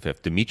 Dimitri has the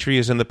fifth. Dimitri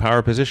is in the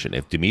power position.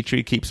 If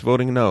Dimitri keeps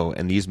voting no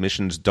and these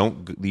teams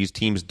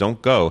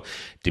don't go,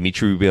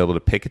 Dimitri will be able to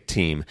pick a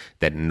team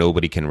that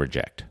nobody can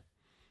reject.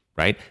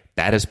 Right?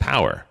 That is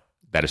power.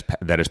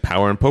 That is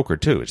power in poker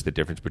too. It's the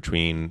difference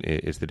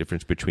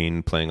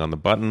between playing on the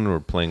button or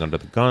playing under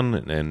the gun.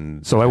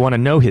 And so I want to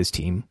know his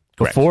team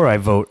before I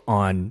vote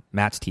on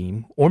Matt's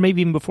team, or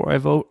maybe even before I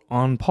vote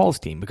on Paul's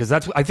team, because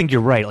I think you're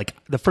right. Like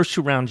the first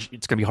 2 rounds,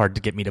 it's going to be hard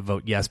to get me to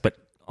vote yes, but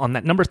on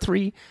that number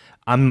 3,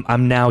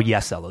 I'm now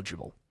yes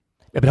eligible.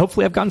 But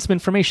hopefully I've gotten some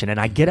information, and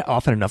I get it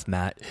often enough,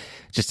 Matt,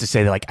 just to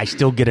say that like I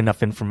still get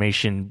enough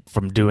information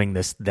from doing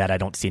this that I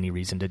don't see any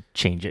reason to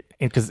change it,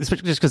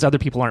 especially just because other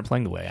people aren't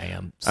playing the way I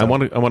am. So. I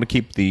want to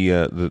keep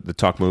the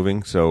talk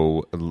moving.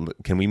 So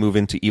can we move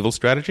into evil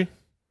strategy?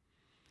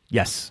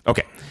 Yes.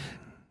 Okay.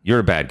 You're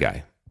a bad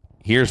guy.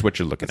 Here's what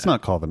you're looking at. Let's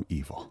not call them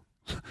evil.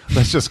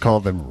 Let's just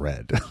call them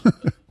red.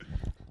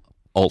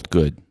 Alt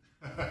good.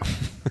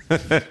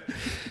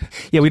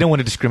 Yeah, we don't want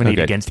to discriminate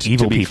against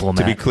evil people, Matt.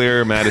 To be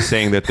clear, Matt is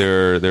saying that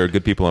there are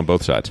good people on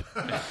both sides.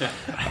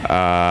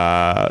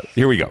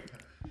 Here we go.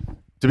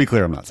 To be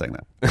clear, I'm not saying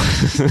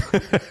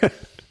that.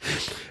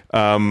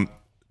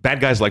 Bad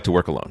guys like to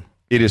work alone.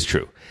 It is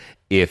true.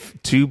 If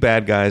 2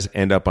 bad guys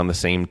end up on the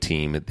same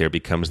team, there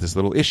becomes this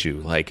little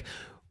issue. Like,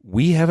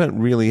 we haven't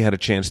really had a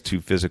chance to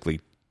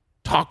physically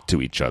talk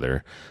to each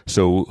other.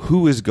 So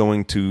who is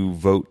going to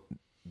vote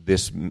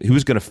this?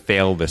 Who's going to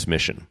fail this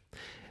mission?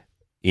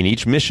 In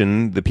each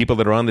mission, the people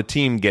that are on the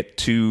team get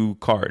 2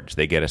 cards.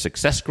 They get a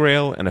success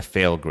grail and a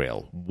fail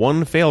grail.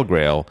 1 fail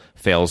grail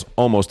fails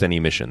almost any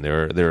mission.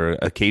 There are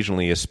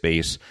occasionally a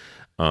space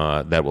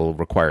that will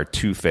require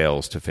 2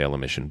 fails to fail a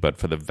mission. But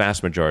for the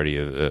vast majority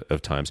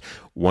of times,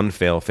 1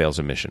 fail fails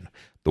a mission.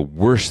 The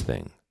worst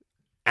thing,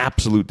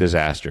 absolute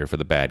disaster for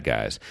the bad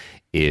guys,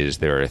 is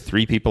there are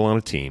 3 people on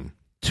a team.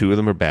 2 of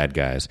them are bad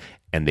guys,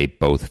 and they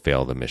both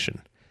fail the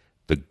mission.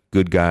 The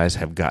good guys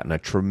have gotten a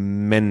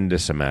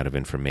tremendous amount of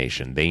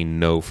information. They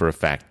know for a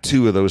fact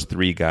 2 of those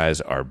 3 guys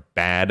are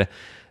bad.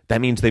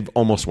 That means they've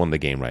almost won the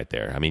game right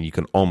there. I mean, you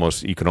can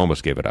almost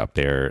give it up.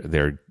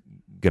 They're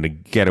going to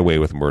get away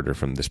with murder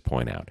from this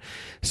point out.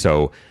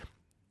 So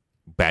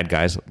bad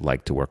guys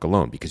like to work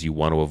alone because you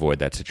want to avoid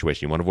that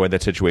situation. You want to avoid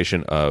that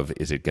situation of,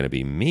 is it going to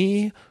be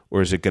me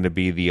or is it going to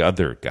be the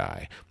other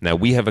guy? Now,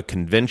 we have a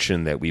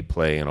convention that we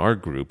play in our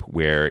group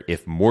where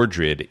if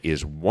Mordred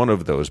is one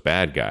of those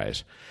bad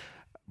guys,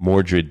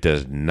 Mordred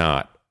does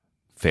not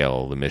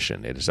fail the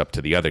mission. It is up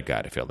to the other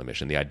guy to fail the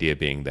mission. The idea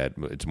being that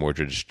it's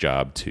Mordred's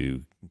job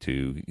to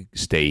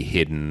stay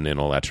hidden and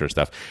all that sort of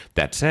stuff.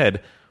 That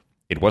said,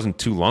 it wasn't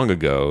too long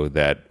ago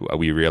that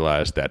we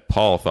realized that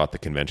Paul thought the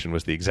convention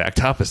was the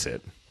exact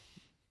opposite.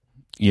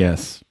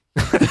 Yes.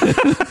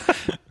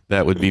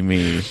 That would be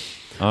me.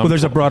 Well,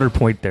 there's a broader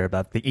point there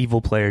about the evil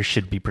players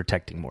should be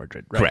protecting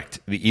Mordred, right? Correct.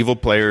 The evil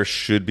player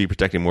should be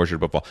protecting Mordred,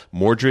 but Paul.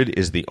 Mordred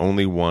is the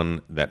only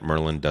one that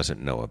Merlin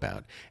doesn't know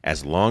about.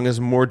 As long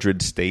as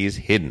Mordred stays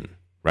hidden,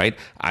 right?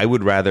 I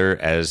would rather,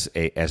 as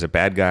a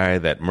bad guy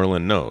that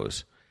Merlin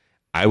knows,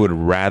 I would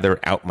rather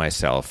out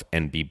myself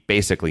and be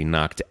basically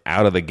knocked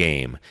out of the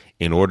game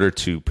in order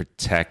to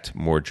protect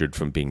Mordred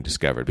from being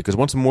discovered. Because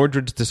once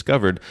Mordred's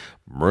discovered,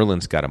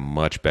 Merlin's got a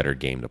much better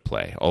game to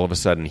play. All of a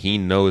sudden, he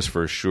knows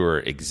for sure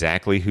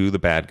exactly who the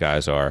bad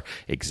guys are,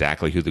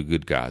 exactly who the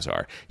good guys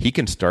are. He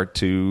can start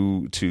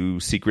to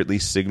secretly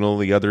signal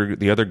the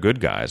other good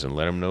guys and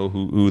let them know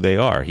who they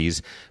are.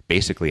 He's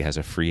basically has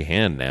a free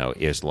hand now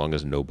as long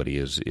as nobody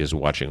is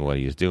watching what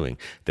he's doing.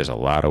 There's a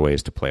lot of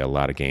ways to play a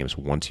lot of games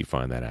once you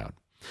find that out.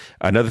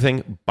 Another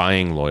thing,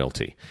 buying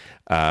loyalty.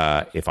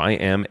 If I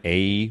am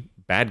a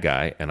bad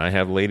guy and I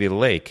have Lady of the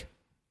Lake,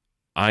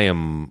 I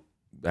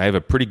have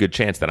a pretty good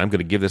chance that I'm going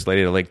to give this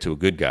Lady of the Lake to a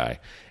good guy,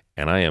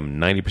 and I am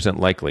 90%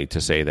 likely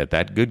to say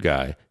that good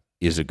guy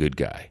is a good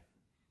guy,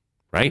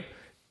 right?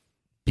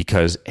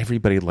 Because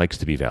everybody likes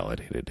to be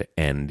validated,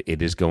 and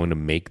it is going to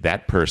make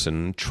that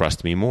person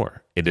trust me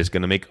more. It is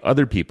going to make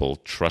other people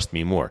trust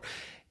me more.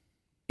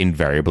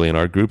 Invariably in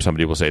our group,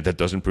 somebody will say, that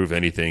doesn't prove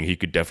anything. He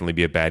could definitely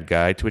be a bad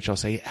guy. To which I'll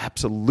say,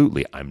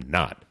 absolutely, I'm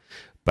not.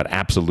 But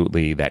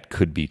absolutely, that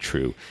could be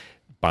true.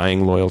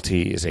 Buying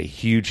loyalty is a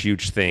huge,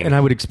 huge thing. And I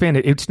would expand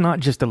it. It's not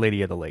just a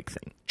Lady of the Lake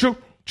thing. True.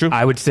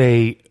 I would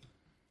say,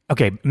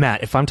 okay,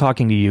 Matt, if I'm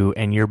talking to you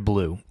and you're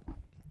blue,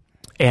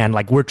 and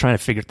like we're trying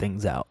to figure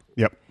things out.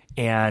 Yep.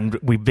 And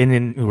we're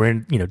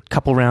in, a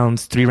couple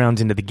rounds, 3 rounds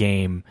into the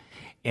game,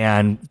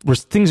 and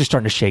things are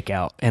starting to shake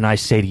out. And I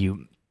say to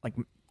you, like,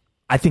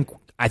 I think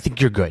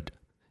you're good.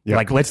 Yep.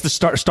 Like, let's the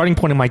starting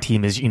point of my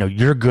team is,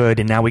 you're good,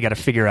 and now we got to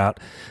figure out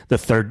the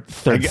third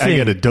thing. I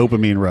get a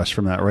dopamine rush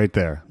from that right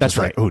there. That's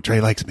right. Like, oh,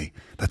 Trey likes me.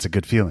 That's a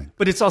good feeling.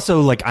 But it's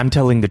also like I'm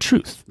telling the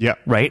truth. Yeah.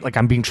 Right. Like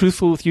I'm being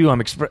truthful with you.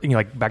 I'm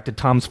like back to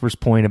Tom's first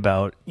point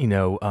about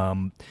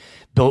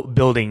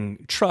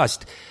building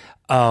trust.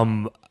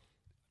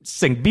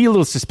 saying be a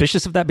little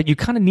suspicious of that, but you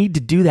kind of need to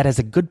do that as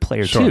a good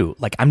player too.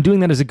 Like I'm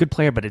doing that as a good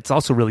player, but it's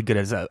also really good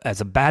as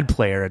a bad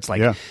player. It's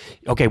like,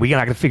 okay, we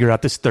got to figure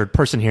out this third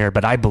person here,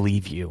 but I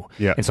believe you.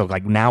 Yeah. And so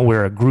like now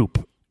we're a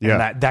group.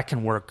 Yeah. And that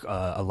can work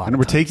a lot. And of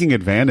we're times. taking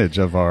advantage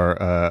of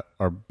our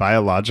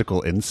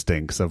biological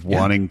instincts of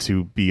wanting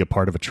to be a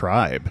part of a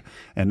tribe.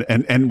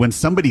 And when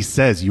somebody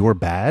says you're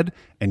bad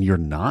and you're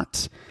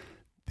not,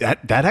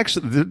 that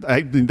actually,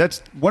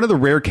 that's one of the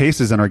rare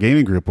cases in our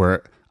gaming group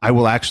where I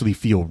will actually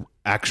feel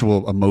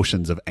actual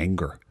emotions of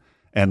anger.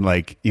 And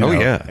like, you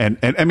know, and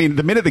I mean,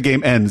 the minute the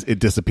game ends, it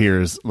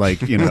disappears.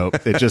 Like, you know,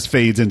 it just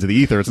fades into the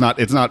ether. It's not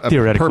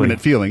a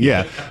permanent feeling.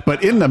 Yeah.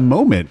 But in the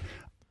moment,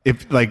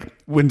 if like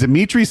when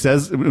Dimitri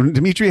has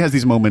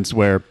these moments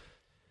where,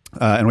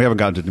 and we haven't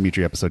gotten to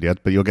Dimitri episode yet,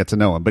 but you'll get to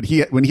know him. But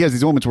when he has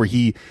these moments where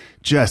he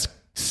just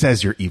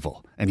says you're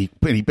evil and he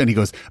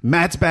goes,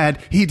 Matt's bad.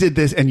 He did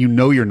this. And you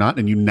know, you're not.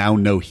 And you now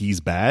know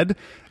he's bad.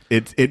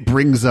 It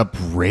brings up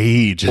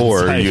rage.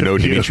 Or, you know,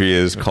 Dimitri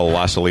is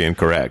colossally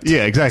incorrect.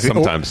 Yeah, exactly.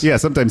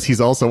 Sometimes. Sometimes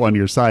he's also on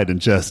your side and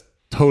just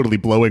totally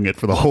blowing it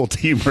for the whole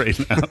team right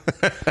now.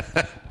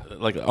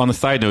 Like on the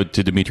side note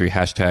to Dimitri,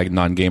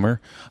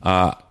 #non-gamer,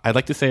 I'd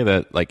like to say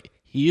that like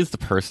he is the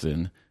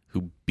person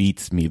who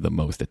beats me the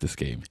most at this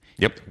game.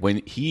 Yep.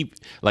 When he,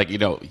 like, you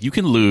know, you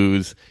can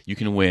lose, you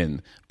can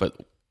win, but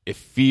it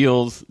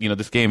feels, you know,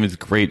 this game is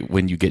great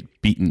when you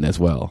get beaten as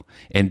well.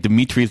 And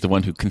Dimitri is the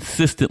one who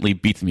consistently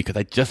beats me because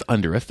I just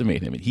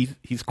underestimate him. And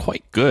he's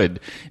quite good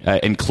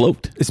and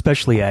cloaked.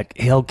 Especially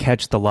he'll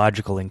catch the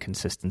logical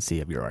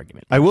inconsistency of your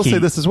argument. I will say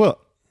this as well.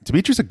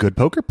 Dimitri's a good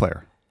poker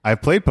player.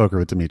 I've played poker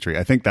with Dimitri.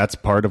 I think that's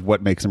part of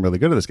what makes him really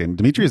good at this game.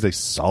 Dimitri is a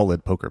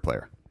solid poker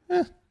player.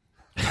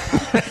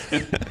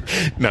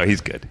 No, he's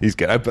good. He's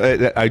good.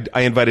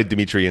 I invited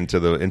Dimitri into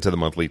the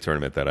monthly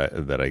tournament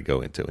that I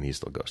go into, and he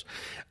still goes.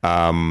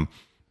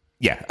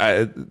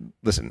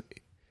 Listen,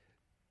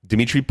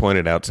 Dimitri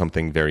pointed out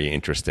something very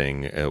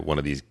interesting at one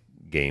of these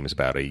games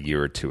about a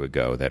year or two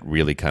ago that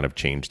really kind of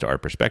changed our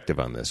perspective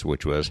on this,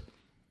 which was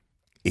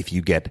if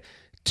you get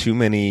too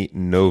many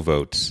no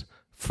votes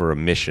for a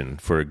mission,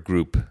 for a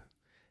group,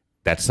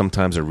 that's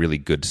sometimes a really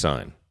good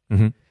sign.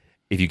 Mm-hmm.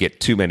 If you get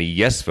too many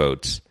yes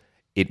votes,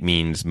 it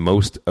means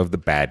most of the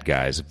bad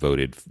guys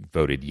voted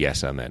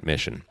yes on that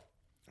mission.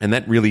 And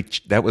that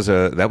was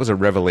a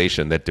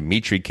revelation that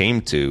Dimitri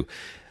came to.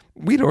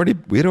 We'd already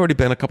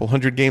been a couple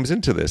hundred games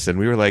into this, and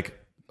we were like,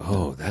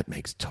 oh, that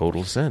makes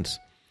total sense.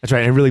 That's right.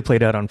 And it really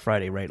played out on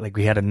Friday, right? Like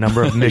we had a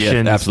number of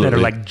missions that are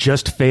like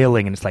just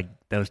failing, and it's like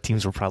those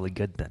teams were probably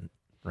good then,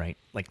 right?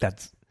 Like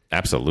that's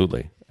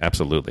absolutely.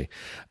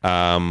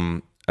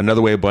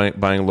 Another way of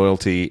buying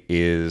loyalty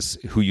is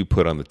who you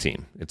put on the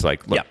team. It's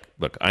like,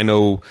 look, I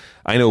know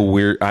I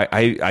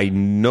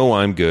know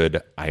I'm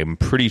good. I'm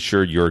pretty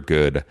sure you're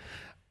good.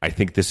 I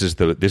think this is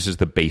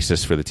the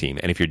basis for the team.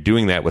 And if you're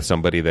doing that with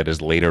somebody that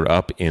is later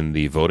up in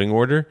the voting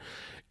order,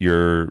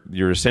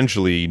 you're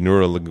essentially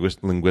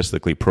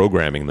neuro-linguistically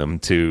programming them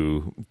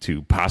to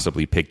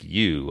possibly pick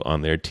you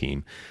on their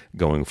team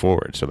going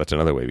forward. So that's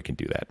another way we can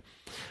do that.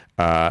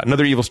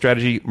 Another evil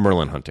strategy,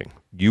 Merlin hunting.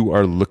 You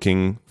are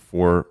looking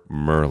for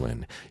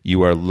Merlin.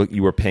 You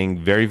are paying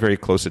very, very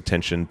close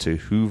attention to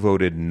who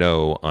voted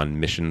no on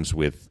missions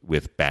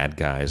with bad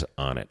guys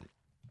on it,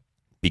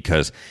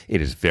 because it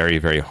is very,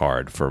 very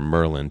hard for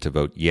Merlin to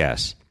vote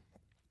yes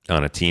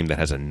on a team that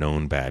has a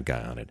known bad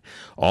guy on it.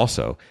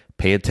 Also,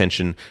 pay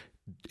attention.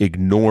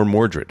 Ignore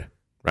Mordred.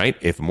 Right?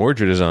 If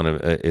Mordred is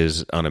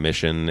on a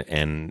mission,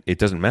 and it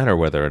doesn't matter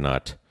whether or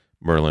not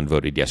Merlin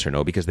voted yes or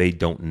no, because they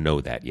don't know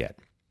that yet.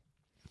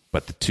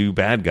 But the two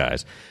bad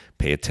guys,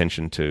 pay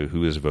attention to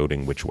who is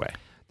voting which way.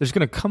 There's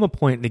going to come a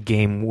point in the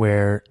game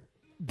where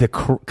the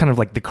kind of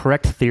like the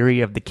correct theory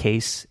of the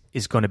case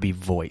is going to be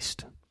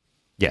voiced.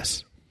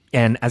 Yes.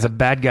 And as a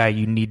bad guy,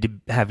 you need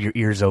to have your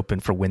ears open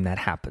for when that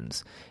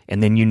happens.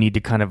 And then you need to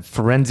kind of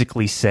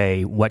forensically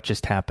say what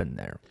just happened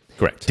there.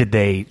 Correct. Did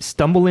they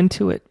stumble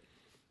into it?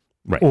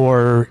 Right.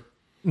 Or,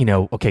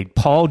 okay,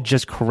 Paul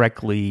just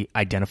correctly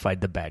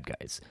identified the bad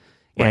guys.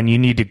 Right. And you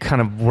need to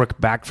kind of work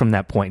back from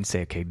that point and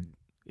say, okay,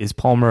 is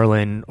Paul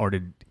Merlin, or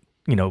did,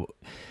 I'm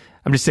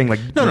just saying, like,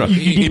 no,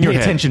 you need to pay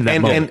attention to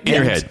that moment. In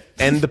your head.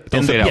 And the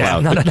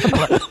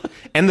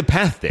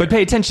path there. But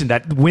pay attention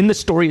that when the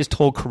story is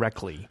told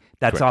correctly,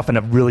 that's correct. Often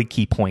a really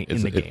key point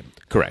in the game.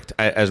 Correct.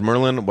 As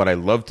Merlin, what I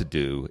love to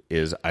do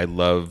is I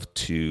love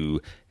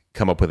to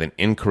come up with an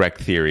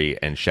incorrect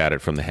theory and shout it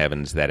from the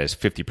heavens that is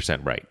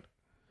 50% right.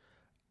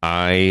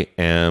 I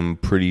am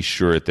pretty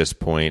sure at this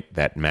point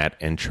that Matt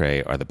and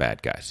Trey are the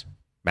bad guys.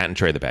 Matt and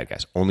Trey are the bad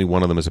guys. Only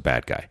one of them is a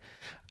bad guy.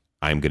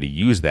 I'm going to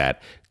use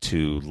that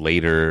to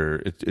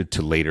later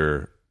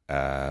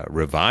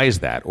revise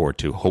that, or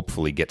to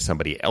hopefully get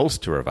somebody else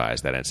to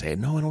revise that and say,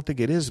 no, I don't think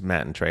it is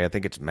Matt and Trey. I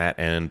think it's Matt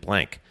and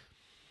blank,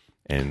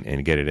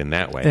 and get it in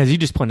that way. And as you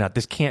just pointed out,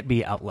 this can't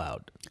be out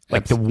loud.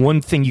 Like the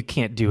one thing you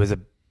can't do as a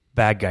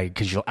bad guy,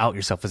 because you'll out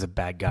yourself as a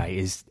bad guy,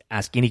 is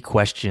ask any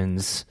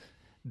questions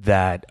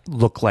that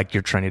look like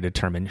you're trying to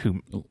determine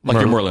who. Like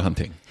you're Merlin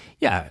hunting.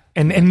 Yeah,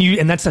 and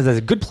that's as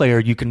a good player,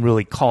 you can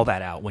really call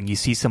that out when you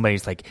see somebody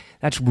who's like,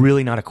 that's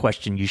really not a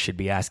question you should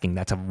be asking.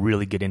 That's a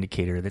really good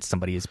indicator that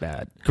somebody is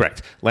bad.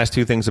 Correct. Last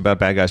two things about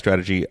bad guy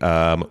strategy.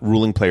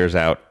 Ruling players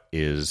out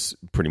is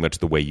pretty much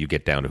the way you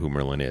get down to who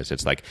Merlin is.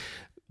 It's like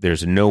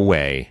there's no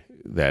way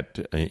that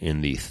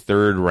in the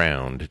third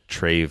round,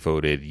 Trey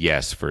voted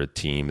yes for a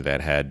team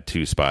that had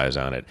 2 spies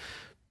on it.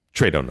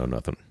 Trey don't know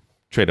nothing.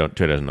 Trey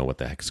doesn't know what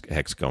the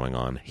heck's going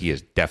on. He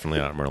is definitely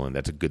not Merlin.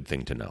 That's a good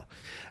thing to know.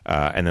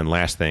 And then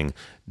last thing,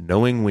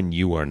 knowing when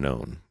you are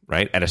known,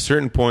 right? At a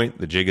certain point,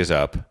 the jig is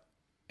up.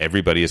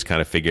 Everybody has kind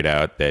of figured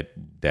out that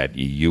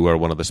you are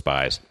one of the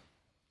spies.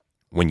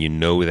 When you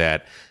know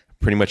that,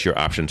 pretty much your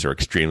options are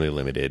extremely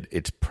limited.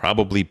 It's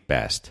probably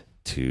best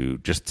to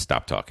just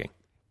stop talking.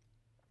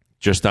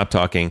 Just stop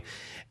talking.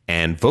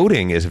 And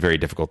voting is a very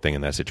difficult thing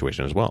in that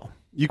situation as well.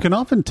 You can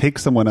often take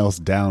someone else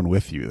down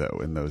with you, though,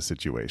 in those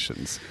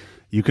situations.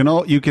 You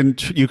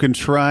can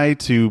try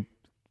to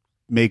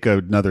make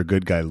another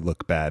good guy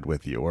look bad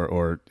with you,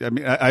 or I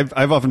mean,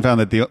 I've often found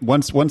that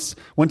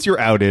once you're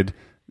outed,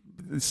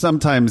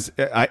 sometimes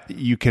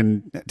you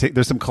can take.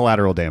 There's some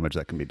collateral damage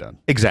that can be done.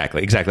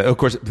 Exactly. Of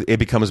course, it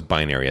becomes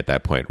binary at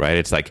that point, right?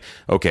 It's like,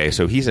 okay,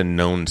 so he's a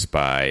known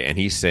spy, and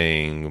he's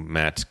saying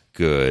Matt's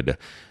good.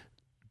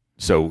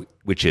 So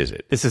which is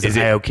it? This is an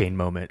iocane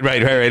moment.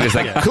 Right. It's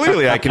like,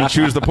 clearly I can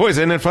choose the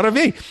poison in front of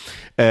me.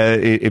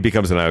 It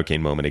becomes an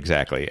iocane moment,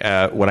 exactly.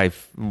 What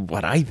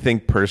I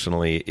think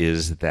personally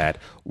is that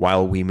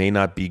while we may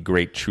not be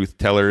great truth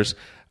tellers,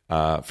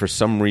 for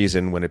some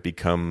reason when it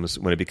becomes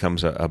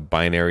a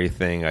binary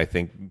thing, I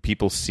think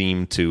people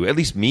seem to, at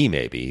least me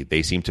maybe,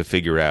 they seem to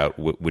figure out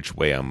which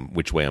way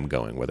I'm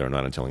going, whether or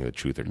not I'm telling the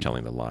truth or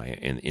telling the lie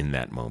in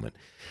that moment.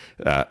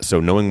 So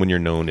knowing when you're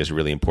known is a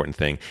really important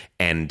thing.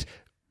 And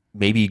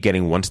maybe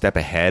getting one step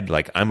ahead,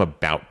 like I'm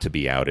about to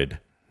be outed.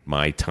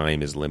 My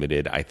time is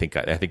limited. I think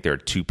there are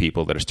 2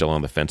 people that are still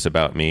on the fence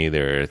about me.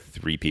 There are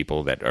 3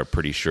 people that are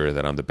pretty sure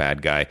that I'm the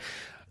bad guy.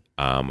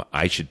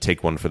 I should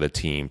take one for the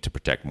team to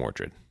protect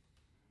Mordred.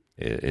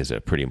 Is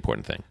a pretty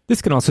important thing.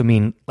 This can also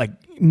mean like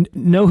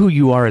know who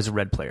you are as a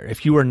red player.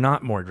 If you are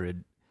not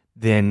Mordred,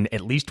 then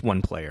at least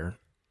one player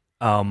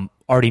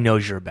already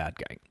knows you're a bad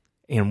guy.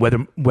 And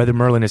whether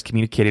Merlin has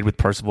communicated with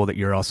Percival that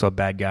you're also a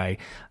bad guy,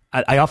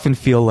 I often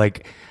feel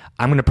like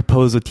I'm going to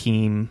propose a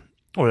team,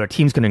 or a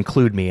team's going to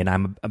include me, and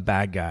I'm a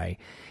bad guy.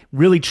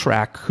 Really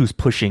track who's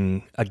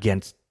pushing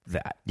against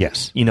that.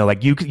 Yes,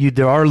 like you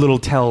there are little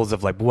tells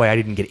of like, boy, I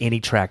didn't get any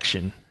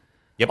traction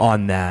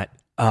on that.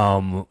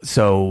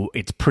 So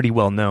it's pretty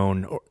well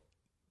known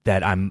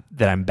that I'm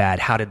bad.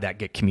 How did that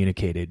get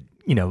communicated?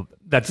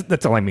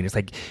 That's all I mean. It's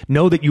like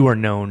know that you are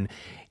known,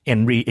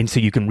 and so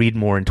you can read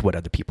more into what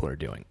other people are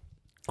doing.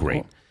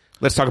 Great. Cool.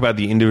 Let's talk about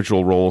the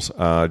individual roles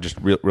just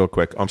real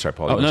quick. I'm sorry,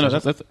 Paul.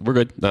 No, we're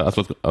good. I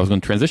was going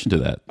to transition to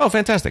that. Oh,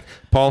 fantastic.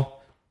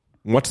 Paul,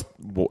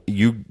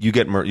 you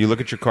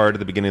look at your card at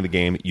the beginning of the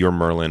game, you're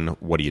Merlin.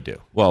 What do you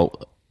do?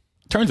 Well,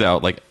 turns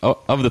out, like,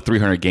 of the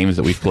 300 games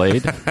that we've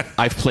played,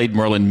 I've played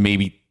Merlin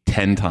maybe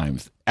 10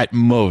 times at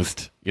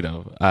most,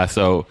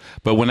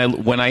 but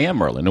when I am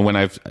Merlin, and when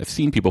I've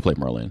seen people play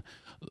Merlin,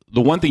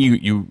 the one thing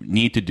you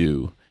need to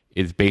do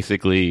is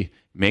basically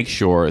make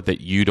sure that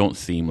you don't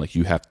seem like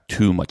you have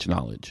too much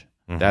knowledge.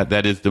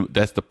 Mm-hmm.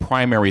 That's the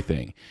primary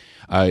thing.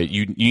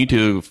 You need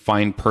to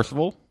find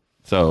Percival.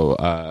 So,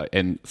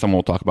 and someone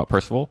will talk about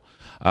Percival.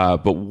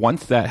 But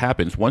once that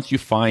happens, once you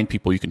find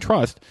people you can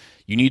trust,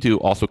 you need to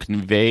also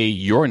convey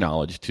your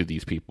knowledge to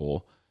these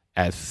people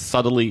as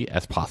subtly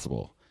as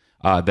possible.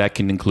 That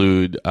can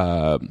include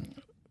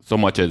so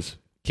much as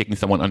kicking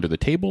someone under the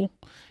table.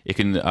 It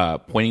can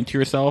pointing to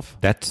yourself.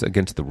 That's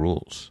against the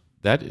rules.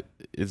 That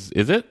is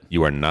it?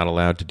 You are not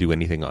allowed to do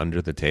anything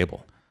under the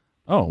table.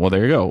 Oh, well,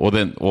 there you go. Well,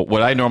 then,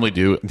 what I normally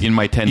do in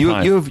my 10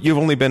 times... You've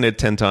only been at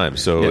 10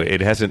 times, so it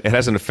hasn't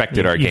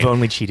affected our game. You've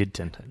only cheated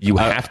 10 times. You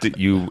have to...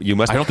 You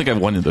must... I don't think I've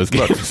won in those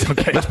games. Look,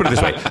 okay. Let's put it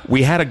this way.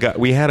 We had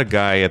a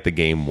guy at the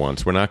game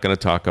once. We're not going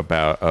to talk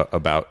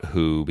about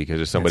who, because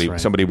there's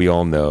somebody we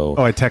all know.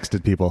 Oh, I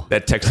texted people.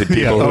 That texted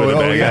people who were the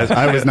bad guys.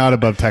 I was not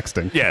above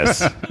texting.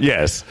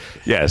 Yes.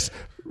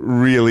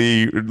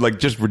 Really, like,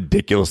 just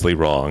ridiculously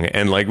wrong.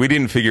 And, like, we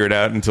didn't figure it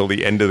out until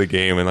the end of the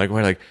game. And, like,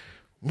 we're like,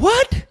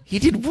 what? He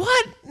did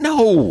what?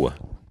 No.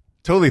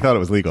 Totally thought it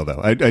was legal, though.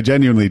 I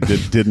genuinely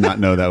did not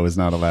know that was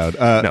not allowed.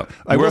 No.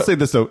 I will say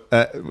this, though.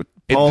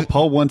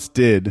 Paul once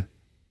did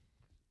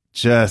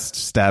just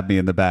stab me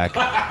in the back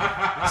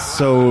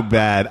so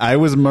bad. I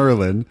was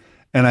Merlin.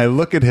 And I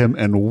look at him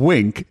and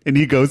wink, and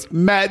he goes,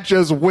 "Matt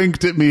just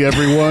winked at me,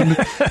 everyone."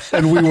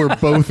 And we were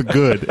both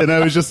good. And I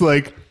was just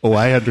like, oh,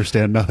 I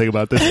understand nothing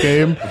about this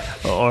game.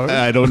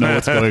 I don't know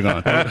what's going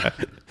on.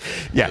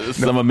 Yeah,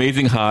 some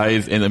amazing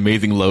highs and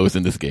amazing lows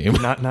in this game.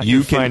 Not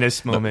your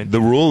finest moment.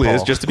 The rule Paul.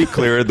 is, just to be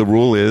clear, the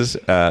rule is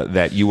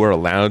that you are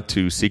allowed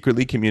to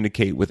secretly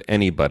communicate with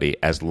anybody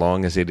as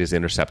long as it is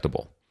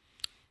interceptable.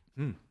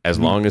 As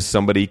long as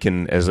somebody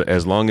can,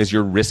 as long as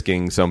you're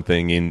risking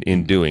something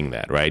in doing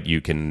that, right?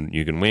 You can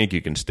wink,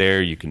 you can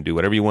stare, you can do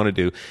whatever you want to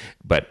do,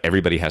 but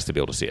everybody has to be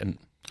able to see it.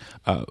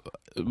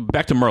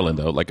 Back to Merlin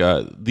though, like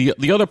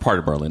the other part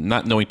of Merlin,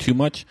 not knowing too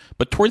much,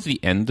 but towards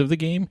the end of the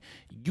game,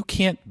 you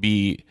can't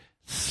be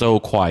so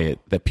quiet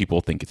that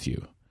people think it's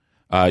you.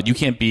 You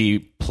can't be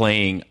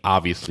playing,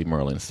 obviously,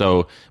 Merlin.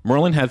 So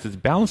Merlin has this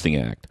balancing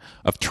act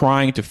of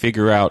trying to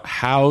figure out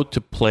how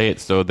to play it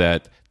so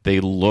that they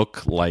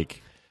look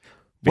like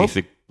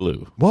basic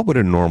blue. What would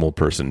a normal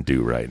person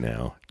do right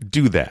now?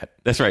 Do that.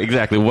 That's right,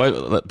 exactly.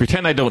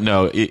 Pretend I don't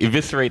know.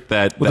 Eviscerate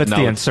that. Well, that that's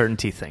knowledge. the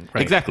uncertainty thing,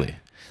 right? Exactly.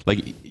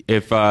 Like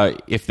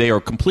if they are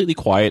completely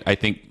quiet, I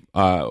think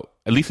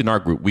at least in our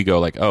group we go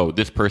like, oh,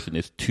 this person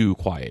is too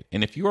quiet.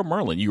 And if you are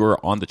Merlin, you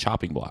are on the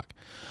chopping block.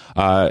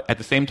 At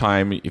the same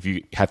time, if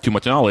you have too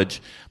much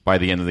knowledge by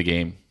the end of the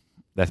game,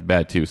 that's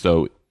bad too.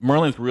 So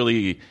Merlin's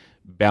really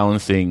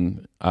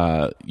balancing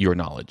your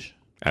knowledge.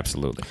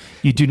 Absolutely.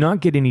 You do not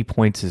get any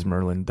points as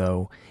Merlin,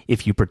 though,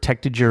 if you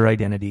protected your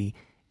identity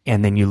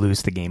and then you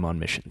lose the game on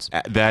missions.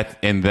 That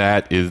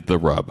is the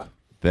rub.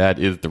 That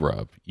is the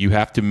rub. You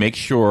have to make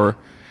sure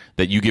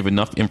that you give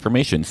enough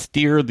information,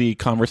 steer the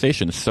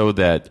conversation so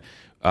that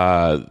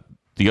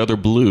the other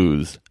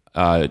blues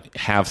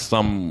have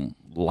some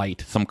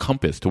light, some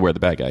compass to where the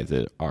bad guys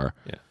are.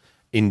 Yeah.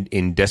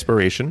 In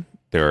desperation,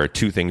 there are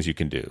two things you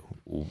can do.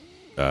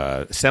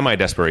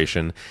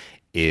 Semi-desperation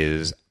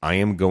is I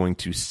am going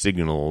to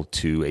signal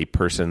to a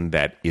person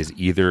that is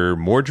either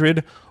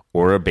Mordred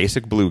or a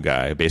basic blue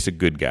guy, a basic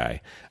good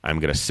guy. I'm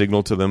going to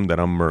signal to them that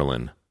I'm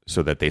Merlin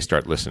so that they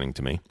start listening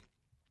to me.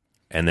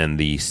 And then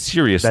the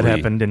seriously... That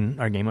happened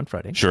in our game on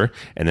Friday. Sure.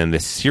 And then the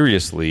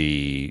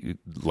seriously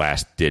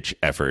last-ditch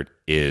effort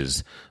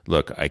is,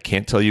 look, I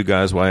can't tell you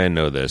guys why I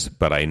know this,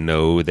 but I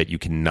know that you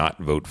cannot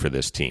vote for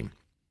this team.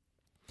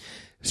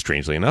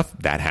 Strangely enough,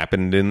 that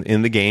happened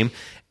in the game.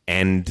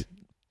 And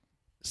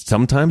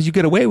sometimes you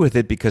get away with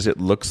it because it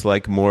looks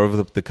like more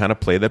of the kind of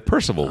play that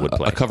Percival would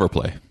play. A cover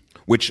play.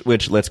 Which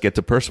let's get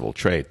to Percival.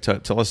 Trey,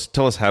 tell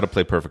us how to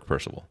play perfect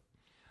Percival.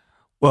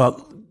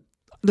 Well,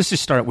 let's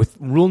just start with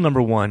rule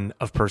number 1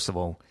 of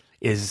Percival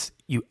is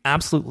you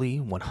absolutely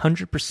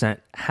 100%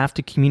 have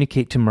to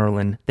communicate to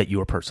Merlin that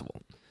you are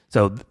Percival.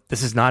 So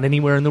this is not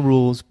anywhere in the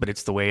rules, but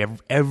it's the way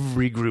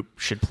every group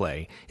should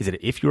play, is that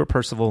if you are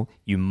Percival,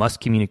 you must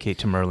communicate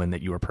to Merlin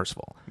that you are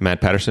Percival. Matt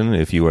Patterson,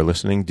 if you are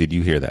listening, did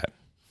you hear that?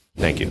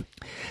 Thank you.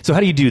 So how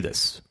do you do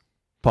this,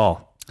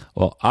 Paul?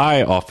 Well,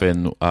 I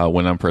often,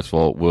 when I'm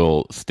Percival,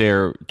 will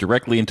stare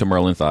directly into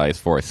Merlin's eyes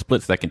for a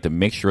split second to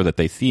make sure that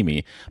they see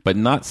me, but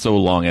not so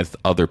long as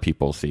other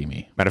people see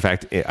me. Matter of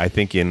fact, I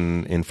think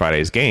in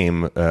Friday's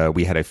game,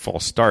 we had a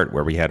false start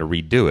where we had to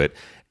redo it,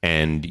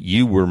 and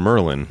you were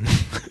Merlin,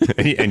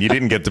 and you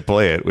didn't get to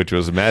play it, which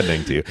was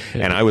maddening to you.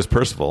 And I was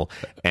Percival,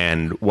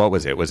 and what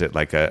was it? Was it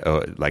like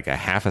a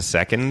half a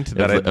second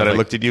that I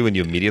looked at you and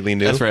you immediately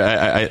knew? That's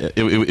right.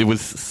 It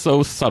was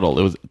so subtle.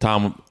 It was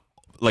Tom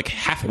like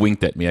half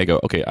winked at me. I go,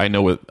 okay, I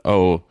know what.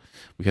 Oh,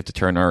 we have to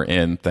turn her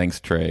in.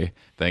 Thanks, Trey.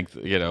 Thanks,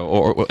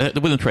 or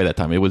it wasn't Trey that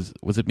time.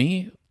 Was it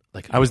me?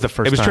 Like I was the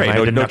first. It was time Trey. I had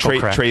No, a knuckle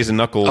crack. Trey's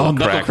knuckle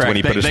cracked when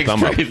he put his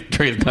thumb up.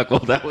 Trey's knuckle.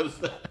 That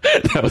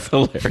was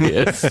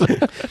hilarious.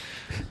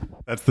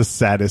 That's the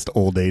saddest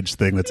old age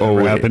thing that's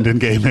ever happened in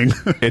gaming.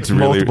 It's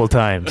really, multiple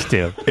times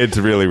too. It's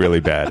really, really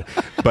bad.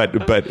 But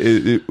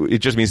it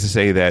just means to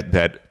say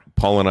that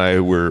Paul and I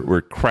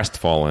were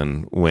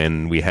crestfallen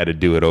when we had to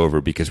do it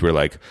over because we're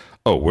like,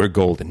 oh, we're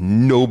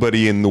golden.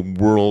 Nobody in the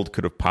world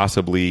could have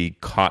possibly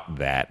caught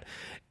that.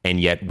 And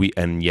yet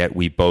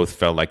we both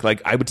felt like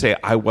I would say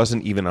I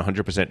wasn't even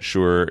 100%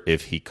 sure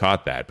if he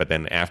caught that. But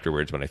then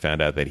afterwards, when I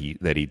found out that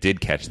he did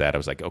catch that, I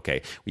was like,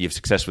 okay, we have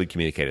successfully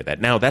communicated that.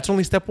 Now that's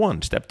only step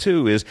 1. Step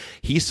 2 is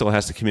he still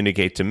has to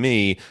communicate to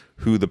me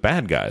who the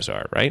bad guys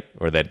are, right?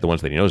 Or that the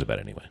ones that he knows about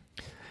anyway.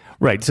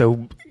 Right.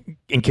 So,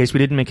 in case we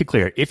didn't make it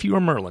clear, if you are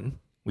Merlin,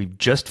 we've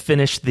just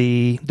finished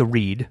the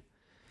read.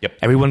 Yep.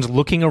 Everyone's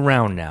looking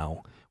around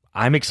now.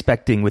 I'm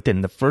expecting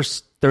within the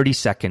first 30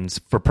 seconds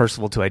for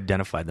Percival to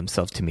identify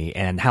themselves to me.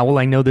 And how will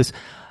I know this?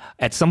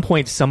 At some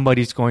point,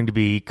 somebody's going to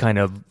be kind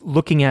of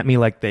looking at me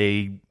like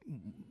they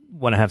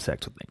want to have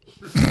sex with me.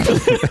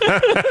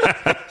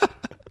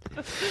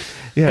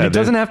 Yeah, and it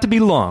doesn't have to be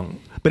long.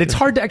 But it's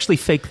hard to actually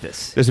fake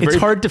this. It's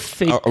hard to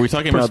fake. Are we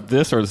talking about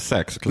this or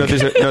sex? No,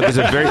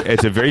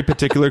 it's a very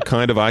particular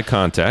kind of eye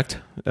contact.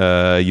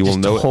 You will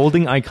know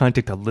holding eye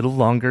contact a little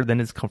longer than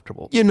is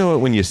comfortable. You know it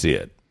when you see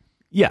it.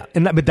 Yeah,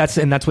 but that's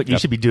what you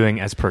should be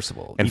doing as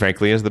Percival. And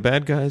frankly, as the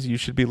bad guys, you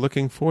should be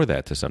looking for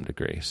that to some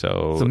degree.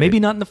 So maybe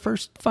not in the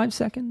first 5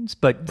 seconds,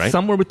 but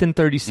somewhere within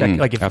 30 seconds.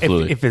 Like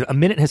if a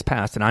minute has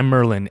passed and I'm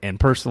Merlin and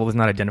Percival is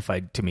not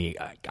identified to me,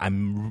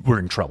 we're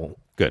in trouble.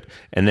 Good.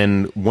 And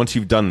then once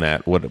you've done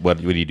that, what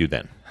do you do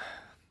then?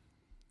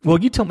 Well,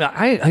 you tell me.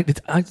 I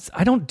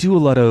don't do a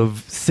lot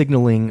of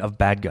signaling of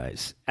bad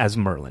guys as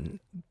Merlin.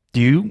 Do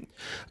you?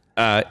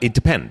 It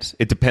depends.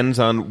 It depends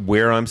on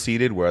where I'm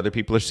seated, where other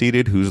people are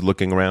seated, who's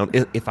looking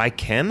around. If I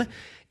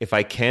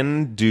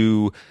can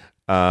do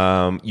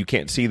You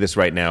can't see this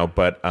right now,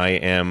 but I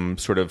am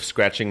sort of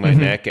scratching my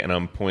neck and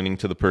I'm pointing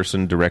to the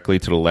person directly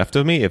to the left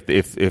of me.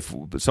 If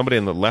somebody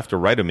on the left or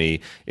right of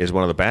me is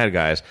one of the bad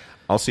guys,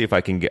 I'll see if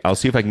I can get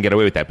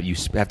away with that. But you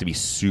have to be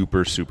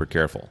super, super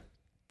careful.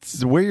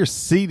 So where you're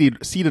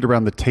seated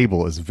around the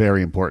table is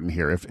very important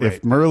here.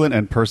 If Merlin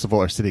and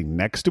Percival are sitting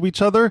next to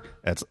each other,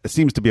 it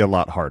seems to be a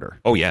lot harder.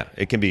 Oh yeah,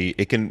 it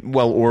can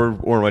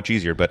or much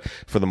easier, but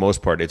for the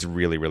most part, it's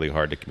really, really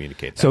hard to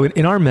communicate that. So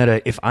in our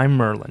meta, if I'm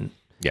Merlin,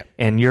 yeah,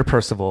 and you're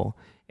Percival,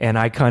 and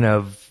I kind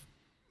of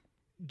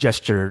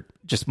gesture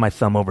just my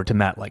thumb over to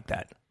Matt like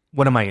that,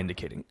 what am I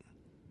indicating?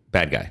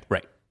 Bad guy.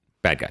 Right.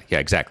 Bad guy. Yeah,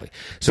 exactly.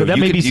 So that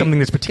may be something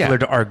that's particular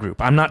to our group.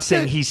 I'm not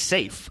saying he's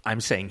safe. I'm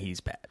saying he's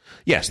bad.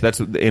 Yes, that's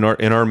in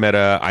our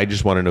meta. I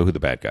just want to know who the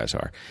bad guys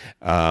are.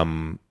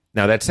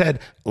 Now, that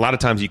said, a lot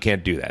of times you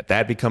can't do that.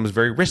 That becomes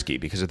very risky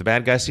because if the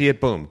bad guys see it,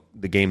 boom,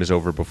 the game is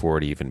over before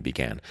it even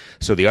began.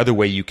 So the other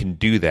way you can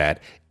do that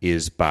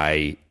is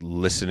by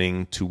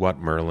listening to what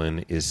Merlin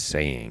is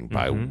saying,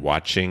 by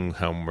watching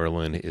how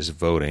Merlin is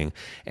voting,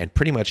 and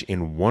pretty much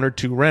in 1 or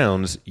 2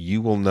 rounds,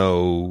 you will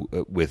know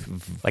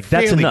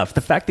that's enough.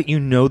 The fact that you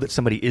know that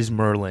somebody is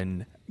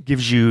Merlin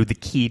gives you the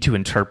key to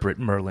interpret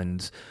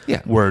Merlin's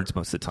words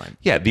most of the time.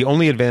 Yeah, the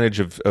only advantage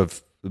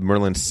of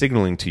Merlin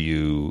signaling to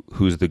you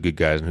who's the good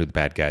guys and who the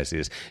bad guys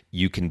is,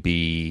 you can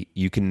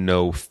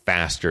know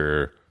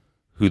faster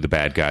who the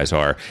bad guys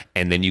are,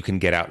 and then you can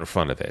get out in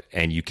front of it.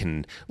 And you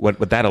can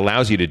what that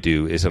allows you to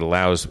do is it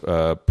allows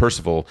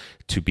Percival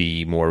to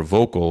be more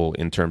vocal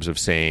in terms of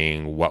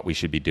saying what we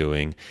should be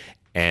doing.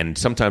 And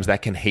sometimes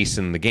that can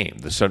hasten the game.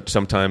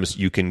 Sometimes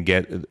you can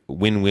get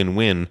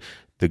win-win-win.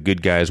 The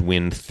good guys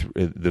win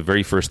the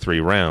very first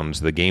 3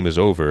 rounds. The game is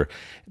over.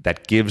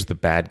 That gives the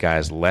bad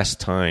guys less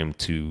time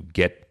to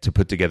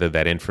put together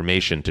that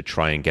information to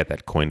try and get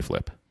that coin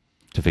flip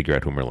to figure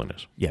out who Merlin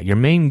is. Yeah,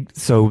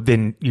 so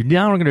then you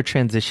now are going to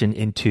transition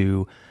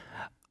into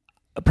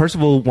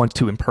Percival wants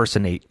to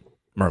impersonate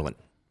Merlin,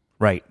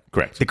 right?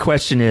 Correct. The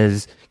question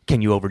is,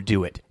 can you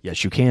overdo it?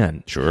 Yes, you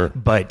can. Sure.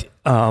 But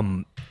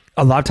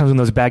a lot of times when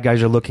those bad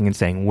guys are looking and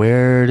saying,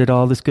 where did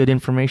all this good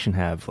information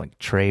have? Like,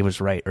 Trey was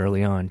right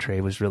early on.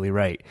 Trey was really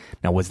right.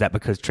 Now, was that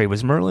because Trey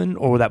was Merlin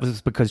or that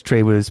was because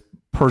Trey was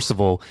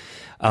Percival?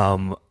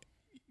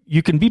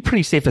 You can be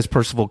pretty safe as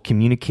Percival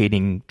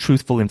communicating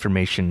truthful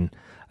information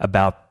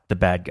about the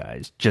bad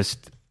guys.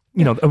 Just,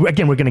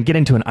 again, we're going to get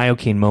into an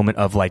Iocane moment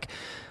of like,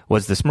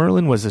 was this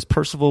Merlin? Was this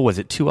Percival? Was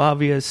it too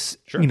obvious?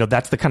 Sure.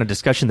 That's the kind of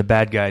discussion the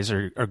bad guys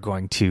are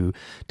going to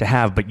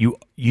have. But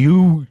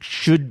you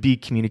should be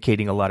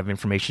communicating a lot of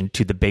information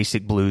to the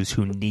basic blues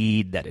who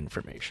need that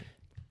information.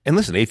 And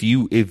listen, if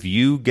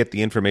you get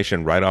the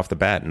information right off the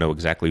bat and know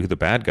exactly who the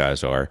bad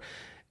guys are,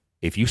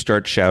 if you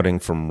start shouting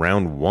from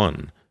round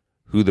 1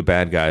 who the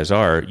bad guys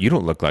are, you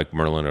don't look like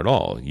Merlin at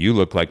all. You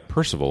look like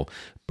Percival.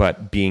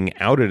 But being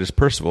outed as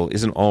Percival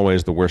isn't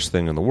always the worst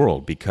thing in the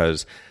world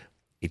because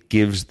it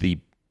gives the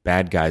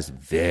bad guys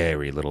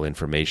very little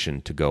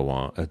information to go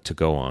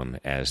on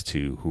as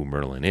to who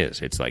Merlin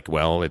is. It's like,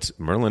 well,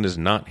 Merlin is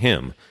not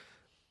him,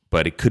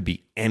 but it could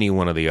be any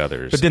one of the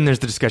others. But then there's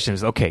the discussion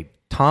is, okay,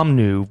 Tom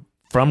knew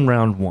from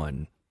round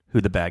 1 who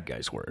the bad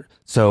guys were.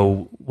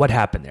 So what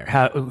happened there?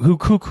 Who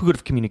could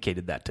have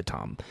communicated that to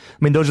Tom? I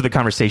mean, those are the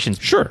conversations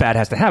Bad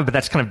has to have, but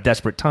that's kind of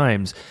desperate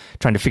times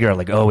trying to figure out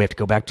like, oh, we have to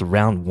go back to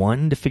round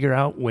 1 to figure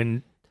out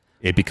when.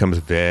 It becomes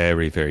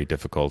very, very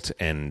difficult,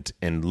 and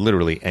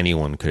literally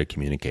anyone could have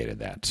communicated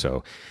that.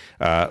 So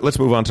let's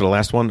move on to the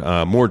last one,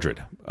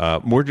 Mordred.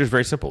 Mordred is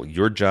very simple.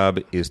 Your job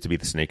is to be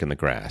the snake in the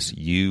grass.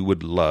 You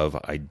would love,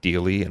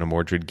 ideally in a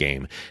Mordred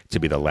game, to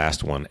be the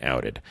last one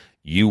outed.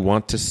 You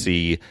want to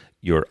see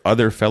your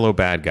other fellow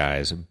bad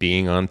guys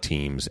being on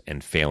teams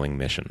and failing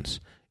missions.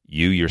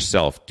 You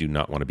yourself do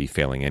not want to be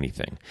failing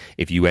anything.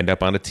 If you end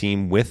up on a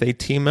team with a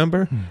team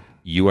member,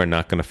 you are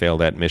not going to fail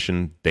that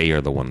mission. They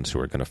are the ones who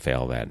are going to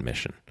fail that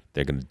mission.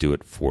 They're going to do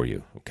it for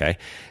you, okay?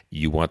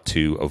 You want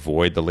to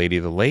avoid the Lady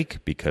of the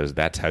Lake because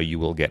that's how you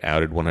will get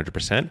outed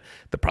 100%.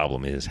 The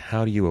problem is,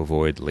 how do you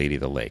avoid Lady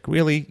of the Lake?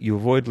 Really, you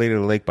avoid Lady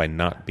of the Lake by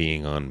not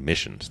being on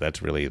missions.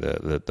 That's really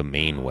the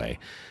main way.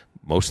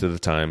 Most of the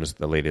times,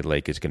 the Lady of the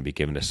Lake is going to be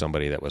given to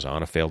somebody that was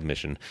on a failed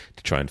mission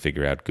to try and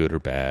figure out good or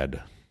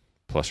bad,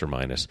 plus or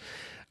minus,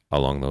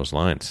 along those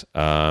lines.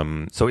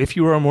 So if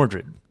you were a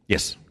Mordred,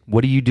 yes,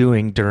 what are you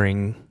doing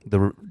during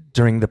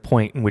the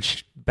point in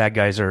which bad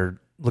guys are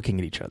looking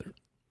at each other?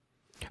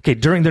 Okay,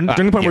 during the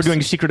point we're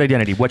doing secret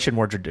identity, what should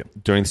Mordred do?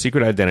 During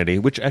secret identity,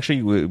 which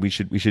actually we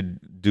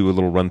should do a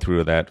little run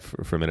through of that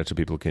for a minute so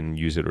people can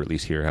use it or at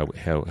least hear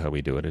how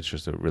we do it. It's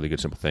just a really good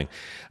simple thing.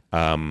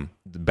 The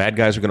bad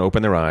guys are going to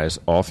open their eyes.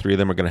 All 3 of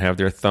them are going to have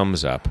their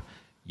thumbs up.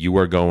 You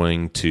are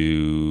going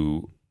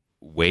to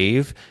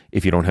wave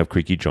if you don't have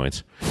creaky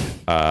joints.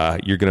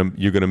 You're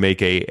gonna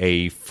make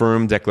a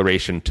firm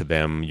declaration to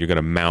them. You're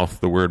gonna mouth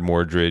the word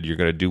Mordred. You're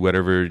gonna do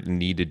whatever you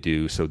need to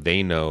do so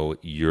they know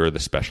you're the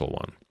special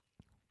one.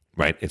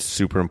 Right? It's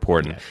super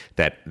important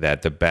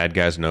that the bad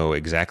guys know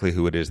exactly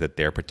who it is that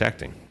they're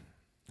protecting.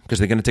 because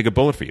they're going to take a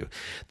bullet for you.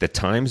 The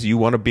times you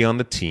want to be on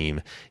the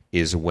team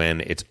is when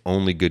it's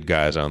only good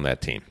guys on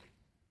that team.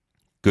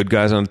 Good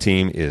guys on the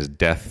team is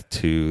death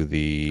to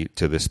the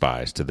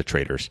spies, to the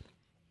traitors.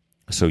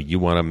 So you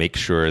want to make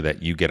sure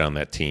that you get on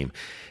that team.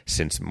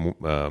 Since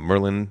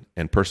Merlin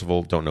and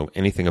Percival don't know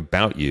anything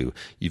about you,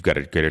 you've got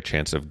a greater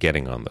chance of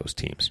getting on those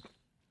teams.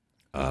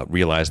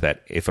 Realize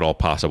that if at all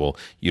possible,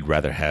 you'd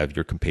rather have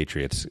your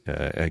compatriots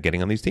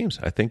getting on these teams.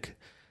 I think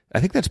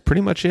that's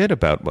pretty much it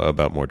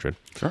about Mordred.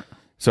 Sure.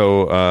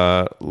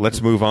 So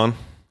let's move on.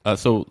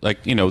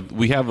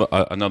 We have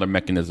another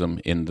mechanism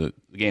in the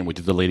game, which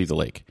is the Lady of the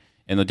Lake.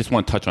 And I just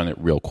want to touch on it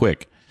real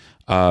quick.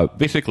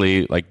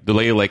 Basically, like the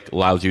Lady of the Lake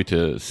allows you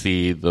to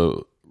see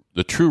the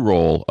true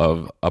role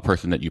of a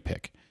person that you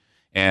pick.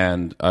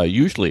 And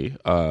usually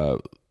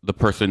the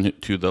person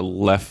to the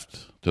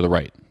left, to the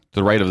right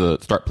of the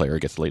start player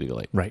gets the Lady of the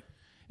Lake. Right.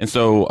 And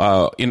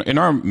so in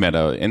our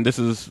meta, and this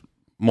is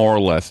more or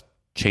less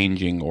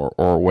changing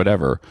or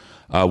whatever,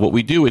 what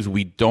we do is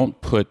we don't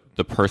put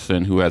the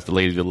person who has the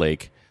Lady of the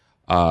Lake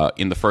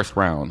in the first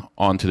round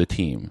onto the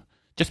team,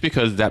 just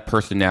because that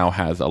person now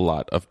has a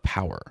lot of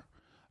power,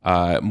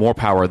 more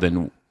power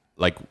than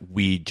like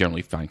we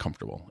generally find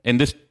comfortable. And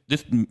this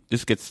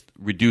gets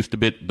reduced a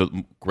bit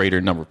the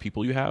greater number of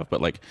people you have, but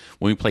like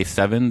when we play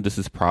 7, this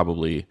is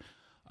probably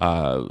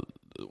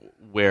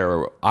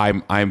where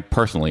I'm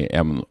personally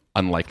am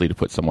unlikely to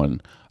put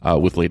someone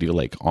with Lady of the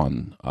Lake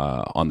on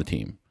the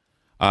team.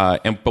 Or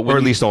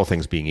at least all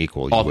things being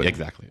equal.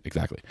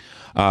 Exactly.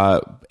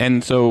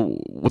 And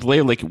so with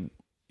Lady of the Lake,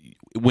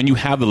 when you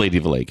have the Lady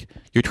of the Lake,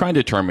 you're trying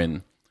to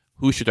determine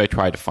who should I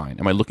try to find.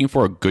 Am I looking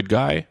for a good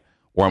guy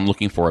or I'm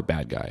looking for a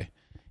bad guy?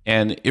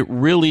 And it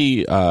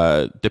really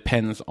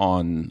depends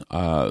on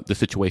the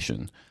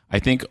situation. I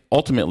think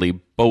ultimately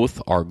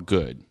both are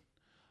good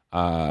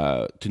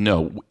to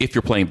know if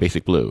you're playing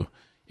Basic Blue.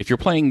 If you're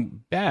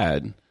playing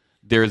bad,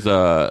 there's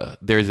a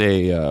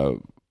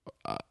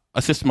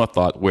system of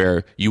thought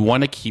where you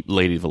want to keep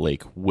Lady of the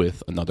Lake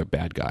with another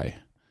bad guy.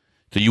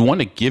 So you want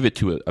to give it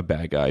to a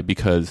bad guy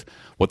because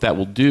what that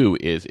will do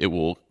is it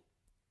will...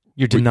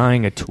 You're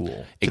denying a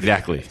tool.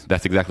 Exactly.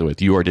 That's exactly what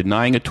it is. You are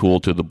denying a tool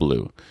to the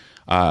blue.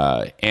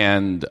 Do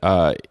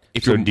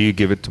you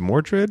give it to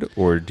Mordred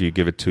or do you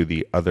give it to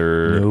the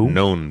other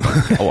known?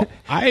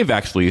 I've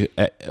actually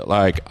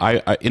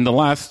I in the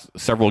last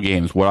several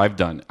games, what I've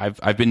done,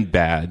 I've been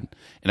bad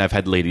and I've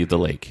had Lady of the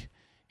Lake.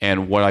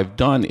 And what I've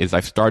done is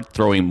I've started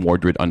throwing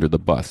Mordred under the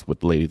bus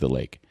with Lady of the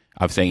Lake.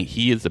 I'm saying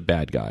he is a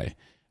bad guy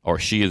or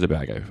she is a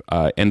bad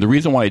guy. And the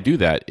reason why I do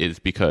that is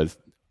because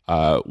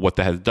what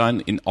that has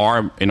done in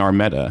our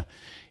meta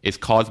is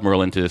caused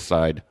Merlin to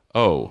decide,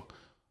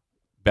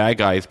 bad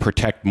guys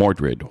protect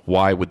Mordred.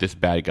 Why would this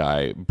bad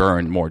guy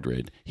burn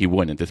Mordred? He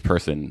wouldn't. This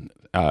person,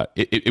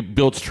 it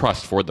builds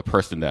trust for the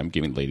person that I'm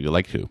giving Lady of the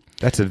Lake to.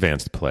 That's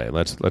advanced play.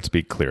 Let's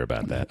be clear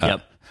about that.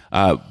 Yep.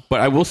 But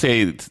I will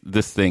say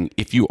this thing: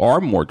 if you are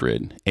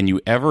Mordred and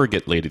you ever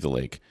get Lady of the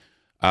Lake,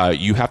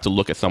 you have to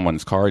look at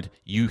someone's card.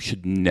 You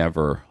should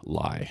never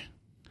lie.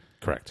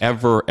 Correct.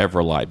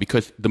 Ever lie,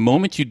 because the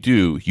moment you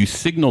do, you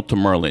signal to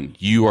Merlin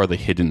you are the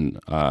hidden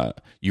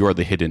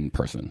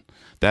person.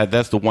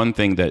 That's the one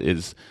thing that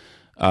is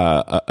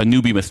a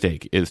newbie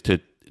mistake is to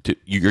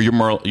you're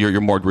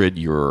Mordred,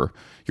 you're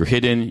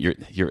hidden,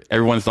 you're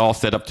everyone's all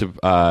set up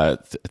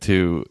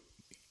to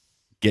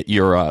get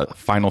your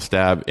final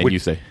stab, and you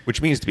say,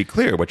 which means, to be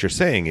clear, what you're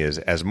saying is,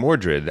 as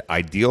Mordred,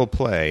 ideal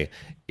play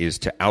is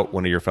to out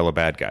one of your fellow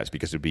bad guys,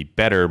 because it would be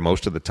better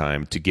most of the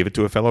time to give it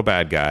to a fellow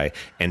bad guy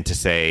and to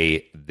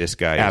say this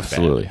guy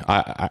absolutely is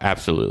bad. I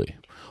absolutely.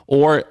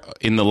 Or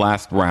in the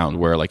last round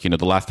where, the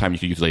last time you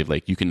could use Lady of the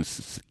Lake, you can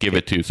give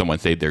it to someone,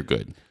 say they're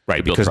good.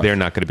 Right, because they're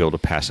not going to be able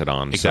to pass it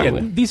on.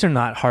 Exactly. Yeah, these are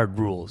not hard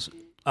rules.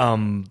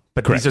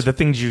 But Correct. These are the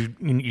things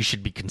you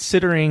should be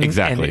considering.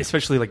 Exactly. And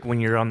especially like when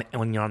you're on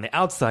the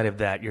outside of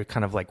that, you're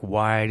kind of like,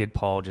 why did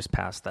Paul just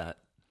pass that?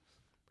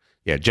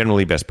 Yeah,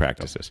 generally best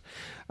practices.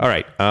 All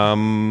right.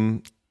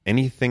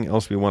 Anything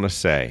else we want to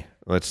say?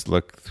 Let's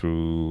look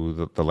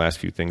through the last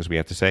few things we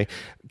have to say.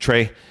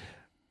 Trey,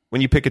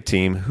 when you pick a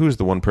team, who's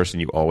the one person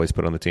you always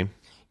put on the team?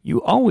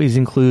 You always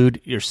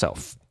include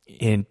yourself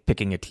in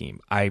picking a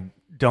team. I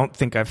don't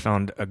think I've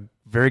found a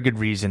very good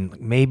reason,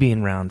 maybe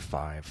in round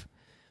 5,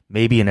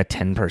 maybe in a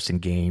 10-person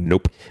game.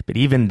 Nope. But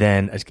even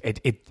then,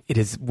 it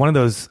is one of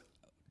those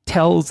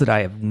tells that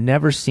I have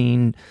never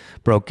seen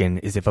broken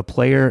is if a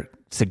player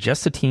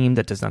suggests a team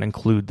that does not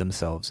include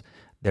themselves,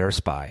 they're a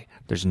spy.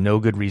 There's no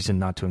good reason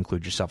not to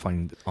include yourself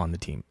on the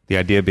team. The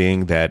idea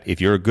being that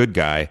if you're a good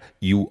guy,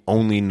 you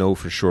only know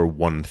for sure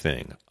one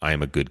thing. I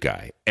am a good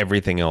guy.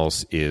 Everything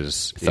else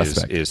is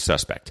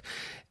suspect.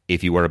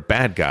 If you are a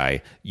bad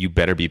guy, you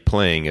better be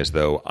playing as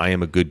though I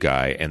am a good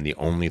guy, and the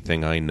only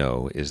thing I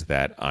know is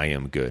that I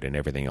am good, and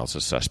everything else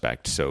is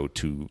suspect. So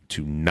to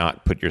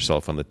not put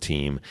yourself on the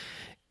team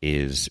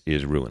is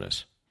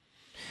ruinous.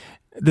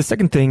 The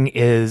second thing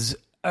is,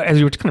 as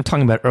we were kind of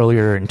talking about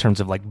earlier in terms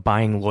of like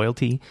buying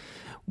loyalty,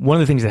 one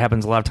of the things that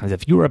happens a lot of times,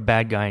 if you are a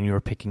bad guy and you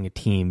are picking a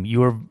team,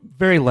 you are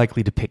very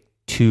likely to pick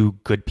two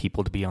good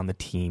people to be on the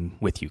team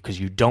with you because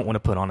you don't want to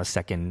put on a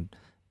second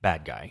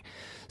bad guy.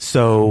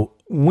 So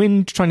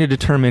when trying to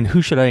determine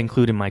who should I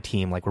include in my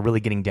team, like we're really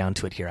getting down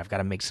to it here, I've got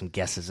to make some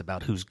guesses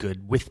about who's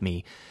good with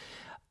me.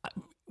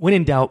 When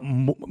in doubt,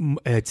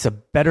 it's a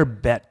better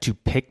bet to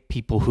pick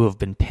people who have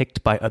been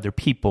picked by other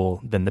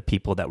people than the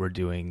people that were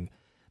doing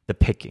the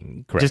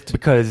picking. Correct. Just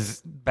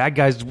because bad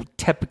guys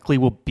typically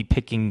will be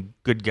picking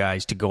good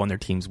guys to go on their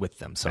teams with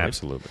them. So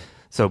Absolutely.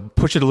 So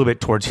push it a little bit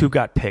towards who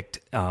got picked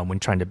when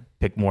trying to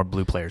pick more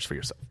blue players for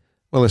yourself.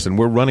 Well, listen,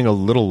 we're running a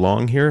little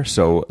long here,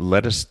 so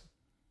let us.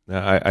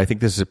 I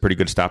think this is a pretty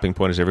good stopping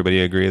point. Does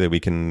everybody agree that we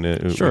can,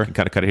 Sure. we can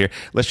kind of cut it here?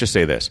 Let's just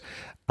say this.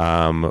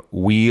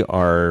 We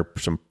are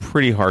some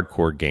pretty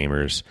hardcore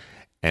gamers,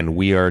 and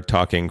we are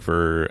talking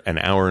for an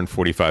hour and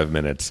 45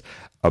 minutes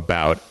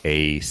about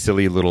a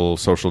silly little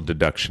social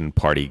deduction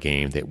party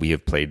game that we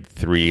have played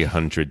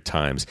 300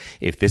 times.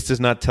 If this does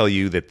not tell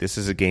you that this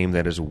is a game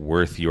that is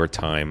worth your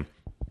time,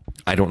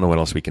 I don't know what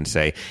else we can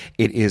say.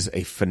 It is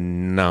a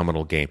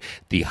phenomenal game.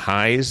 The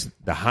highs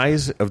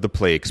of the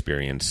play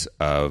experience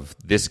of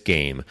this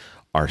game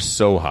are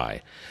so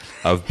high.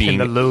 Of being And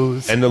the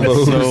lows. and the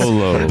lows, So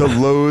low. the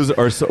lows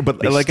are so.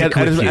 But They like stick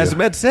with as you.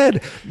 Matt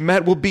said,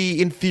 Matt will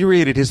be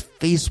infuriated. His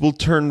face will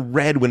turn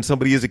red when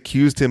somebody has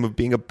accused him of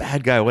being a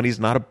bad guy when he's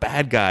not a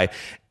bad guy.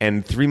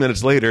 And 3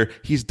 minutes later,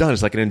 he's done.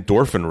 It's like an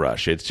endorphin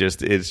rush. It's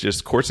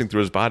just coursing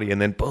through his body,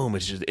 and then boom!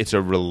 It's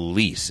a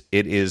release.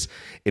 It is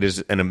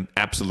an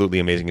absolutely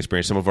amazing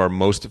experience. Some of our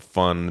most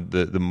fun,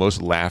 the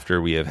most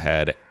laughter we have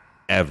had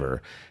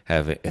ever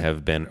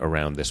have been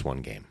around this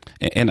one game.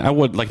 And I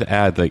would like to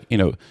add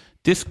that,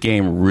 this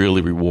game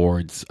really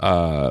rewards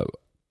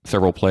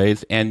several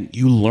plays, and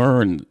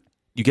you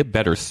get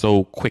better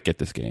so quick at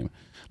this game.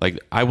 Like,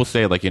 I will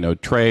say,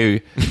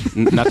 Trey,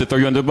 not to throw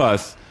you under the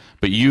bus,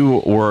 but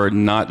you were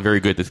not very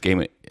good at this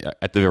game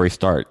at the very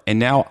start. And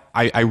now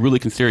I really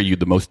consider you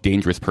the most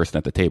dangerous person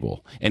at the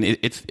table. And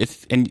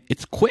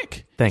it's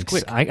quick. Thanks.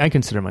 It's quick. I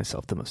consider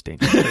myself the most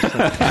dangerous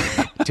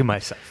person to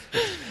myself.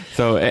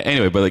 So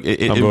anyway, but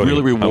it I'm voting-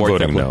 really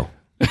rewards I'm voting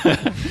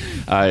that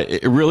play.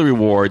 It really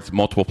rewards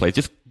multiple plays.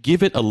 Just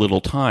give it a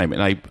little time,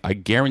 and I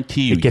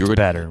guarantee you, It gets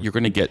better. You're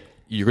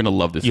gonna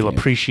love this. You'll game.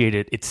 appreciate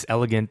it. It's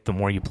elegant. The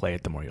more you play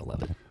it, the more you'll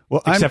love it.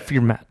 Well, Except for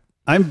your Matt.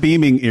 I'm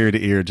beaming ear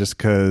to ear just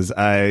because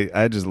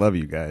I just love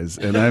you guys,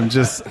 and I'm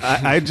just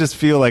I just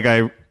feel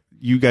like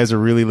you guys are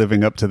really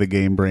living up to the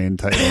Game Brain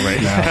title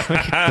right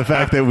now. The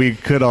fact that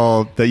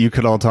you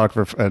could all talk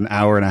for an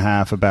hour and a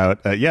half about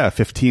a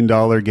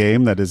 $15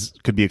 game that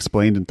could be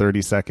explained in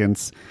 30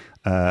 seconds.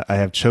 I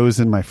have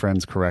chosen my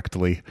friends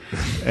correctly,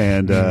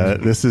 and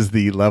this is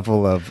the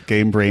level of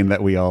Game Brain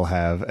that we all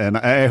have. And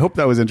I hope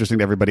that was interesting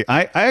to everybody.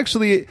 I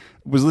actually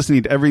was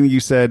listening to everything you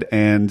said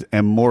and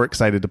am more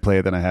excited to play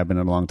it than I have been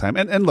in a long time.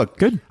 And look,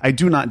 good. I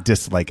do not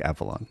dislike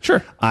Avalon.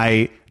 Sure.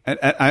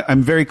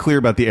 I'm very clear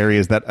about the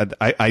areas that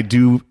I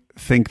do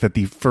think that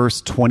the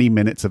first 20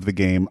 minutes of the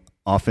game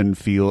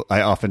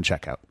I often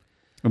check out.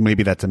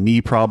 Maybe that's a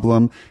me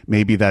problem.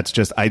 Maybe that's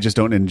just I just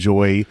don't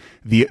enjoy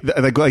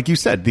like you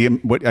said.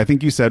 What I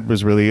think you said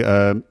was really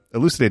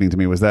elucidating to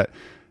me was that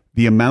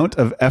the amount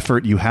of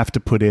effort you have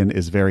to put in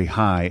is very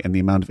high, and the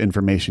amount of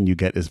information you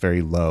get is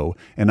very low.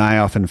 And I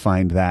often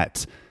find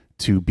that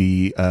to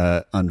be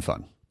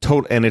unfun.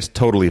 And it's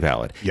totally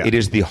valid. Yeah. It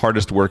is the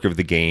hardest work of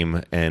the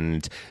game,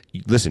 and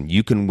listen,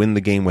 you can win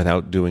the game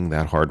without doing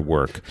that hard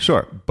work.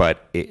 Sure,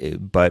 but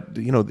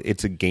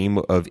it's a game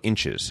of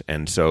inches,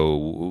 and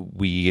so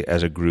we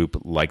as a group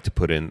like to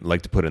put in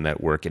that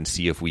work and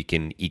see if we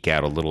can eke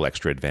out a little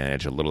extra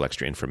advantage, a little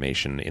extra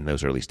information in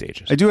those early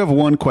stages. I do have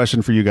one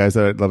question for you guys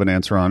that I'd love an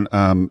answer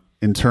on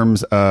in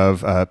terms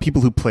of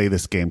people who play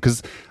this game,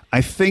 because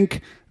I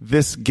think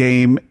this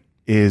game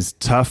is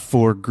tough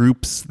for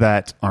groups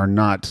that are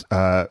not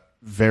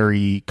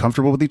very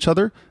comfortable with each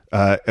other.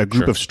 A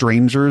group of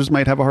strangers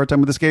might have a hard time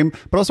with this game,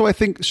 but also I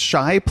think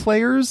shy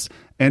players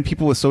and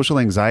people with social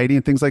anxiety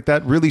and things like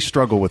that really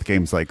struggle with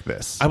games like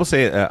this. I will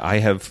say I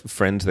have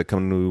friends that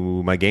come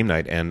to my game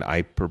night, and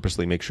I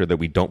purposely make sure that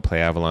we don't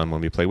play Avalon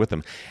when we play with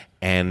them.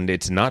 And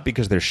it's not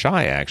because they're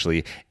shy,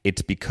 actually.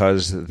 It's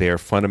because they're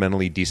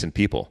fundamentally decent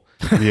people.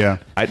 Yeah.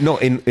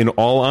 In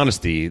all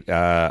honesty,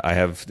 I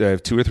have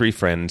 2 or 3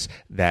 friends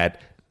that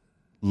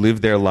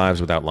live their lives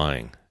without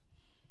lying,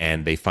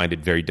 and they find it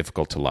very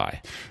difficult to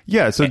lie.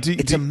 Yeah, so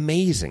it's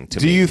amazing to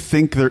me. Do you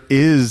think there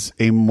is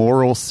a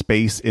moral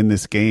space in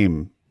this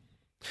game?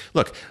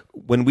 Look,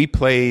 when we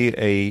play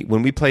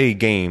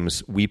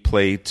games, we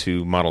play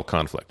to model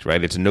conflict,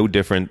 right? It's no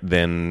different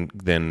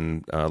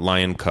than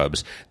lion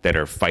cubs that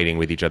are fighting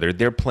with each other.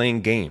 They're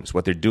playing games.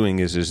 What they're doing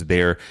is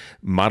they're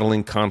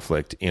modeling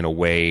conflict in a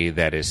way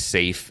that is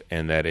safe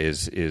and that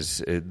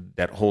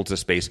that holds a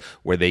space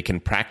where they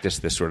can practice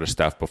this sort of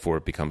stuff before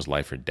it becomes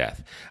life or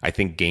death. I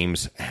think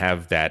games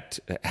have that.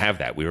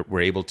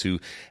 We're able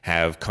to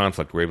have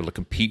conflict. We're able to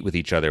compete with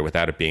each other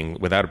without it being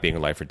a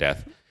life or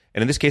death.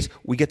 And in this case,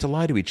 we get to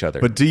lie to each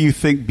other. But do you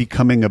think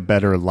becoming a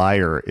better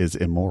liar is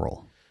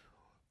immoral?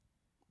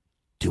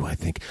 Do I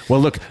think?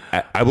 Well, look,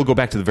 I will go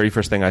back to the very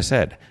first thing I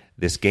said.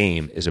 this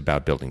game is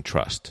about building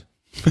trust.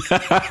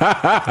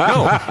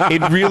 No,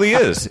 it really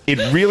is. It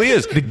really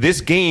is.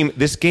 This game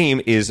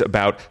is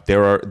about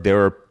there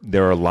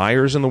are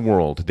liars in the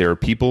world. There are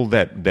people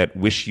that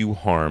wish you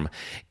harm.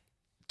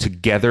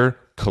 Together,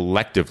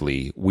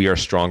 collectively, we are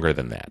stronger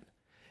than that.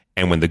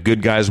 And when the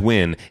good guys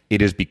win,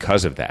 it is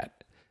because of that.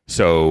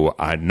 So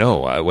I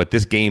know what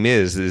this game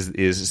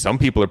is some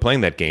people are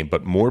playing that game,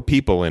 but more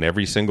people in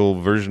every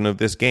single version of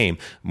this game,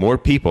 more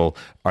people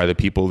are the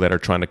people that are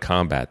trying to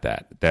combat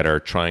that are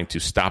trying to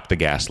stop the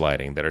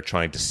gaslighting, that are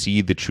trying to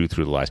see the truth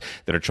through the lies,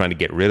 that are trying to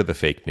get rid of the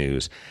fake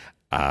news.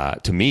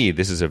 To me,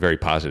 this is a very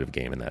positive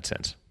game in that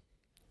sense.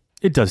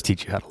 It does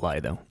teach you how to lie,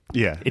 though.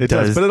 Yeah, it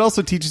does. But it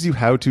also teaches you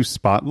how to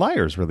spot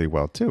liars really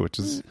well, too, which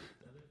is...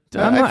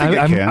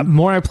 The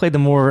more I play, the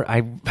more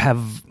I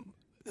have...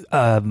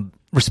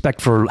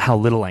 respect for how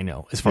little I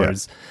know as far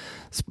as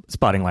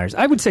spotting liars.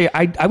 I would say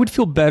I would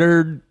feel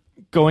better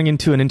going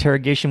into an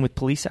interrogation with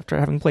police after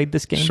having played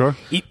this game. Sure.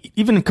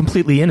 Even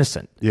completely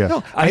innocent. Yeah.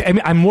 No,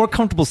 I'm more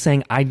comfortable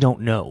saying I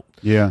don't know.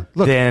 Yeah.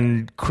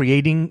 Than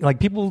creating, like,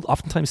 people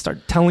oftentimes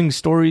start telling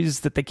stories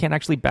that they can't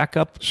actually back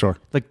up. Sure.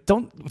 Like,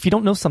 if you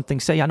don't know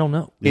something, say I don't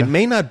know. It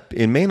may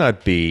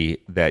not be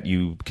that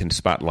you can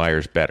spot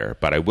liars better,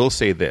 but I will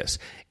say this.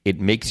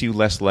 It makes you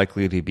less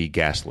likely to be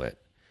gaslit,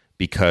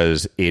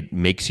 because it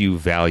makes you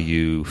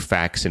value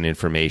facts and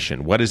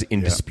information. What is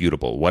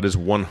indisputable? What is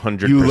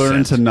 100%? You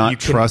learn to not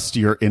trust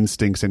your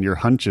instincts and your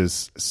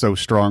hunches so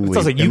strongly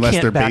like you unless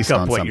can't they're back based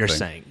up on what something. you're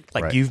saying.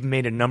 Like, Right. You've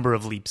made a number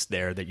of leaps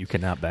there that you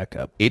cannot back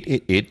up.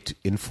 It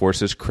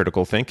enforces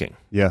critical thinking.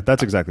 Yeah,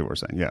 that's exactly what we're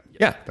saying. Yeah,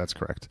 Yeah. that's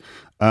correct.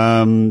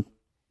 Well,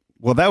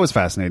 that was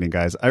fascinating,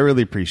 guys. I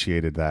really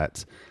appreciated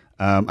that.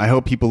 I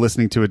hope people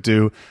listening to it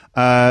do.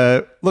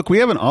 Look, we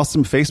have an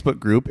awesome Facebook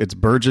group. It's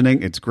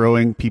burgeoning. It's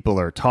growing. People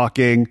are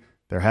talking.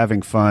 They're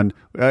having fun.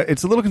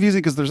 It's a little confusing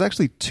because there's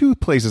actually two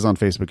places on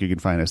Facebook you can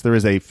find us. There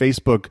is a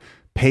Facebook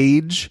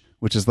page,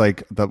 which is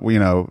like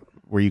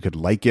where you could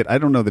like it. I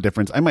don't know the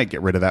difference. I might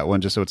get rid of that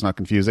one just so it's not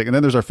confusing. And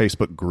then there's our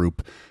Facebook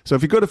group. So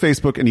if you go to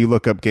Facebook and you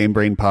look up Game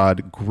Brain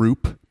Pod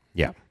group,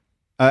 Yeah.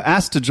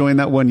 ask to join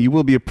that one. You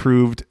will be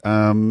approved.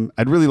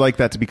 I'd really like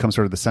that to become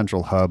sort of the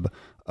central hub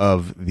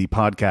of the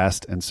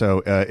podcast. And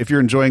so if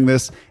you're enjoying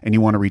this and you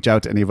want to reach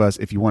out to any of us,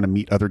 if you want to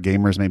meet other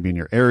gamers maybe in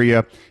your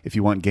area, if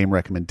you want game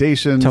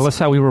recommendations, Tell us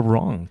how we were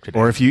wrong today.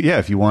 or if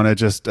you want to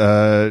just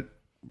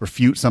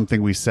refute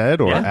something we said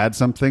or add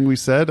something we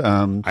said.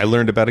 I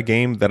learned about a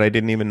game that I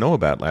didn't even know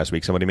about last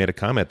week. Somebody made a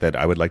comment that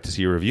I would like to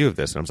see a review of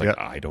this. And I was like,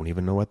 I don't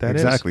even know what that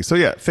is. Exactly. So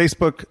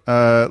Facebook,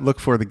 look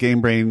for the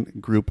Game Brain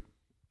group.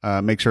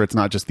 Make sure it's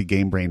not just the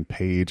Game Brain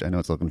page. I know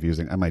it's a little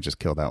confusing. I might just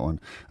kill that one.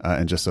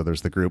 And just so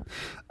there's the group.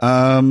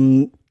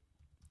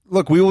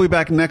 Look, we will be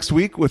back next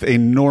week with a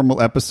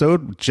normal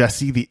episode.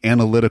 Jesse, the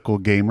analytical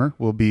gamer,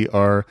 will be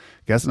our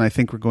guest. And I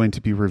think we're going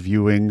to be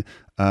reviewing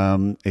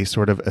a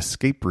sort of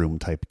escape room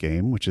type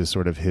game, which is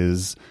sort of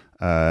his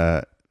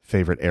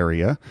favorite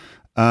area.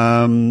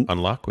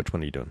 Unlock? Which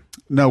one are you doing?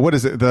 No, what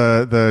is it?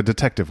 The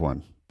detective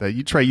one that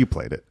you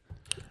played it.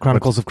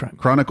 Chronicles of Crime.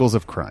 Chronicles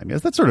of Crime.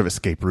 Yes, that's sort of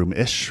escape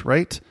room-ish,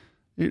 right?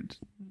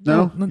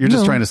 No? You're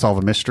just trying to solve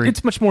a mystery?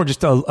 It's much more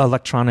just a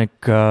electronic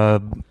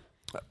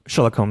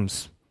Sherlock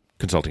Holmes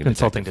Consulting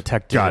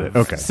detective. Got it.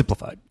 Okay.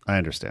 Simplified. I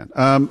understand.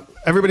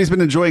 Everybody's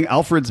been enjoying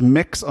Alfred's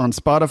Mix on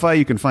Spotify.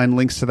 You can find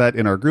links to that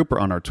in our group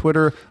or on our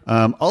Twitter.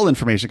 All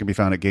information can be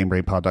found at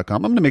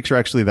GameBrainPod.com. I'm going to make sure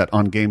actually that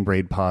on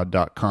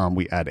GameBrainPod.com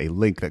we add a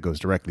link that goes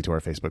directly to our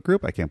Facebook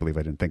group. I can't believe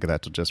I didn't think of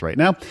that till just right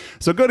now.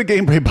 So go to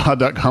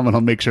GameBrainPod.com and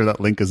I'll make sure that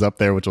link is up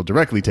there, which will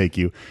directly take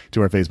you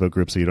to our Facebook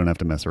group so you don't have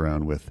to mess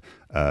around with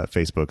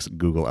Facebook's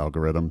Google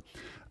algorithm.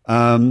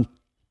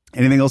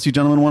 Anything else you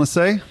gentlemen want to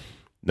say?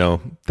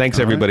 No, thanks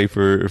everybody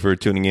for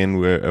tuning in.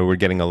 We're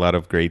getting a lot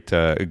of great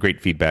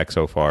feedback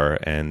so far,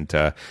 and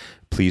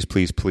please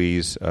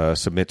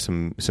submit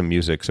some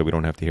music so we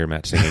don't have to hear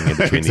Matt singing in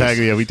between. Exactly.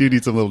 These. Yeah, we do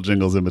need some little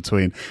jingles in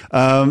between.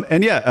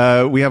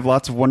 We have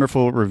lots of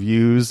wonderful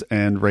reviews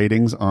and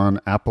ratings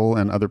on Apple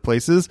and other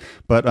places,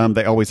 but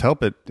they always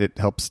help. It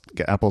helps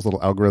get Apple's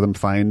little algorithm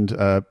find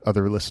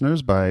other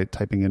listeners by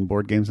typing in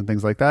board games and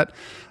things like that.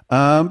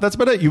 That's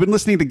about it. You've been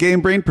listening to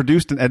Game Brain,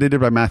 produced and edited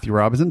by Matthew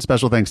Robinson.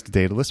 Special thanks to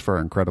Daedalus for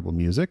our incredible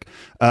music.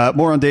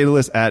 More on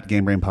Daedalus at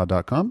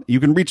GameBrainPod.com. You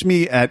can reach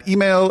me at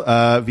email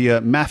via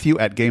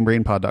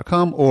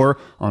Matthew@GameBrainPod.com or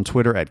on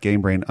Twitter at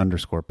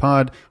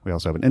GameBrain_pod. We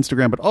also have an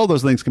Instagram, but all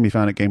those links can be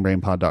found at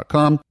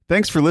GameBrainPod.com.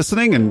 Thanks for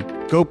listening, and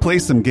go play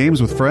some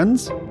games with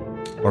friends,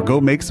 or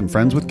go make some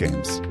friends with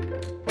games.